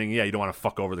understanding. Yeah, you don't want to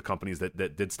fuck over the companies that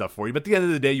did stuff for you. But at the end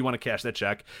of the day, you want to cash that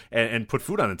check and put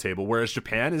food on the table. Whereas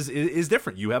Japan is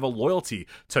different. You have a loyalty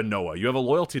to Noah. You have a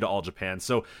loyalty to All Japan.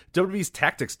 So WWE's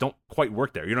tactics don't quite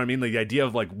work there. You know what I mean? The idea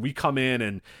of we come come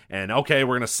in and okay,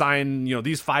 we're going to sign,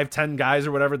 these 5-10 guys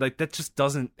or whatever. Like, that just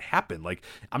doesn't happen. Like,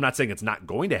 I'm not saying it's not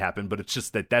going to happen, but it's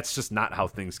just that's just not how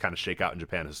things kind of shake out in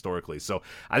Japan historically. So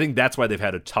I think that's why they've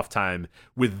had a tough time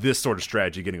with this sort of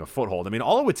strategy getting a foothold. I mean,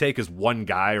 all it would take is one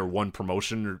guy or one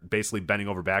promotion or basically bending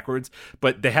over backwards,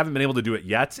 but they haven't been able to do it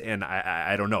yet. And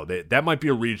I don't know. That might be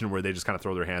a region where they just kind of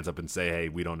throw their hands up and say, hey,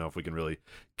 we don't know if we can really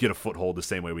get a foothold the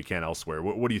same way we can elsewhere.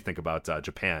 What do you think about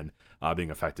Japan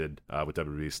being affected with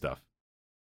WWE stuff?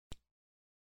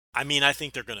 I mean, I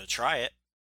think they're going to try it.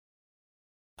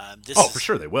 For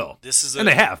sure they will. And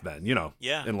they have been, in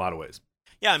a lot of ways.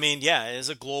 Yeah, I mean, yeah, it is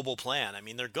a global plan. I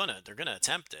mean, they're gonna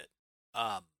attempt it.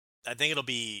 I think it'll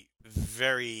be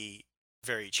very,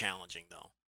 very challenging, though.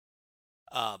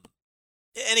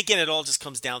 And again, it all just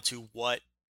comes down to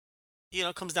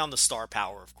it comes down to star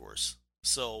power, of course.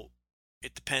 So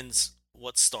it depends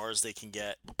what stars they can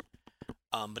get.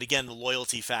 But again, the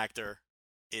loyalty factor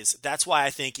that's why I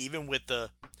think even with the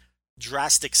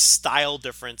drastic style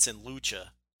difference in Lucha,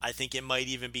 I think it might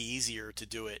even be easier to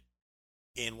do it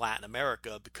in Latin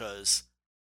America because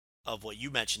of what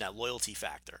you mentioned, that loyalty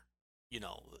factor.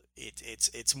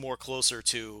 It's more closer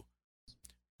to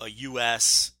a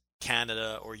US,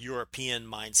 Canada, or European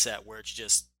mindset where it's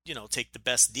just, take the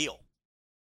best deal.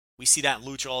 We see that in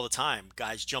Lucha all the time.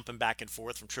 Guys jumping back and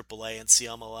forth from AAA and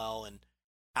CMLL and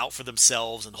out for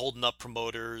themselves and holding up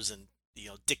promoters and,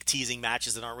 dick teasing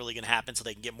matches that aren't really going to happen so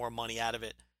they can get more money out of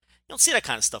it. You don't see that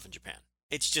kind of stuff in Japan.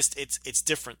 It's just, it's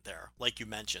different there, like you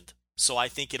mentioned. So I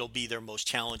think it'll be their most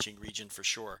challenging region for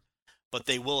sure. But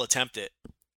they will attempt it.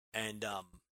 And,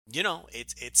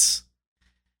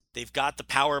 they've got the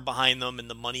power behind them and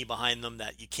the money behind them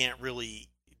that you can't really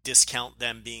discount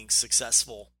them being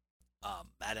successful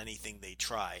at anything they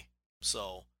try.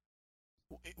 So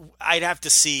I'd have to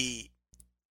see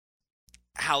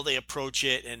how they approach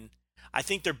it. And I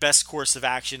think their best course of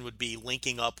action would be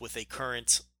linking up with a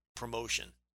current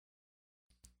promotion.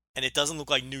 And it doesn't look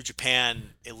like New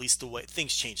Japan, at least the way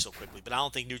things change so quickly, but I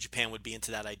don't think New Japan would be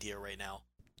into that idea right now.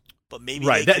 But maybe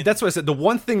that's what I said. The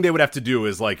one thing they would have to do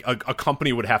is like a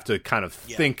company would have to kind of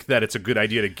think that it's a good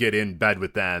idea to get in bed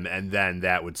with them, and then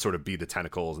that would sort of be the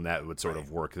tentacles, and that would sort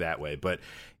of work that way. But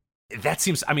that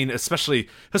seems, I mean, especially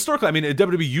historically, I mean,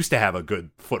 WWE used to have a good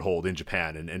foothold in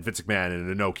Japan and Vince McMahon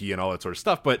and Inoki and all that sort of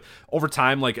stuff. But over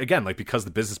time, because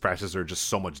the business practices are just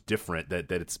so much different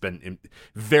that it's been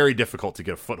very difficult to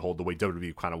get a foothold the way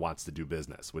WWE kind of wants to do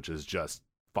business, which is just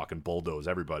fucking bulldoze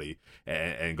everybody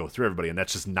and go through everybody, and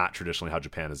that's just not traditionally how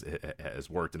Japan has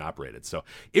worked and operated. So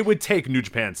it would take New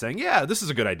Japan saying, yeah, this is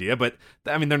a good idea, but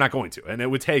I mean, they're not going to. And it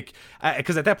would take,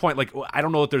 because at that point, I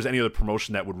don't know if there's any other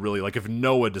promotion that would really, if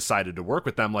Noah decided to work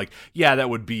with them, that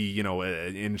would be,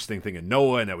 an interesting thing in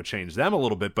Noah, and that would change them a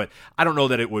little bit, but I don't know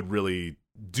that it would really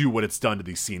do what it's done to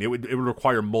the scene. It would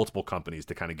require multiple companies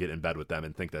to kind of get in bed with them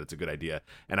and think that it's a good idea,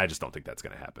 and I just don't think that's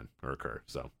going to happen or occur.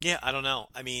 So yeah, I don't know.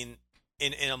 I mean,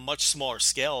 in a much smaller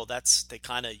scale, they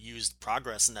kind of used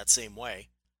Progress in that same way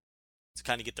to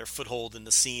kind of get their foothold in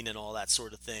the scene and all that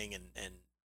sort of thing. And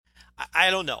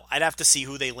I don't know. I'd have to see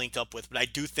who they linked up with, but I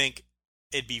do think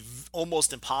it'd be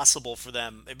almost impossible for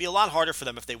them. It'd be a lot harder for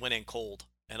them if they went in cold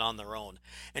and on their own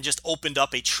and just opened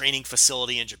up a training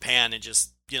facility in Japan and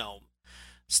just,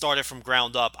 started from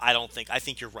ground up. I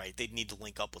think you're right. They'd need to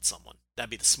link up with someone.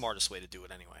 That'd be the smartest way to do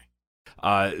it anyway.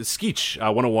 Skeech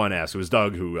 101 asks, it was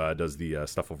Doug who does the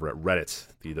stuff over at Reddit.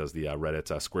 He does the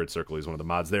Reddit Squared Circle. He's one of the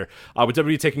mods there. With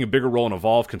WWE taking a bigger role in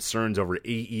Evolve, concerns over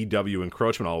AEW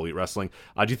encroachment on All Elite Wrestling,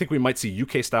 do you think we might see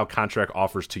UK-style contract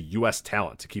offers to US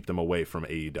talent to keep them away from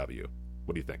AEW?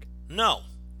 What do you think? No.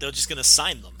 They're just going to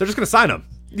sign them. They're just going to sign them.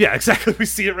 Yeah, exactly. We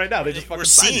see it right now. They just We're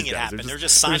seeing it happen. They're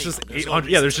just signing them.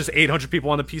 There's just 800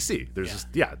 people on the PC. They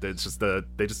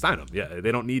just sign them. Yeah,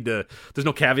 they don't need to. There's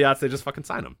no caveats. They just fucking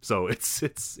sign them. So it's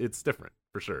different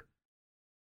for sure.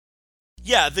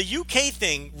 Yeah, the UK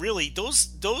thing really.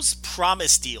 Those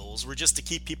promise deals were just to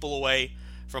keep people away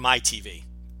from ITV.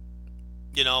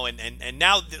 And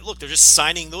now look, they're just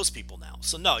signing those people now.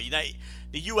 So no,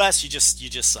 the US you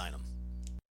just sign them.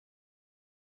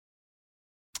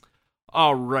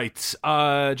 All right.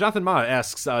 Jonathan Ma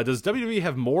asks, does WWE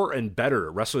have more and better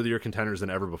Wrestler of the Year contenders than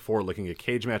ever before? Looking at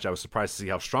Cage Match, I was surprised to see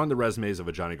how strong the resumes of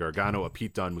a Johnny Gargano, a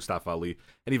Pete Dunne, Mustafa Ali,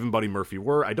 and even Buddy Murphy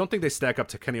were. I don't think they stack up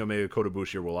to Kenny Omega, Kota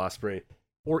Ibushi, or Will Ospreay,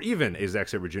 or even a Zack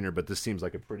Sabre Jr., but this seems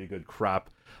like a pretty good crop.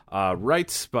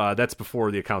 Right, that's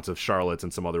before the accounts of Charlotte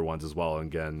and some other ones as well. And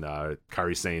again,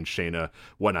 Kairi Sane, Shayna,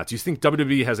 whatnot. Do you think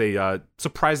WWE has a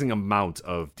surprising amount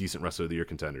of decent Wrestler of the Year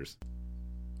contenders?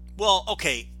 Well,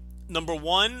 okay. Number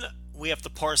one, we have to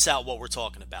parse out what we're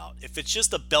talking about. If it's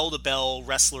just a bell-to-bell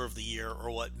wrestler of the year,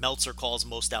 or what Meltzer calls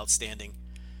most outstanding,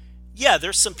 yeah,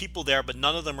 there's some people there, but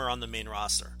none of them are on the main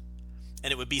roster.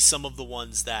 And it would be some of the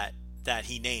ones that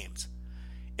he named.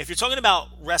 If you're talking about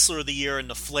wrestler of the year in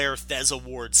the Flair Thez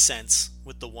Award sense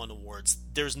with the one awards,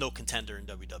 there's no contender in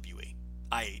WWE.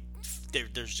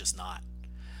 There's just not.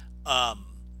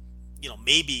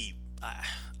 Maybe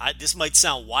this might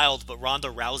sound wild, but Ronda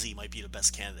Rousey might be the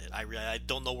best candidate. I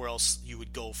don't know where else you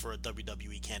would go for a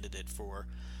WWE candidate for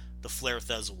the Flair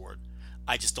Thez Award.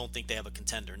 I just don't think they have a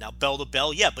contender. Now, bell to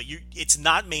bell, yeah, but it's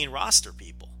not main roster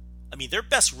people. I mean, their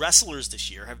best wrestlers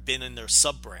this year have been in their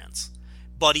sub-brands.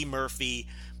 Buddy Murphy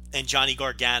and Johnny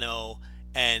Gargano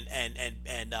and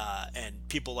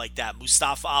people like that.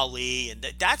 Mustafa Ali, and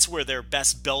that's where their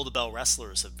best bell-to-bell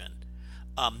wrestlers have been.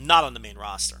 Not on the main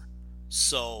roster.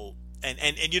 So, and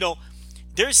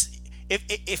there's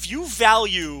if you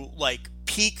value like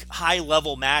peak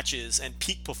high-level matches and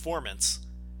peak performance,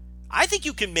 I think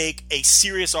you can make a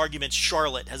serious argument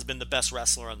Charlotte has been the best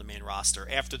wrestler on the main roster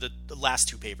after the last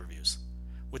two pay-per-views.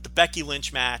 With the Becky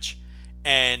Lynch match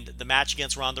and the match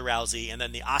against Ronda Rousey and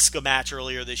then the Asuka match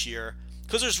earlier this year.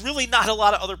 Because there's really not a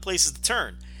lot of other places to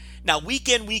turn. Now, week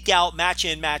in, week out, match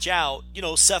in, match out,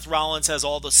 Seth Rollins has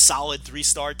all the solid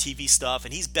 3-star TV stuff,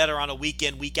 and he's better on a week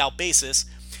in, week out basis.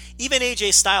 Even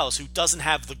AJ Styles, who doesn't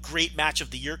have the great match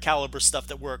of the year caliber stuff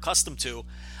that we're accustomed to,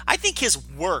 I think his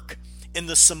work in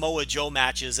the Samoa Joe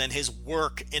matches and his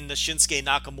work in the Shinsuke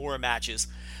Nakamura matches,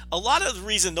 a lot of the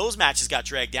reason those matches got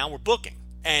dragged down were booking.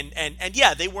 And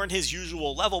yeah, they weren't his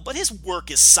usual level, but his work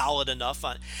is solid enough.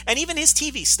 And even his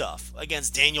TV stuff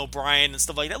against Daniel Bryan and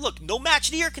stuff like that. Look, no match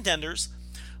of the year contenders,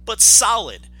 but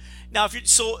solid. Now,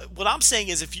 so what I'm saying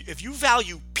is if you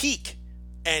value peak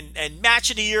and match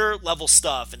of the year level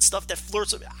stuff and stuff that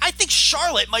flirts with, I think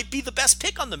Charlotte might be the best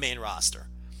pick on the main roster.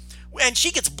 And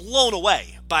she gets blown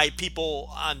away by people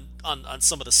on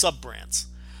some of the sub-brands.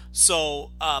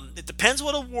 So it depends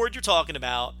what award you're talking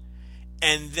about.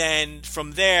 And then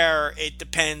from there, it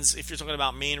depends if you're talking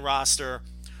about main roster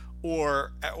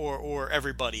or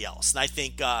everybody else. And I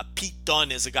think Pete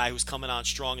Dunne is a guy who's coming on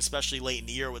strong, especially late in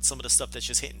the year with some of the stuff that's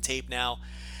just hitting tape now.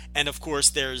 And of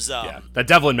course, there's that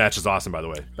Devlin match is awesome, by the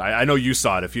way. I know you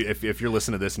saw it. If you're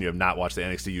listening to this and you have not watched the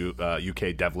NXT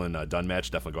UK Devlin Dunne match,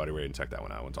 definitely go out of your way and check that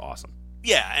one out. It's awesome.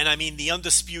 Yeah, and I mean the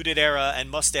Undisputed Era and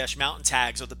Mustache Mountain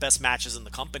tags are the best matches in the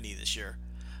company this year.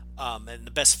 And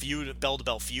the best feud,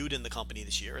 bell-to-bell feud in the company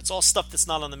this year. It's all stuff that's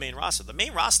not on the main roster. The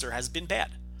main roster has been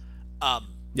bad.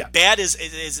 Bad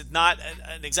is not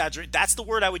an exaggeration. That's the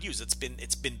word I would use. It's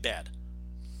been bad.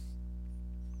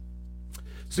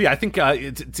 So yeah, I think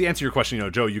to answer your question,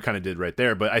 Joe, you kind of did right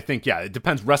there, but I think it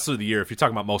depends. Wrestler of the year, if you're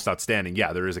talking about most outstanding,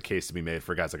 there is a case to be made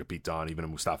for guys like a Pete Dunne, even a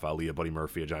Mustafa Ali, a Buddy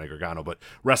Murphy, a Johnny Gargano, but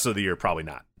wrestler of the year probably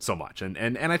not so much.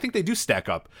 And I think they do stack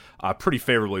up pretty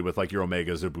favorably with like your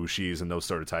Omegas or Bushis and those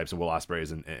sort of types, and Will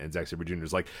Ospreays and Zack Sabre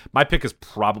Jr.'s. Like my pick is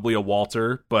probably a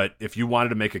Walter, but if you wanted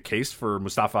to make a case for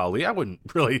Mustafa Ali, I wouldn't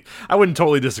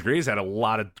totally disagree. He's had a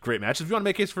lot of great matches. If you want to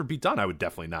make a case for Pete Dunne, I would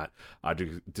definitely not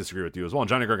disagree with you as well. And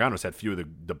Johnny Gargano's had few of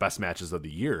the best matches of the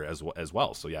year as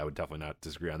well. So I would definitely not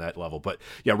disagree on that level. But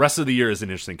rest of the year is an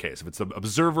interesting case. If it's the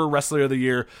Observer Wrestler of the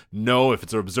Year, no. If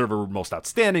it's an Observer Most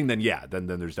Outstanding, then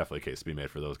then there's definitely a case to be made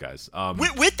for those guys.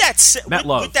 With that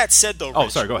said, though,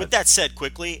 Rich, sorry, go ahead. With that said,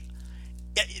 quickly,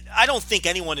 I don't think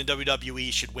anyone in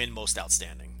WWE should win Most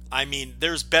Outstanding. I mean,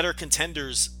 there's better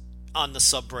contenders on the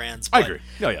sub brands. I agree.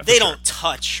 They don't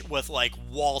touch with like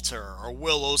Walter or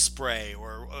Will Ospreay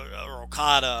or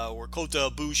Okada or Kota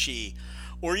Ibushi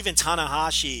or even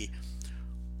Tanahashi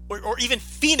or even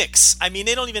Phoenix. I mean,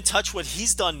 they don't even touch what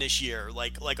he's done this year,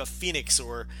 like a Phoenix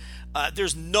or.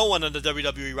 There's no one on the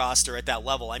WWE roster at that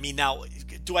level. I mean, now,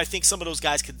 do I think some of those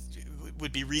guys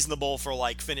would be reasonable for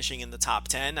like finishing in the top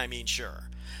 10? I mean, sure.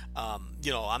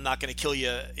 I'm not going to kill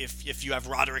you if you have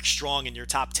Roderick Strong in your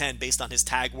top 10 based on his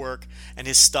tag work and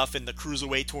his stuff in the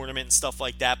Cruiserweight tournament and stuff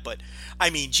like that. But, I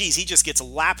mean, geez, he just gets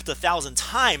lapped 1,000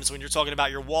 times when you're talking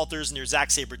about your Walters and your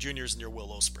Zack Sabre Jr.'s and your Will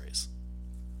Ospreays.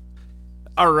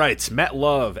 All right, Matt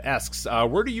Love asks,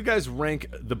 where do you guys rank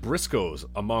the Briscoes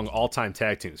among all-time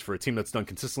tag teams? For a team that's done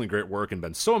consistently great work and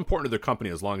been so important to their company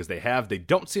as long as they have, they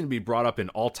don't seem to be brought up in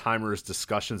all-timers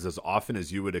discussions as often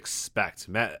as you would expect.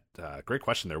 Matt, great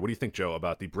question there. What do you think, Joe,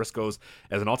 about the Briscoes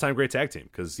as an all-time great tag team?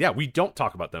 Because, we don't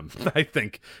talk about them, I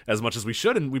think, as much as we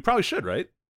should, and we probably should, right?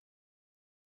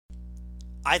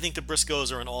 I think the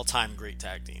Briscoes are an all-time great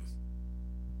tag team.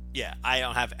 Yeah,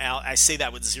 I say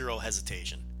that with zero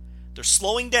hesitation. They're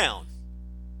slowing down.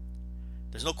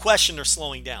 There's no question they're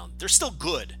slowing down. They're still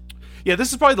good. Yeah,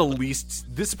 this is probably the least.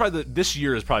 This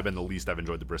year has probably been the least I've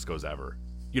enjoyed the Briscoes ever.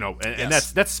 And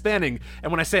that's spanning.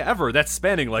 And when I say ever, that's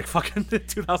spanning like fucking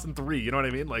 2003. You know what I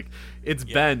mean? Like it's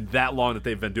been that long that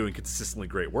they've been doing consistently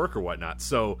great work or whatnot.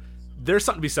 So there's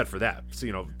something to be said for that.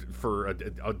 So for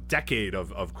a decade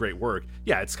of great work,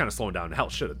 it's kind of slowing down. Hell,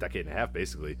 shit, a decade and a half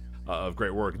basically of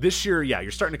great work. This year,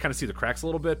 you're starting to kind of see the cracks a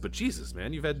little bit. But Jesus,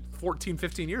 man, you've had 14,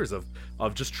 15 years of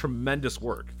just tremendous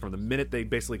work from the minute they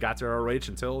basically got to ROH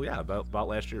until about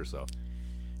last year or so.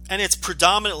 And it's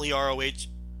predominantly ROH.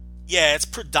 Yeah, it's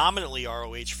predominantly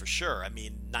ROH for sure. I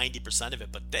mean, 90% of it,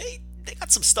 but they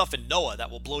got some stuff in Noah that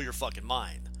will blow your fucking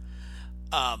mind.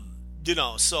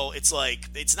 So it's like,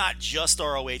 it's not just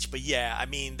ROH, but I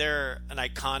mean, they're an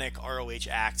iconic ROH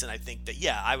act, and I think that,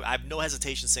 I have no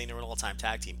hesitation saying they're an all-time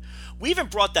tag team. We even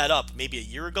brought that up maybe a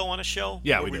year ago on a show.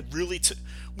 Yeah, we did.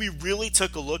 We really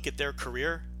took a look at their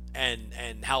career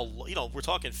and how, we're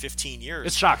talking 15 years.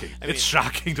 It's shocking. It's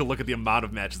shocking to look at the amount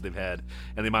of matches they've had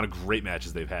and the amount of great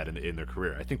matches they've had in their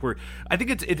career. I think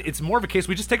it's more of a case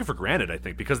we just take it for granted, I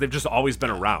think, because they've just always been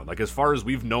around. Like, as far as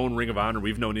we've known Ring of Honor,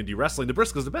 we've known indie wrestling, the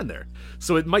Briscoes have been there.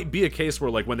 So it might be a case where,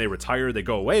 like, when they retire, they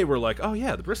go away, we're like, oh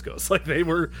yeah, the Briscoes. Like, they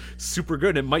were super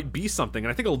good. It might be something.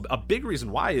 And I think a big reason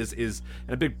why is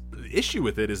and a big issue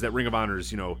with it is that Ring of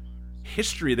Honor's,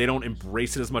 history, they don't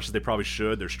embrace it as much as they probably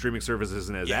should. Their streaming service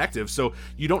isn't as active, so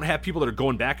you don't have people that are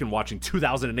going back and watching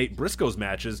 2008 Briscoes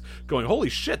matches going, holy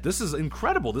shit, this is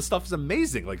incredible, this stuff is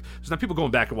amazing. Like, there's not people going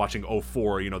back and watching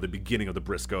 04, the beginning of the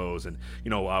Briscoes, and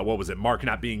what was it, Mark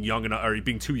not being young enough, or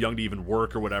being too young to even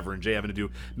work or whatever, and Jay having to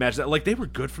do matches that, like, they were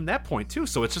good from that point too.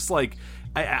 So it's just like,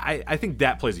 I think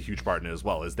that plays a huge part in it as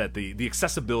well, is that the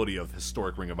accessibility of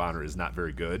historic Ring of Honor is not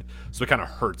very good, so it kind of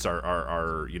hurts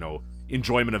our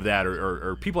enjoyment of that,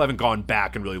 or people haven't gone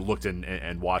back and really looked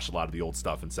and watched a lot of the old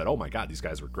stuff and said, oh my god, these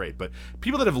guys were great. But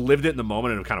people that have lived it in the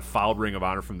moment and have kind of followed Ring of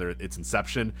Honor from its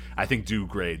inception, I think do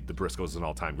grade the Briscoes as an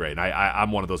all-time great. And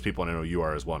I'm one of those people, and I know you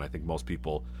are as well, and I think most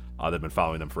people that have been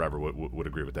following them forever would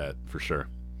agree with that for sure.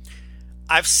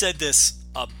 I've said this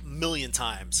a million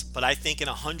times, but I think in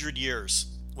 100 years,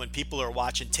 when people are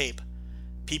watching tape,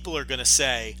 people are going to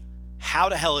say, how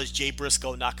the hell is Jay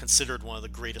Briscoe not considered one of the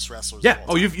greatest wrestlers of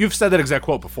all time? You've said that exact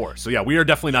quote before. So we are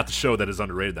definitely not the show that is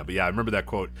underrated them. But I remember that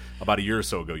quote about a year or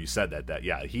so ago. You said that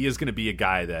he is going to be a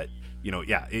guy that,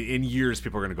 in years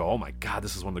people are going to go, oh my god,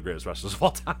 this is one of the greatest wrestlers of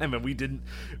all time, and we didn't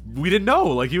know.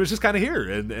 Like, he was just kind of here,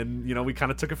 and we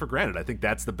kind of took it for granted. I think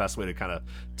that's the best way to kind of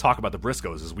talk about the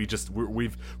Briscoes, is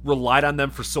we've relied on them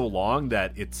for so long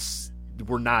that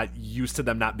we're not used to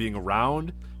them not being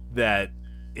around, that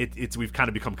we've kind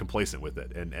of become complacent with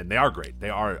it, and they are great.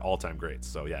 They are all-time greats.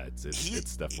 So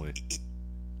it's definitely,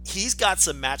 he's got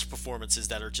some match performances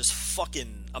that are just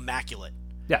fucking immaculate.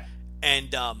 Yeah.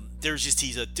 And there's just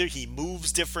he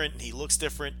moves different, and he looks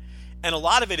different, and a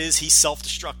lot of it is he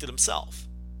self-destructed himself.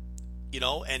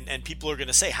 And people are going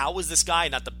to say, how is this guy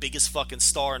not the biggest fucking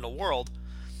star in the world?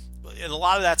 And a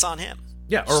lot of that's on him.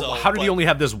 Yeah, or how did he only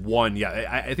have this one?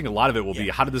 Yeah, I think a lot of it will be,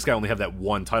 how did this guy only have that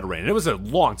one title reign? And it was a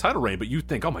long title reign, but you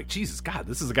think, oh my Jesus, God,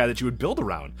 this is a guy that you would build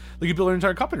around. Like, you build an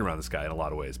entire company around this guy in a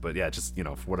lot of ways. But just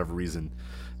for whatever reason,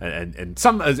 and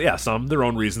some their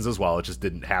own reasons as well, it just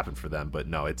didn't happen for them. But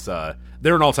no, it's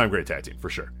they're an all-time great tag team for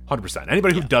sure, 100%.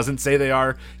 Anybody who doesn't say they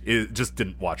are just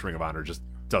didn't watch Ring of Honor. Just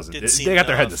doesn't. They got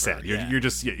their head in the sand.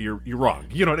 You're wrong.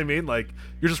 You know what I mean? Like,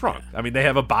 you're just wrong. I mean, they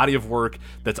have a body of work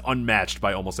that's unmatched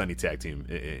by almost any tag team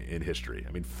in history.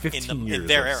 I mean, 15 years of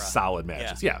era. Solid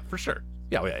matches. Yeah, for sure.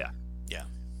 Yeah.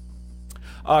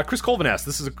 Yeah. Chris Colvin asked,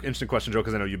 this is an interesting question, Joe,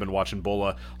 because I know you've been watching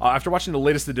Bola. After watching the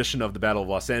latest edition of the Battle of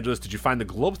Los Angeles, did you find the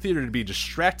Globe Theater to be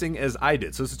distracting as I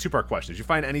did? So this is a two-part question. Did you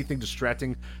find anything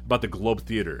distracting about the Globe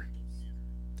Theater?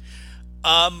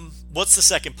 What's the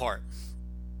second part?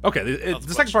 Okay,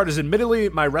 the second part is, admittedly,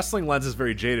 my wrestling lens is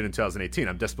very jaded in 2018.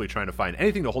 I'm desperately trying to find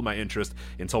anything to hold my interest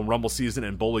until Rumble season,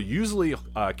 and Bola usually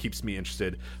keeps me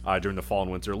interested during the fall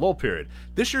and winter lull period.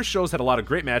 This year's shows had a lot of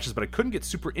great matches, but I couldn't get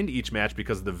super into each match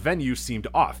because the venue seemed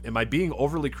off. Am I being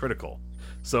overly critical?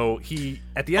 So he,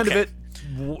 at the end of it,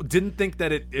 didn't think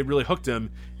that it really hooked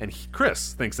him, and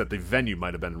Chris thinks that the venue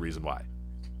might have been the reason why.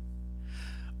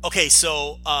 Okay,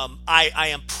 so I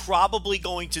am probably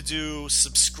going to do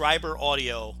subscriber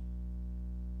audio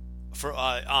for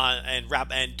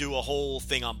and do a whole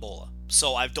thing on Bola.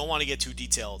 So I don't want to get too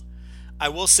detailed. I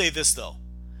will say this though,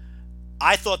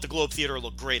 I thought the Globe Theater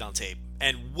looked great on tape,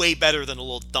 and way better than the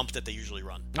little dump that they usually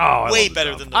run. Oh, way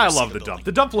better than the I love the dump.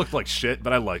 The dump looked like shit,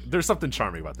 but there's something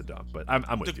charming about the dump. But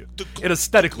I'm with you. It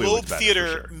aesthetically Globe looked better,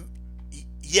 Theater, for sure.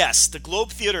 Yes, the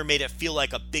Globe Theater made it feel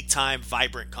like a big time,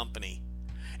 vibrant company.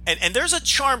 And there's a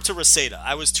charm to Reseda.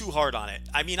 I was too hard on it.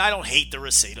 I mean, I don't hate the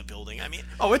Reseda building. I mean,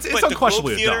 it's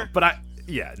unquestionably a dump, but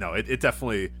it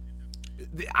definitely.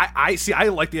 I see. I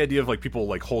like the idea of like people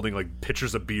like holding like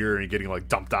pitchers of beer and getting like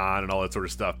dumped on and all that sort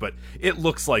of stuff. But it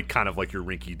looks like kind of like your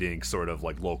rinky-dink sort of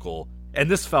like local. And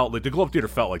this felt like the Globe Theater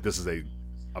felt like this is a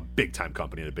big time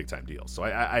company and a big time deal. So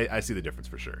I see the difference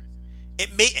for sure.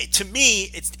 To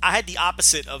me, I had the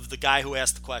opposite of the guy who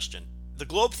asked the question. The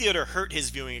Globe Theater hurt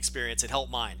his viewing experience. It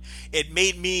helped mine. It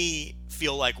made me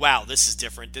feel like, wow, this is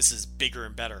different. This is bigger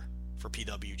and better for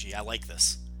PWG. I like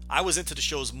this. I was into the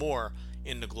shows more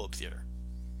in the Globe Theater.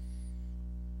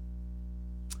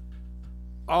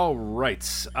 All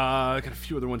right. Got a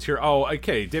few other ones here. Oh,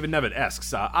 okay. David Nevitt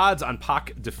asks, odds on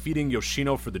Pac defeating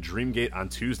Yoshino for the Dreamgate on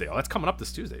Tuesday. Oh, that's coming up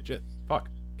this Tuesday. Shit. Fuck.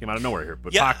 Came out of nowhere here.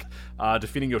 But yeah. Pac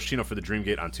defeating Yoshino for the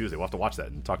Dreamgate on Tuesday. We'll have to watch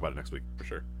that and talk about it next week for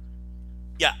sure.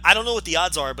 Yeah, I don't know what the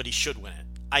odds are, but he should win it.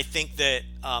 I think that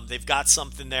they've got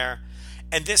something there.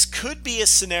 And this could be a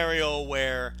scenario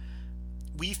where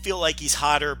we feel like he's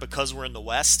hotter because we're in the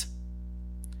West.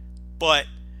 But,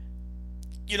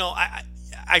 you know,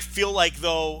 I feel like,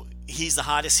 though, he's the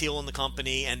hottest heel in the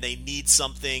company, and they need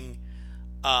something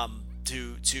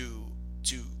to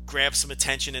grab some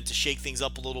attention and to shake things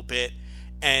up a little bit.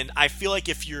 And I feel like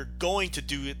if you're going to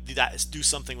do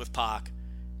something with Pac,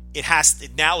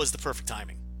 now is the perfect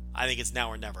timing. I think it's now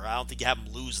or never. I don't think you have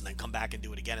him lose and then come back and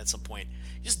do it again at some point.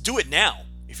 Just do it now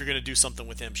if you're going to do something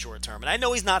with him short term. And I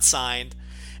know he's not signed,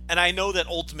 and I know that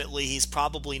ultimately he's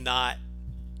probably not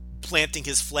planting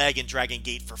his flag in Dragon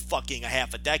Gate for fucking a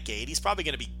half a decade. He's probably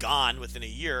going to be gone within a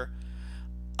year.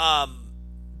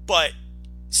 But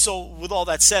so with all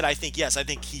that said, I think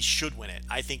he should win it.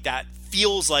 I think that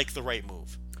feels like the right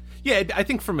move. Yeah, I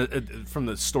think from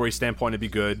the story standpoint, it'd be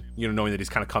good, you know, knowing that he's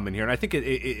kind of come in here, and I think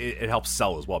it helps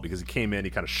sell as well because he came in, he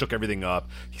kind of shook everything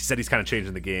up. He said he's kind of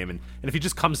changing the game, and if he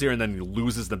just comes here and then he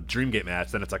loses the Dreamgate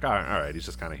match, then it's like, all right, he's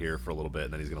just kind of here for a little bit,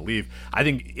 and then he's going to leave. I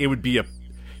think it would be a.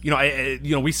 You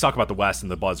know, we talk about the West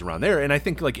and the buzz around there, and I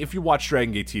think, like, if you watch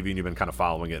Dragon Gate TV and you've been kind of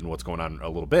following it and what's going on a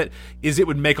little bit, it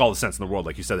would make all the sense in the world,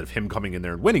 like you said, of him coming in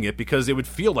there and winning it, because it would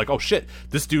feel like, oh shit,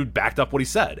 this dude backed up what he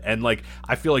said, and like,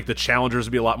 I feel like the challengers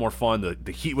would be a lot more fun,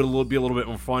 the heat would be a little bit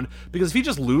more fun, because if he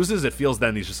just loses, it feels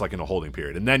then he's just like in a holding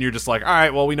period, and then you're just like, all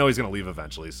right, well, we know he's going to leave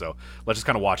eventually, so let's just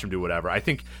kind of watch him do whatever. I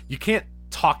think you can't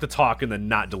talk the talk and then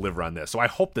not deliver on this. So I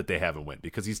hope that they have him win,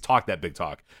 because he's talked that big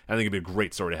talk. I think it'd be a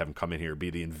great story to have him come in here, be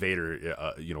the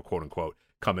invader, quote unquote,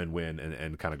 come in, win,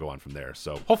 and kind of go on from there.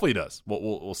 So hopefully he does.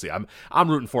 We'll see.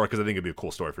 I'm rooting for it because I think it'd be a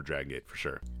cool story for Dragon Gate for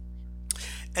sure.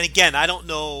 And again, I don't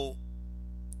know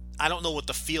what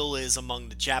the feel is among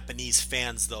the Japanese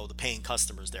fans, though, the paying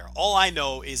customers there. All I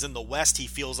know is in the West, he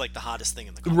feels like the hottest thing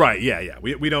in the country. Right, yeah.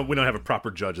 We don't have a proper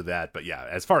judge of that, but yeah,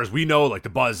 as far as we know, like, the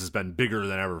buzz has been bigger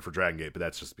than ever for Dragon Gate, but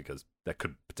that's just because that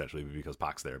could potentially be because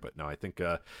Pac's there. But no, I think,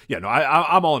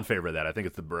 I'm all in favor of that. I think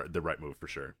it's the right move for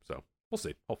sure. So we'll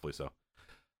see. Hopefully so.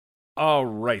 All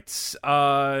right.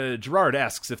 Gerard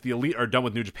asks, if the Elite are done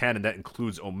with New Japan and that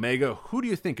includes Omega, who do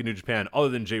you think in New Japan, other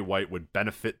than Jay White, would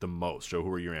benefit the most? Joe,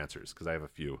 who are your answers? Because I have a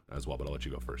few as well, but I'll let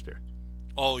you go first here.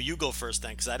 Oh, you go first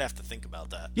then, because I'd have to think about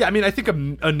that. Yeah, I mean, I think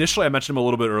initially I mentioned him a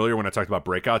little bit earlier when I talked about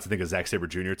breakouts. I think a Zack Sabre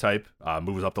Jr. type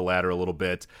moves up the ladder a little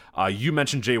bit. You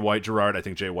mentioned Jay White, Gerard. I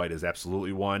think Jay White is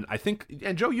absolutely one. I think,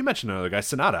 and Joe, you mentioned another guy,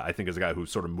 Sonata. I think is a guy who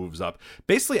sort of moves up.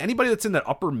 Basically, anybody that's in that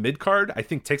upper mid card, I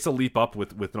think takes a leap up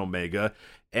with an Omega,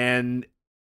 and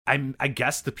I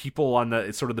guess the people on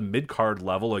the sort of the mid card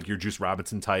level, like your Juice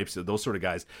Robinson types, those sort of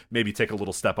guys, maybe take a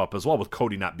little step up as well, with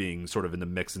Cody not being sort of in the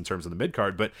mix in terms of the mid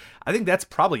card. But I think that's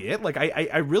probably it. Like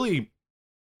I really,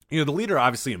 the leader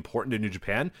obviously important in New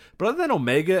Japan, but other than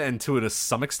Omega and to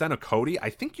some extent a Cody,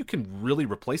 I think you can really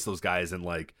replace those guys in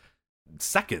like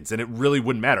seconds, and it really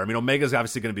wouldn't matter. I mean, Omega's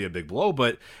obviously going to be a big blow,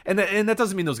 but and that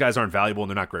doesn't mean those guys aren't valuable and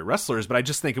they're not great wrestlers, but I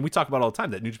just think, and we talk about all the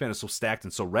time, that New Japan is so stacked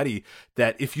and so ready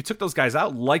that if you took those guys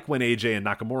out, like when AJ and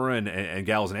Nakamura and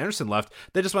Gallows and Anderson left,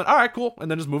 they just went, all right, cool, and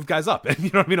then just moved guys up. And you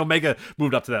know what I mean? Omega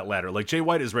moved up to that ladder. Like, Jay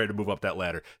White is ready to move up that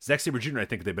ladder. Zack Sabre Jr., I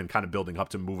think they've been kind of building up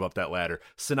to move up that ladder.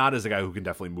 Sonata is a guy who can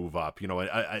definitely move up.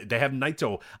 They have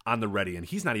Naito on the ready, and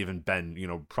he's not even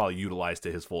been, probably utilized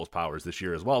to his fullest powers this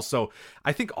year as well. So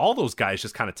I think all those guys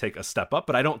just kind of take a step up,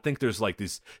 but I don't think there's like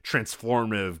this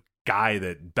transformative guy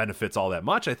that benefits all that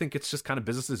much. I think it's just kind of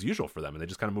business as usual for them, and they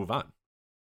just kind of move on.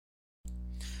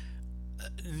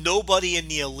 Nobody in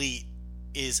the Elite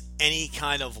is any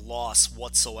kind of loss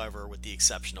whatsoever, with the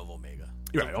exception of Omega.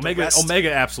 You're right.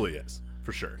 Omega absolutely is.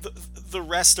 for sure. The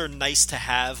rest are nice to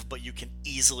have, but you can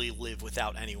easily live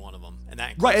without any one of them, and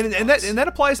that right. And that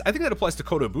applies. I think that applies to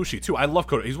Kota Ibushi too. I love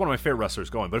Kota. He's one of my favorite wrestlers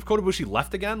going. But if Kota Ibushi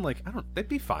left again, like they'd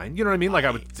be fine. You know what I mean? Like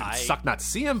I would suck not to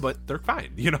see him, but they're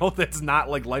fine. You know, that's not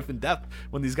like life and death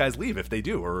when these guys leave if they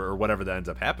do or whatever that ends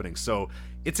up happening. So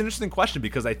it's an interesting question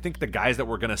because I think the guys that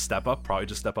were going to step up probably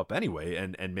just step up anyway,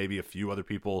 and maybe a few other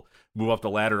people move up the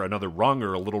ladder another rung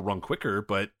or a little rung quicker.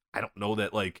 But I don't know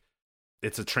that like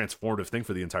it's a transformative thing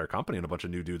for the entire company and a bunch of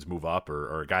new dudes move up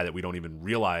or a guy that we don't even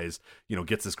realize, you know,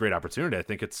 gets this great opportunity. I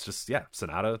think it's just,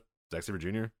 Sonata, Zack Sabre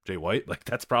Jr., Jay White, like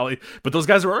that's probably, but those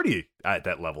guys are already at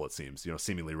that level, it seems, you know,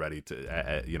 seemingly ready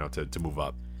to, to move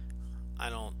up. I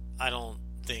don't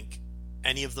think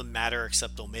any of them matter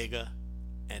except Omega.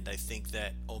 And I think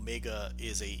that Omega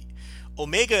is a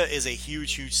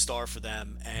huge star for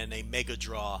them and a mega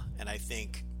draw. And I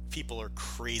think people are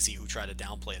crazy who try to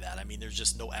downplay that. I mean, there's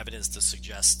just no evidence to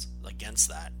suggest against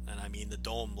that. And I mean, the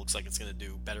Dome looks like it's going to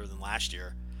do better than last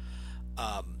year.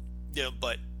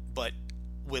 But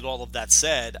with all of that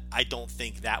said, I don't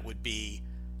think that would be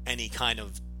any kind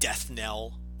of death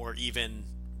knell or even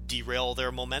derail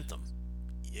their momentum.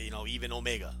 You know, even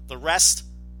Omega. The rest,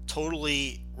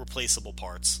 totally replaceable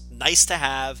parts. Nice to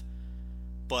have,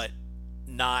 but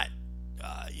not,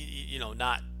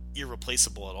 not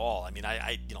irreplaceable at all. I mean,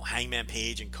 I Hangman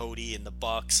Page and Cody and the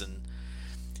Bucks and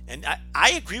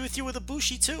I agree with you with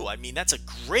Ibushi too. I mean, that's a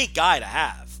great guy to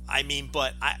have. I mean,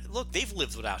 but look, they've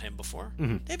lived without him before.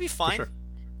 Mm-hmm. They'd be fine. Sure.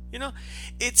 You know,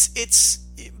 it's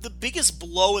the biggest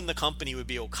blow in the company would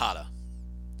be Okada.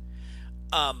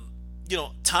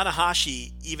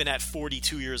 Tanahashi, even at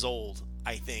 42 years old,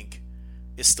 I think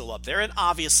is still up there, and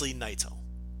obviously Naito.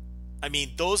 I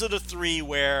mean, those are the three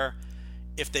where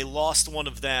if they lost one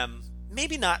of them,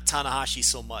 maybe not Tanahashi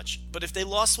so much, but if they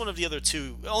lost one of the other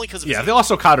two, only because if they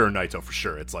lost Okada or Naito for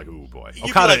sure, it's like, ooh boy,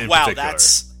 Okada like, in wow, particular.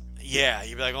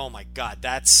 You'd be like, oh my god,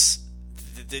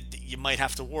 you might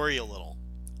have to worry a little.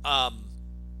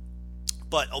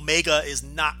 But Omega is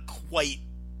not quite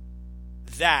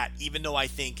that, even though I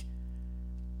think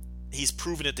he's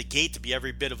proven at the gate to be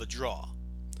every bit of a draw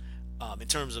in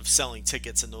terms of selling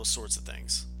tickets and those sorts of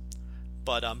things.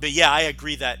 But yeah, I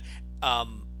agree that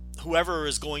whoever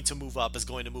is going to move up is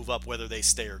going to move up whether they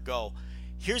stay or go.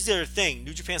 Here's the other thing.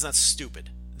 New Japan's not stupid.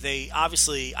 They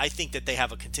obviously, I think that they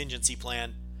have a contingency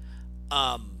plan.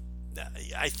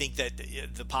 I think that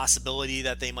the possibility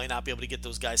that they might not be able to get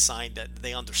those guys signed, that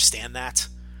they understand that.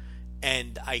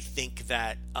 And I think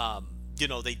that,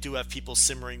 they do have people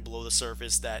simmering below the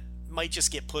surface that might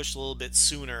just get pushed a little bit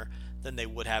sooner than they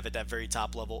would have at that very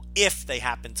top level if they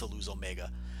happen to lose Omega.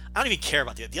 I don't even care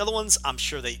about the other ones. I'm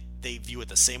sure they view it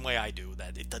the same way I do,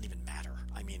 that it doesn't even matter.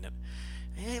 I mean,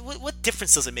 what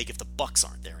difference does it make if the Bucks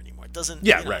aren't there anymore? It doesn't.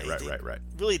 Yeah, right.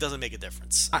 Really doesn't make a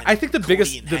difference. I think the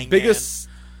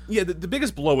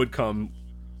biggest blow would come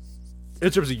in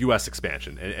terms of U.S.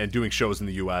 expansion and doing shows in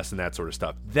the U.S. and that sort of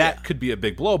stuff. That could be a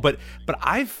big blow, but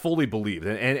I fully believe,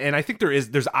 and I think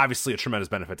there's obviously a tremendous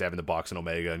benefit to having the Bucks and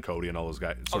Omega and Cody and all those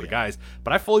guys, guys,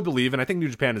 but I fully believe, and I think New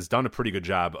Japan has done a pretty good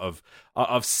job of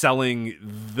selling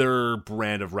their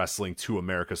brand of wrestling to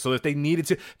America. So if they needed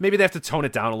to, maybe they have to tone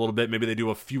it down a little bit, maybe they do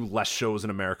a few less shows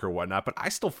in America or whatnot, but I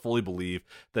still fully believe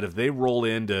that if they roll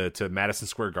into Madison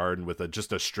Square Garden with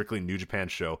just a strictly New Japan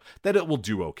show, that it will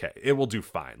do okay. It will do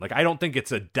fine. Like, I don't think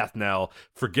it's a death knell.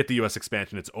 Forget the U.S.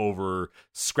 expansion. It's over.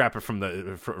 Scrap it from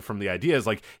the ideas.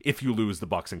 Like, if you lose the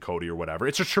Bucks and Cody or whatever,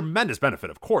 it's a tremendous benefit,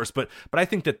 of course. But I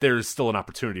think that there's still an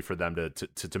opportunity for them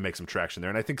to make some traction there.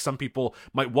 And I think some people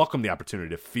might welcome the opportunity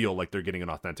to feel like they're getting an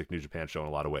authentic New Japan show in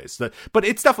a lot of ways. But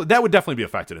it's definitely, that would definitely be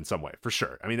affected in some way, for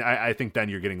sure. I mean, I think then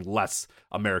you're getting less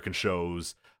American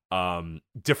shows,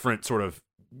 different sort of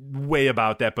way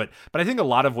about that, but I think a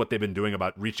lot of what they've been doing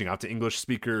about reaching out to English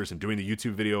speakers and doing the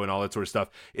YouTube video and all that sort of stuff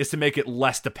is to make it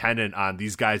less dependent on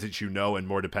these guys that and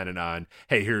more dependent on,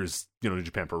 hey, here's New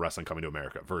Japan Pro Wrestling coming to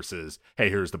America, versus, hey,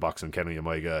 here's the Bucks and Kenny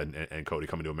Omega and Cody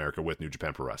coming to America with New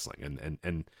Japan Pro Wrestling,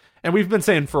 and we've been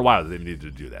saying for a while that they needed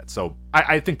to do that. So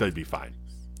I think they'd be fine.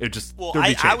 It just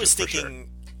I was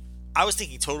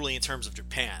thinking totally in terms of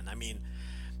Japan. I mean,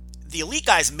 the Elite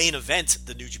guys main event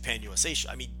the New Japan USA show.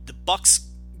 I mean, the Bucks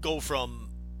go from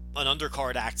an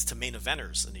undercard act to main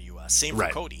eventers in the U.S. Same for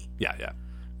Cody. Yeah.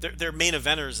 They're main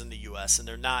eventers in the U.S. and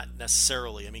they're not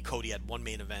necessarily. I mean, Cody had one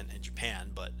main event in Japan,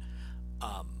 but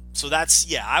so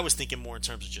that's I was thinking more in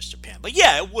terms of just Japan. But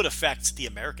yeah, it would affect the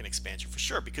American expansion for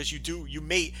sure, because you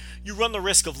run the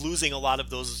risk of losing a lot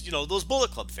of those those Bullet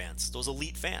Club fans, those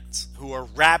Elite fans who are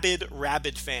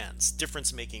rabid fans,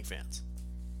 difference making fans.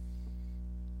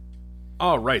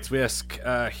 All right, so we ask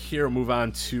here, we'll move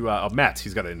on to Matt.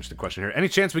 He's got an interesting question here. Any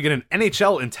chance we get an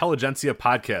NHL Intelligentsia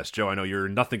podcast? Joe, I know you're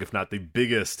nothing if not the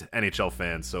biggest NHL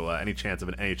fan, so any chance of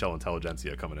an NHL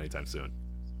Intelligentsia coming anytime soon?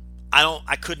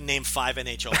 I couldn't name 5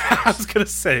 NHL I players. was going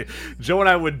to say, Joe and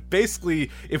I would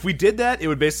basically, if we did that, it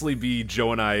would basically be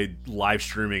Joe and I live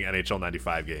streaming NHL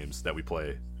 95 games that we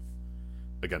play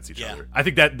against each other. I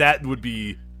think that would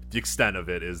be the extent of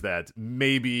it, is that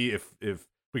maybe if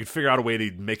we could figure out a way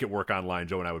to make it work online,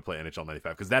 Joe and I would play NHL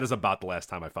 95, because that is about the last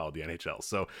time I followed the NHL.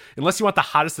 So unless you want the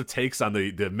hottest of takes on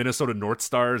the Minnesota North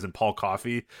Stars and Paul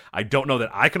Coffey, I don't know that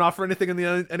I can offer anything in the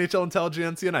NHL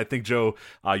Intelligentsia, and I think, Joe,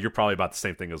 you're probably about the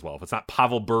same thing as well. If it's not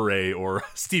Pavel Bure or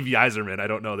Stevie Yzerman, I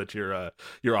don't know that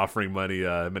you're offering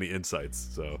many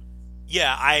insights. So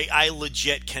yeah, I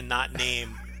legit cannot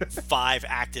name 5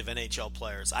 active NHL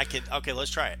players. Okay,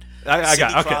 let's try it. I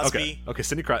got Crosby. Okay.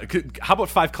 Sidney Crosby. How about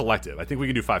 5 collective? I think we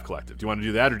can do 5 collective. Do you want to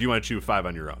do that, or do you want to choose 5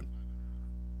 on your own?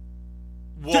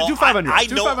 Well, do 5 on your own.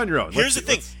 Do 5 on your own. Here's the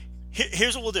thing.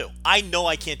 Here's what we'll do. I know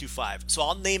I can't do 5, so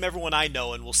I'll name everyone I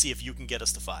know, and we'll see if you can get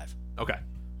us to 5. Okay.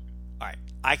 All right.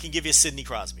 I can give you Sidney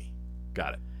Crosby.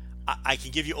 Got it. I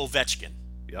can give you Ovechkin.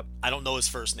 Yep. I don't know his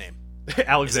first name.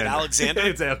 Alexander. Is it Alexander?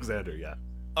 It's Alexander. Yeah.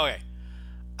 Okay.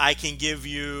 I can give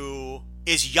you...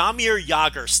 Is Jaromir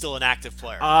Jagr still an active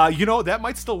player? That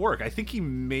might still work. I think he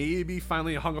maybe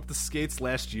finally hung up the skates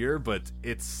last year, but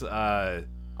it's... I'm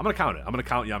going to count it. I'm going to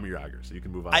count Jaromir Jagr, so you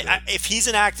can move on. If he's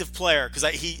an active player, because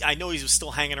I know he's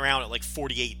still hanging around at like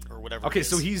 48 or whatever. Okay,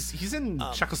 so he's in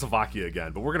Czechoslovakia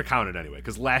again, but we're going to count it anyway,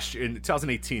 because last year, in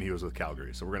 2018, he was with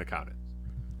Calgary, so we're going to count it.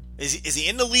 Is he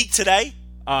in the league today?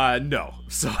 No.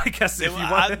 So I guess if you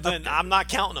want... Then I'm not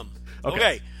counting him.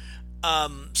 Okay.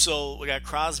 So we got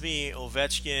Crosby,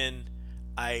 Ovechkin.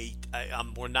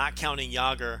 We're not counting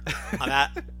Jagr.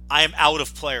 I am out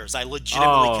of players. I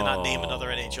legitimately cannot name another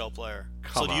NHL player.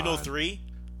 So do you know 3?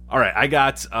 All right, I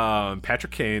got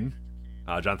Patrick Kane,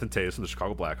 Jonathan Toews from the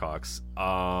Chicago Blackhawks.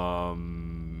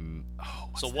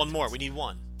 So one more. We need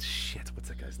one. Shit, what's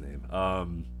that guy's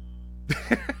name?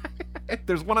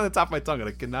 There's one on the top of my tongue, and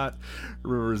I cannot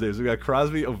remember his name. So we got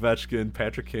Crosby, Ovechkin,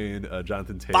 Patrick Kane,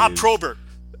 Jonathan Toews. Bob Probert.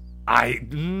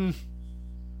 Tony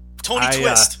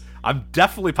Twist. I'm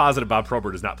definitely positive Bob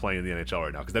Probert is not playing in the NHL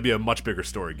right now, because that'd be a much bigger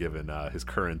story given his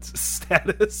current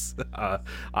status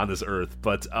on this earth.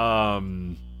 But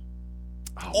Ulf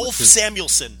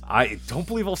Samuelsson. I don't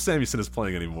believe Ulf Samuelsson is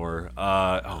playing anymore.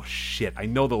 Shit! I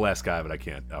know the last guy, but I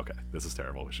can't. Okay, this is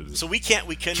terrible. So we can.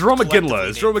 Jerome McGinley.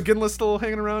 Is Jerome McGinley still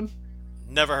hanging around?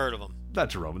 Never heard of him. Not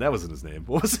Jerome. That wasn't his name.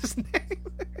 What was his name?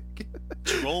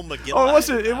 Jerome McGinley. Oh,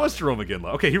 it was Jerome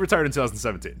McGinley. Okay, he retired in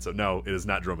 2017, so no, it is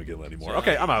not Jerome McGinley anymore.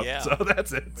 Okay, I'm out. Yeah. So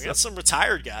that's it. We got some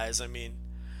retired guys. I mean,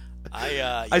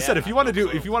 I said if you want us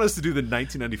to do the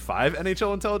 1995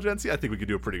 NHL Intelligentsia, I think we could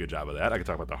do a pretty good job of that. I could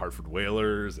talk about the Hartford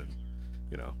Whalers and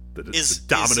the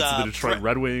dominance of the Detroit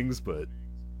Red Wings, but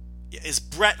is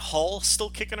Brett Hull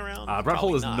still kicking around? Brett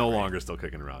Hull is no longer still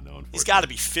kicking around. No, he's got to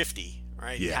be 50.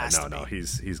 Right? Yeah,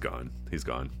 he's gone. He's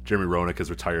gone. Jeremy Roenick is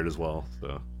retired as well.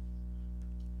 So.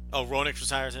 Oh, Roenick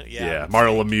retires. Yeah. Yeah,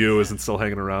 Mario Lemieux isn't still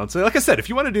hanging around. So, like I said, if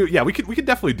you want to do, we could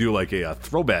definitely do like a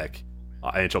throwback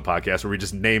NHL podcast where we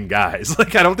just name guys.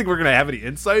 Like, I don't think we're gonna have any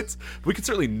insights, but we could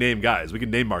certainly name guys. We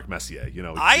can name Mark Messier.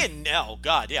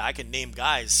 I can name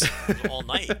guys all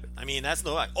night. I mean, that's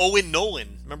Owen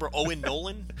Nolan. Remember Owen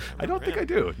Nolan? I don't think I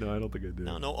do. No, I don't think I do.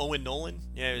 No, Owen Nolan.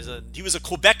 Yeah, he was a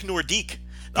Quebec Nordique.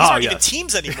 These aren't even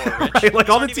teams anymore, Rich. Right? Like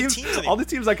all the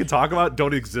teams I can talk about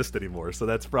don't exist anymore, so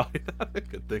that's probably not a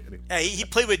good thing anymore. Yeah, he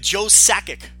played with Joe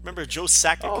Sakic. Remember Joe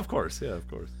Sakic? Oh, of course. Yeah, of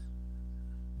course.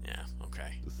 Yeah.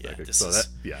 Okay. So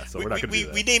we're not going to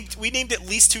do that. We named at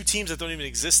least 2 teams that don't even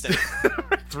exist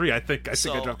anymore. 3, I think. I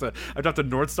dropped the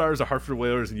North Stars, the Hartford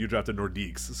Whalers, and you dropped the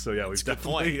Nordiques. So yeah, we've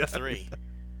definitely. Good point. 3.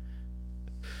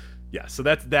 Yeah, so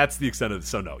that's the extent of it.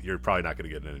 So no, you're probably not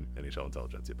going to get an NHL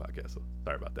Intelligentsia podcast. So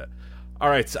sorry about that. All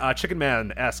right, Chicken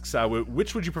Man asks,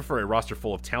 which would you prefer, a roster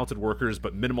full of talented workers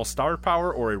but minimal star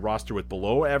power, or a roster with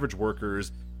below-average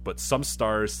workers but some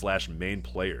stars / main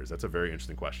players? That's a very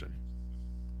interesting question.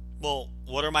 Well,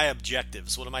 what are my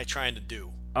objectives? What am I trying to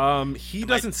do? He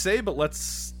doesn't say, but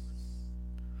let's...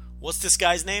 What's this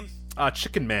guy's name?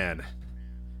 Chicken Man.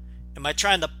 Am I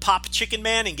trying to pop Chicken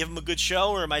Man and give him a good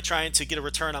show, or am I trying to get a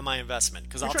return on my investment?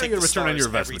 Because I'll take the return on your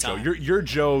investment. Joe. You're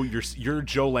Joe. You're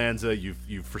Joe Lanza.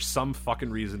 You've for some fucking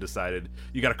reason decided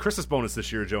you got a Christmas bonus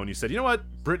this year, Joe, and you said, you know what,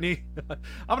 Brittany, I'm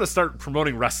going to start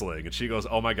promoting wrestling. And she goes,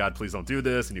 oh my God, please don't do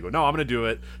this. And you go, no, I'm going to do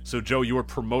it. So Joe, you are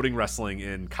promoting wrestling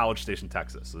in College Station,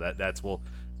 Texas. So that's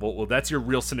Well, that's your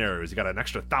real scenario. Is you got an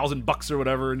extra $1,000 or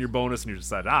whatever in your bonus, and you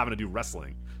decide, I'm going to do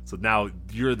wrestling. So now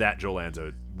you're that Joe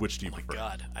Lanza. Which do you prefer? Oh my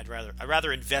God, I'd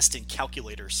rather invest in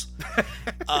calculators.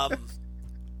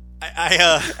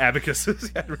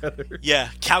 Abacuses. I'd rather. Yeah,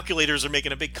 calculators are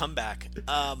making a big comeback. They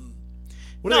got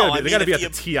to be at the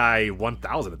TI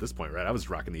 1000 at this point, right? I was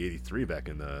rocking the 83 back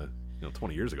in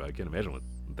 20 years ago. I can't imagine what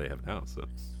they have now. So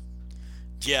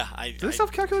yeah, do they still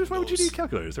have calculators? Why would you need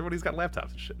calculators? Everybody's got laptops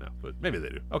and shit now, but maybe they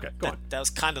do. Okay, go on. That was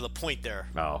kind of the point there,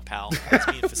 pal. I was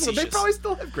being facetious. Well, they probably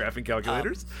still have graphing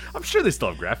calculators. I'm sure they still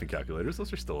have graphing calculators.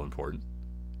 Those are still important.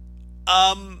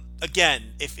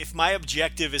 Again, if my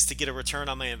objective is to get a return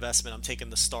on my investment, I'm taking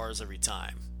the stars every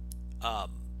time.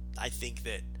 I think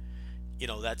that,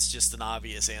 that's just an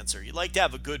obvious answer. You'd like to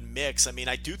have a good mix. I mean,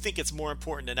 I do think it's more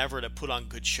important than ever to put on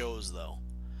good shows, though.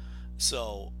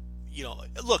 So,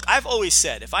 look, I've always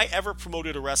said, if I ever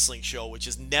promoted a wrestling show, which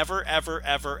is never, ever,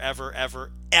 ever, ever,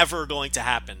 ever, ever going to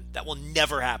happen, that will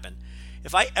never happen.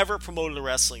 If I ever promoted a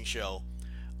wrestling show,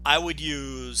 I would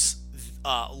use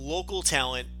local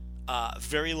talent,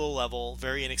 very low level,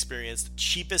 very inexperienced,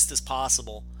 cheapest as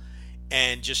possible,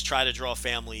 and just try to draw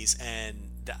families, and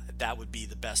that would be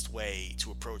the best way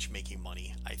to approach making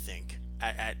money, I think,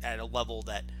 at a level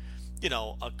that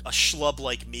a schlub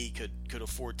like me could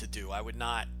afford to do. I would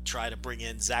not try to bring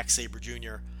in Zack Sabre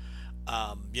Jr.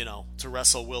 To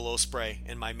wrestle Will Ospreay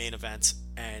in my main events,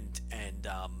 and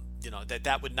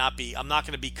that would not be. I'm not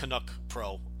going to be Canuck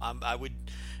Pro. I would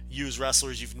use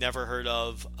wrestlers you've never heard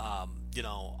of,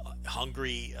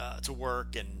 hungry to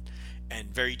work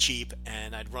and very cheap,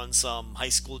 and I'd run some high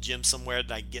school gym somewhere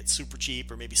that I'd get super cheap,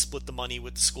 or maybe split the money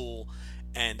with the school,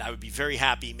 and I would be very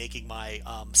happy making my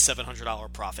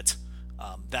 $700 profit.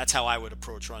 That's how I would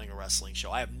approach running a wrestling show.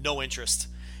 I have no interest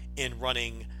in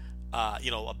running,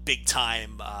 a big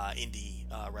time indie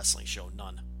wrestling show.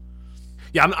 None.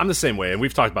 Yeah, I'm the same way, and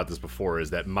we've talked about this before, is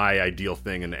that my ideal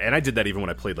thing, and I did that even when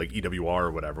I played like EWR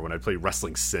or whatever, when I played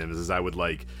Wrestling Sims, is I would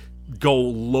like go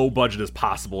low budget as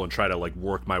possible and try to like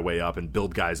work my way up and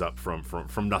build guys up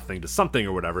from nothing to something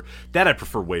or whatever. That I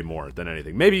prefer way more than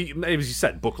anything. Maybe as you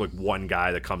said, book like one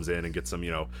guy that comes in and gets some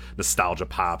nostalgia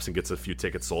pops and gets a few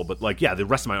tickets sold, but like the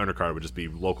rest of my undercard would just be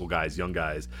local guys, young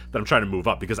guys that I'm trying to move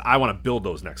up, because I want to build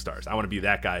those next stars. I want to be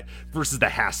that guy versus the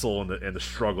hassle and the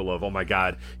struggle of, oh my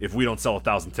god, if we don't sell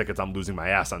 1,000 tickets, I'm losing my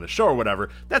ass on the show or whatever.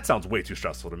 That sounds way too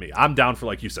stressful to me. I'm down for,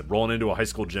 like you said, rolling into a high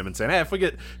school gym and saying, hey, if we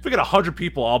get 100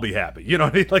 people, I'll be happy. You know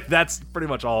what I mean? Like, that's pretty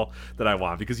much all that I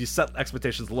want, because you set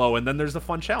expectations low, and then there's the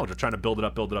fun challenge of trying to build it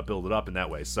up in that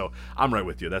way. So I'm right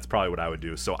with you. That's probably what I would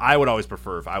do. So I would always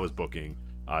prefer, if I was booking,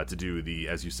 to do the,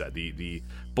 as you said, the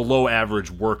below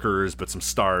average workers, but some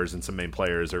stars and some main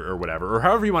players or whatever, or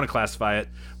however you want to classify it,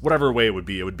 whatever way it would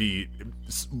be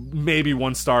maybe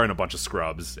one star and a bunch of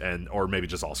scrubs, or maybe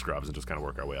just all scrubs, and just kind of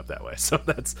work our way up that way. So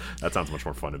that sounds much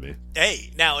more fun to me.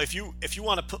 Hey, now if you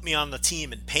want to put me on the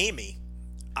team and pay me,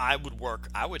 I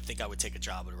would think I would take a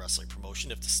job at a wrestling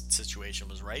promotion if the situation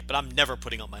was right, but I'm never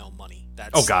putting up my own money.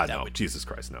 No. Jesus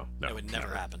Christ, no. That would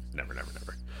never happen. Never.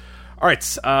 All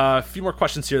right, a few more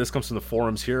questions here. This comes from the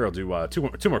forums here. I'll do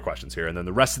two more questions here, and then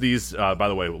the rest of these, by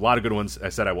the way, a lot of good ones. I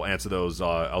said I will answer those.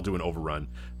 I'll do an overrun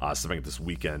something this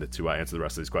weekend to answer the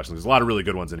rest of these questions. There's a lot of really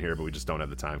good ones in here, but we just don't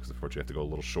have the time because, unfortunately, I have to go a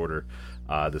little shorter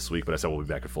this week. But I said we'll be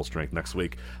back at full strength next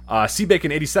week.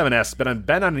 CBacon87 asks, been on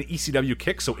an ECW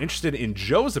kick, so interested in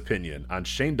Joe's opinion on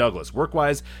Shane Douglas,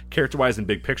 work-wise, character-wise, and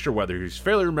big picture, whether he's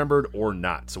fairly remembered or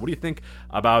not. So what do you think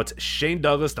about Shane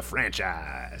Douglas, the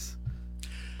franchise?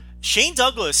 Shane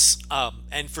Douglas,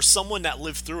 and for someone that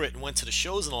lived through it and went to the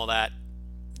shows and all that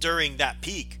during that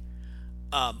peak,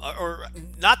 or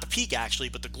not the peak actually,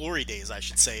 but the glory days, I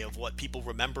should say, of what people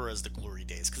remember as the glory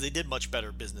days, because they did much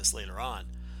better business later on.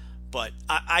 But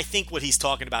I think what he's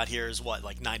talking about here is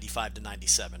like 95 to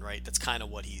 97, right? That's kind of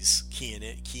what he's keying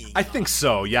I think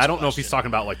so. Yeah, I don't know if he's talking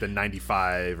about like the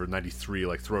 95 or 93,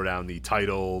 like throw down the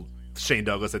title Shane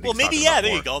Douglas. I think. Well, maybe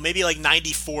there you go. Maybe like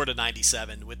 94 to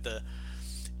 97 with the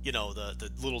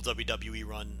little WWE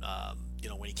run,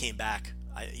 when he came back,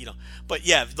 but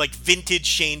yeah, like vintage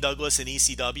Shane Douglas in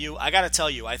ECW. I got to tell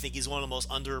you, I think he's one of the most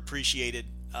underappreciated,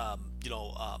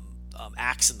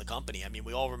 acts in the company. I mean,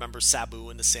 we all remember Sabu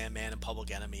and the Sandman and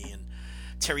Public Enemy and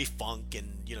Terry Funk,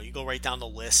 and you go right down the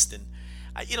list, and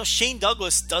Shane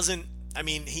Douglas doesn't. I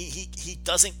mean, he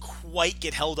doesn't quite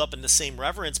get held up in the same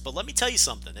reverence. But let me tell you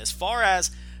something. As far as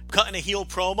cutting a heel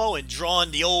promo and drawing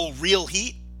the old real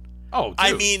heat. Oh, dude,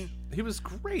 I mean, he was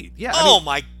great. Yeah.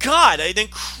 My God, an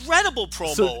incredible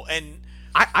promo. So, and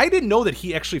I didn't know that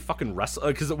he actually fucking wrestled,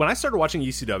 because when I started watching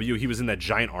ECW, he was in that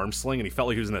giant arm sling, and he felt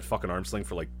like he was in that fucking arm sling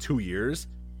for like 2 years.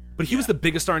 But he was the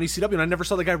biggest star in ECW, and I never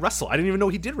saw the guy wrestle. I didn't even know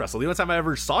he did wrestle. The only time I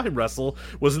ever saw him wrestle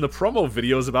was in the promo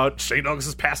videos about Shane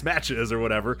Douglas's past matches or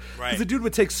whatever. Right. Because the dude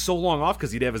would take so long off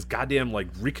because he'd have his goddamn like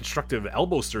reconstructive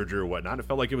elbow surgery or whatnot. It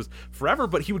felt like it was forever,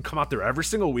 but he would come out there every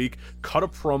single week, cut a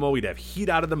promo, he'd have heat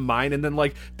out of the mind, and then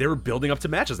like they were building up to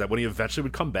matches that when he eventually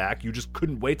would come back, you just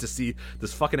couldn't wait to see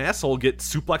this fucking asshole get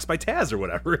suplexed by Taz or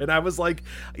whatever. And I was like,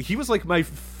 he was like my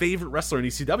favorite wrestler in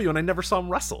ECW, and I never saw him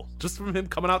wrestle, just from him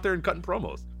coming out there and cutting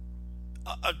promos.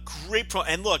 A great pro,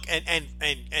 and look, and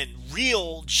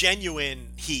real,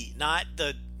 genuine heat, not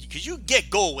the, because you get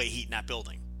go away heat in that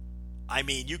building. I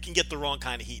mean, you can get the wrong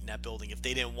kind of heat in that building if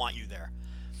they didn't want you there.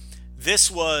 This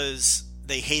was,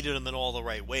 they hated him in all the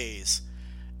right ways.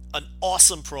 An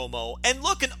awesome promo, and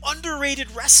look, an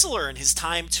underrated wrestler in his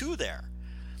time too there.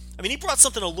 I mean, he brought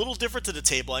something a little different to the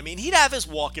table. I mean, he'd have his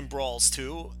walking brawls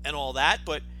too and all that,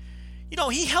 but you know,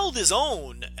 he held his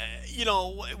own, you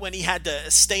know, when he had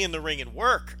to stay in the ring and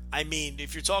work. I mean,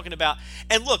 if you're talking about...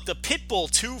 And look, the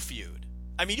Pitbull 2 feud.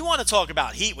 I mean, you want to talk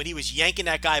about heat when he was yanking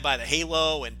that guy by the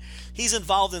halo, and he's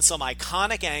involved in some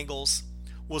iconic angles,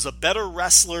 was a better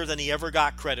wrestler than he ever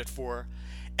got credit for,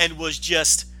 and was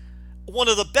just one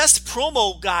of the best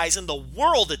promo guys in the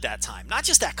world at that time, not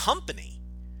just that company.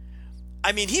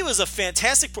 I mean, he was a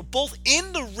fantastic... both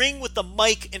in the ring with the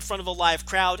mic in front of a live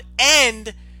crowd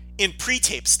and in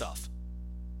pre-tape stuff,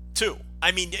 too.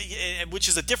 I mean, which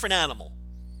is a different animal.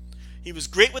 He was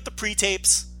great with the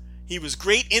pre-tapes. He was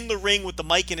great in the ring with the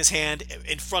mic in his hand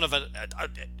in front of an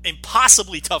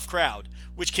impossibly tough crowd,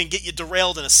 which can get you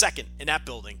derailed in a second in that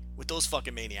building with those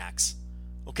fucking maniacs.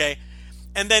 Okay?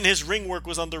 And then his ring work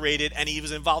was underrated, and he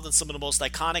was involved in some of the most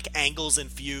iconic angles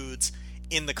and feuds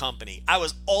in the company. I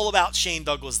was all about Shane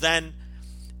Douglas then.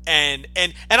 And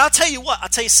I'll tell you what, I'll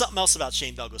tell you something else about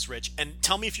Shane Douglas, Rich, and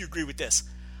tell me if you agree with this.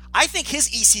 I think his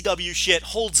ECW shit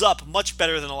holds up much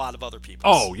better than a lot of other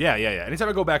people's. Oh, yeah. Anytime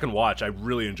I go back and watch, I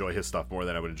really enjoy his stuff more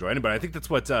than I would enjoy anybody. I think that's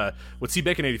what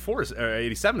C-Bacon 84 is,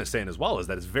 87 is saying as well, is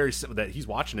that it's very that he's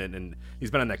watching it and he's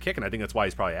been on that kick, and I think that's why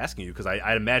he's probably asking you, because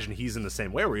I imagine he's in the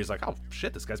same way where he's like, oh,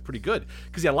 shit, this guy's pretty good.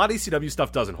 Because, yeah, a lot of ECW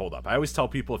stuff doesn't hold up. I always tell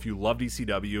people, if you loved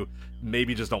ECW,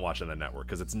 maybe just don't watch it on the network,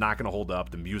 because it's not going to hold up.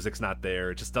 The music's not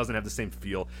there. It just doesn't have the same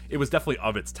feel. It was definitely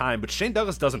of its time, but Shane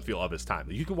Douglas doesn't feel of his time.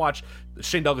 You can watch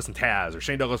Shane Douglas and Taz, or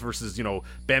Shane Douglas versus, you know,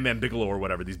 Bam Bam Bigelow or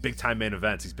whatever, these big-time main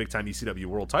events, these big-time ECW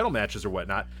world title matches or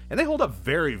whatnot, and they hold up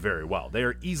very, very well. They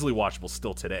are easily watchable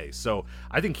still today. So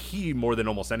I think he, more than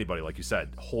almost anybody, like you said,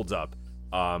 holds up.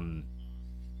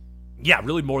 Yeah,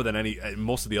 really more than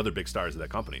most of the other big stars of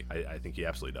that company. I think he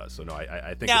absolutely does. So no,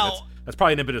 I think that's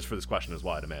probably an impetus for this question as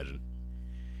well, I'd imagine.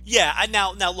 Yeah,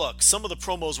 now look, some of the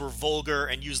promos were vulgar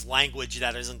and used language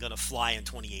that isn't going to fly in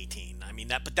 2018. I mean,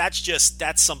 that's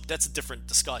a different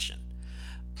discussion.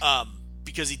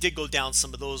 Because he did go down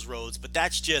some of those roads, but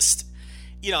that's just,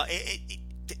 you know,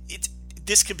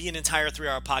 this could be an entire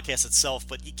 3-hour podcast itself,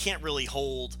 but you can't really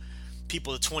hold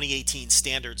people to 2018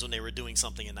 standards when they were doing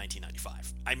something in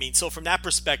 1995. I mean, so from that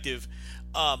perspective,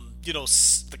 you know,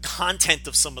 the content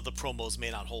of some of the promos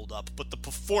may not hold up, but the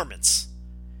performance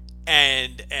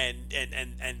and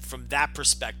from that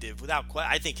perspective,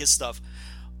 I think his stuff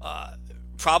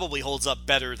probably holds up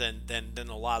better than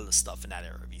a lot of the stuff in that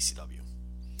era of ECW.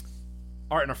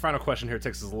 All right, and our final question here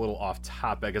takes us a little off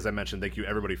topic. As I mentioned, thank you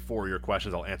everybody for your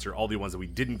questions. I'll answer all the ones that we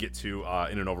didn't get to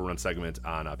in an overrun segment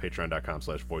on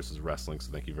patreon.com/voiceswrestling. So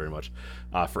thank you very much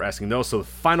for asking those. So the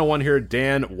final one here,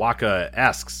 Dan Waka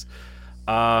asks,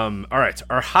 all right,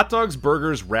 are hot dogs,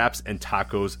 burgers, wraps, and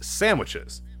tacos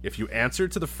sandwiches? If you answer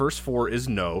to the first 4 is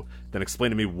no, then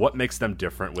explain to me what makes them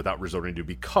different without resorting to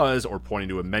because or pointing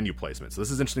to a menu placement. So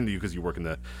this is interesting to you because you work in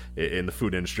the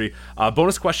food industry.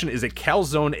 Bonus question, is a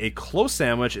calzone a closed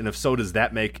sandwich? And if so, does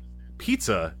that make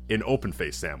pizza an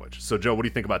open-faced sandwich? So, Joe, what do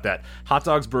you think about that? Hot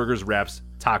dogs, burgers, wraps,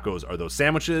 tacos, are those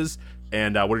sandwiches?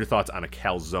 And what are your thoughts on a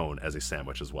calzone as a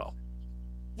sandwich as well?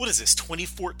 What is this,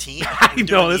 2014? I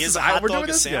know, we're doing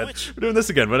this again. We're doing this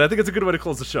again, but I think it's a good way to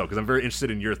close the show because I'm very interested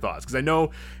in your thoughts. Because I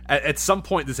know at some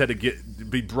point this had to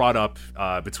be brought up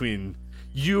between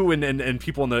you and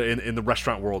people in the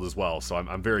restaurant world as well. So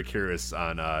I'm very curious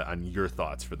on your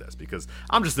thoughts for this because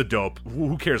I'm just a dope.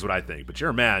 Who cares what I think? But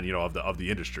you're a man, you know, of the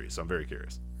industry. So I'm very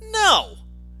curious. No,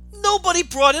 nobody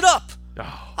brought it up.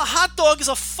 Oh. A hot dog is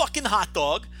a fucking hot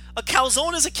dog. A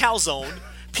calzone is a calzone.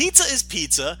 Pizza is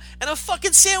pizza, and a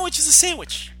fucking sandwich is a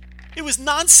sandwich. It was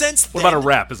nonsense then. What about a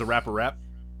wrap? Is a wrap a wrap?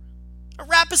 A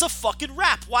wrap is a fucking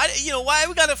wrap. Why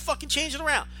we gotta fucking change it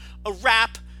around? A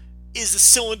wrap is a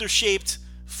cylinder-shaped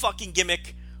fucking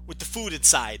gimmick with the food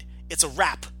inside. It's a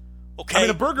wrap. Okay? I mean,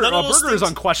 a burger is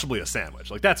unquestionably a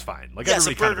sandwich. Like, that's fine. Like, yes,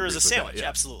 everybody a burger is a agrees with sandwich. that, yeah.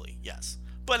 Absolutely, yes.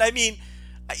 But I mean,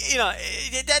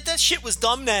 that shit was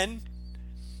dumb then.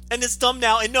 And it's dumb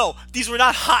now. And no, these were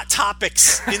not hot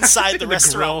topics inside the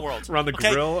restaurant world. Around the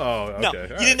grill? Oh, okay. No,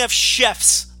 you didn't have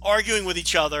chefs arguing with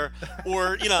each other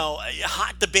or,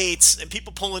 hot debates and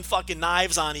people pulling fucking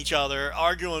knives on each other,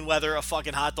 arguing whether a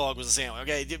fucking hot dog was a sandwich.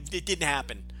 Okay, it didn't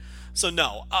happen. So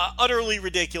no, utterly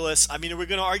ridiculous. I mean, are we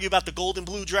going to argue about the gold and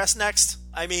blue dress next?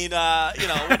 I mean,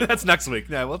 That's next week.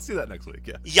 Yeah, let's do that next week,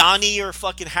 yeah. Yanni or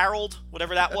fucking Harold,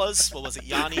 whatever that was. What was it,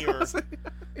 Yanni or...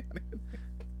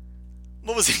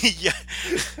 What was he? Yeah.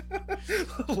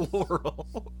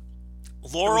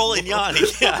 Laurel and Yanni.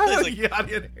 Yeah, like,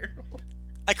 Yanni and Harold.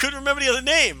 I couldn't remember the other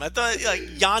name. I thought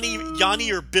like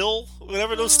Yanni or Bill,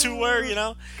 whatever those two were.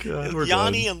 God,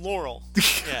 Yanni and Laurel.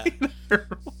 Yeah.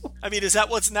 I mean, is that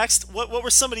what's next? What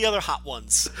were some of the other hot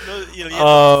ones? You had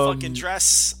the fucking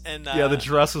dress and yeah, the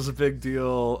dress was a big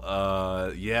deal.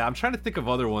 Yeah, I'm trying to think of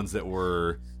other ones that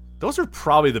were. Those are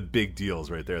probably the big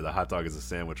deals right there. The hot dog is a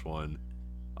sandwich one.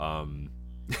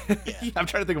 Yeah, I'm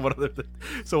trying to think of what other thing.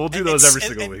 So we'll do those every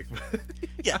single week.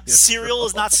 Yeah, cereal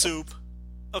is not soup.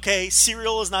 Okay,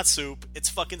 cereal is not soup. It's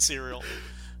fucking cereal.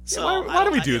 So why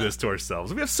do we do this to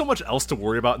ourselves? We have so much else to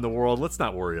worry about in the world. Let's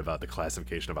not worry about the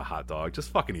classification of a hot dog. Just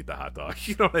fucking eat the hot dog.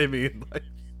 You know what I mean? Like,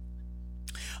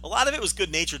 a lot of it was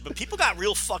good-natured, but people got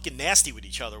real fucking nasty with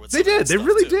each other. With they did. They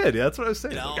really too. did. Yeah, that's what I was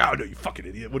saying. Like, oh no, you fucking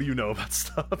idiot! What do you know about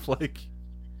stuff? Like,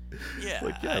 yeah,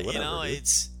 whatever,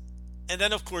 it's. And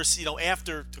then, of course,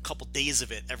 after a couple days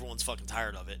of it, everyone's fucking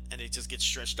tired of it, and it just gets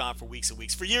stretched on for weeks and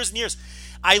weeks, for years and years.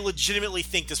 I legitimately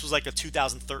think this was like a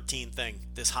 2013 thing.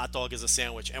 This hot dog is a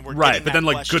sandwich, and we're right. But then,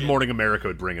 like, question. Good Morning America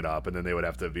would bring it up, and then they would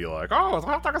have to be like, "Oh, it's a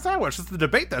hot dog a sandwich." It's the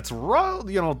debate that's all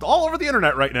over the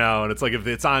internet right now, and it's like if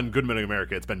it's on Good Morning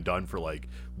America, it's been done for like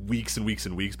weeks and weeks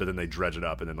and weeks, but then they dredge it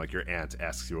up, and then like your aunt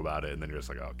asks you about it, and then you're just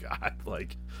like, "Oh God,"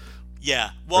 like.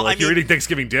 Yeah, well, like you're eating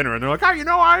Thanksgiving dinner, and they're like,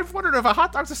 I've wondered if a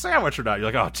hot dog's a sandwich or not.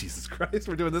 You're like, oh, Jesus Christ,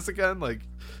 we're doing this again? Like,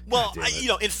 well,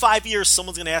 in 5 years,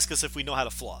 someone's going to ask us if we know how to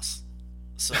floss.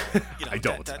 So, I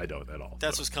don't at all.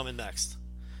 That's what's coming next.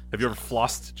 Have you ever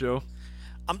flossed, Joe?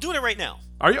 I'm doing it right now.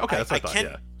 Are you? Okay, that's what I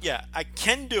thought, yeah, I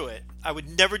can do it. I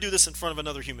would never do this in front of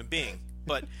another human being.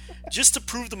 But just to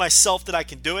prove to myself that I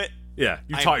can do it, yeah,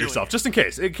 you taught yourself just in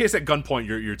case at gunpoint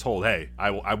you're told, hey,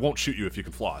 I won't shoot you if you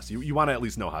can floss. You want to at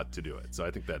least know how to do it. So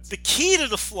I think that's the key to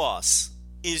the floss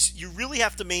is you really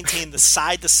have to maintain the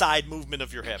side to side movement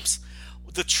of your hips.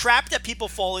 The trap that people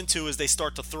fall into is they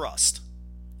start to thrust,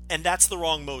 and that's the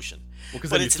wrong motion. Well, because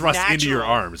then you thrust into your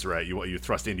arms, right? You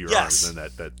thrust into your arms, and then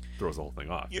that throws the whole thing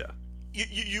off.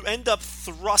 You end up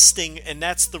thrusting, and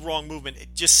that's the wrong movement.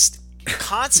 Just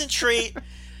concentrate.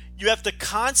 You have to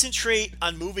concentrate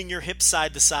on moving your hips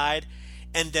side to side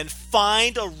and then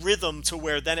find a rhythm to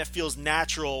where then it feels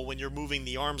natural when you're moving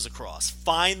the arms across.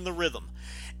 Find the rhythm.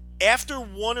 After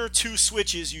one or two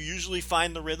switches, you usually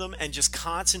find the rhythm and just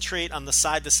concentrate on the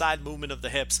side to side movement of the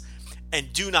hips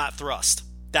and do not thrust.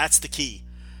 That's the key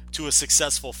to a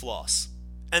successful floss.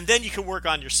 And then you can work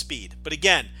on your speed. But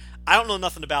again, I don't know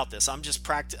nothing about this. I'm just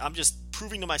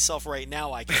proving to myself right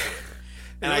now I can do it.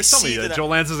 And I see that Joe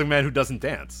Lanza is a man who doesn't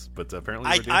dance, but apparently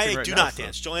I do not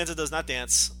dance. Joe Lanza does not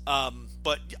dance,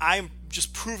 but I'm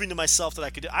just proving to myself that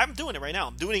I could. I'm doing it right now.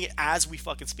 I'm doing it as we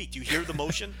fucking speak. Do you hear the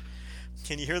motion?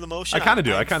 Can you hear the motion? I kind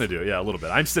of do. Yeah, a little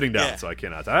bit. I'm sitting down, so I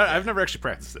cannot. I've never actually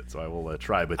practiced it, so I will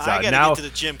try. But I gotta now get to the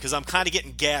gym because I'm kind of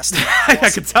getting gassed.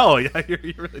 I can tell. Yeah,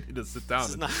 you really need to sit down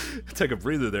and take a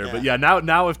breather there. Yeah. But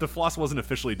now if the floss wasn't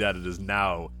officially dead, it is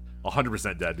now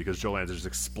 100% dead because Joe Lanza just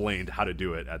explained how to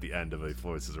do it at the end of a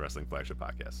Voices of Wrestling flagship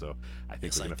podcast. So I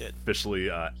think we're going to officially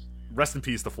rest in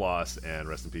peace, the floss, and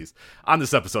rest in peace on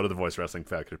this episode of the Voice Wrestling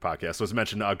Factory podcast. So as I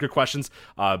mentioned, good questions.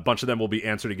 A bunch of them will be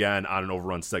answered again on an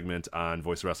overrun segment on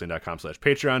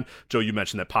voicewrestling.com/Patreon. Joe, you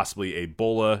mentioned that possibly a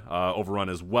Bola overrun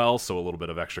as well. So a little bit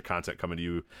of extra content coming to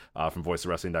you from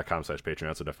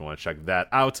voicewrestling.com/Patreon. So definitely want to check that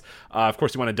out. Of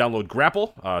course, you want to download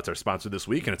Grapple. It's our sponsor this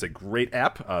week, and it's a great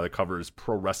app that covers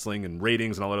pro wrestling and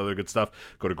ratings and all that other good stuff.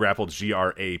 Go to Grapple,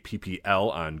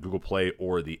 GRAPPL on Google Play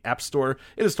or the App Store.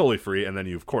 It is totally free. And then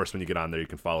you, of course, when you get on there, you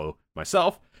can follow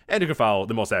myself, and you can follow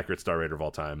the most accurate star rater of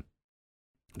all time,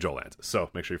 Joe Lanza.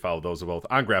 So make sure you follow those both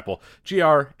on Grapple,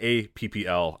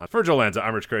 GRAPPL. For Joe Lanza,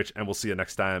 I'm Rich Critch, and we'll see you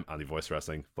next time on the Voice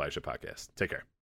Wrestling Flagship Podcast. Take care.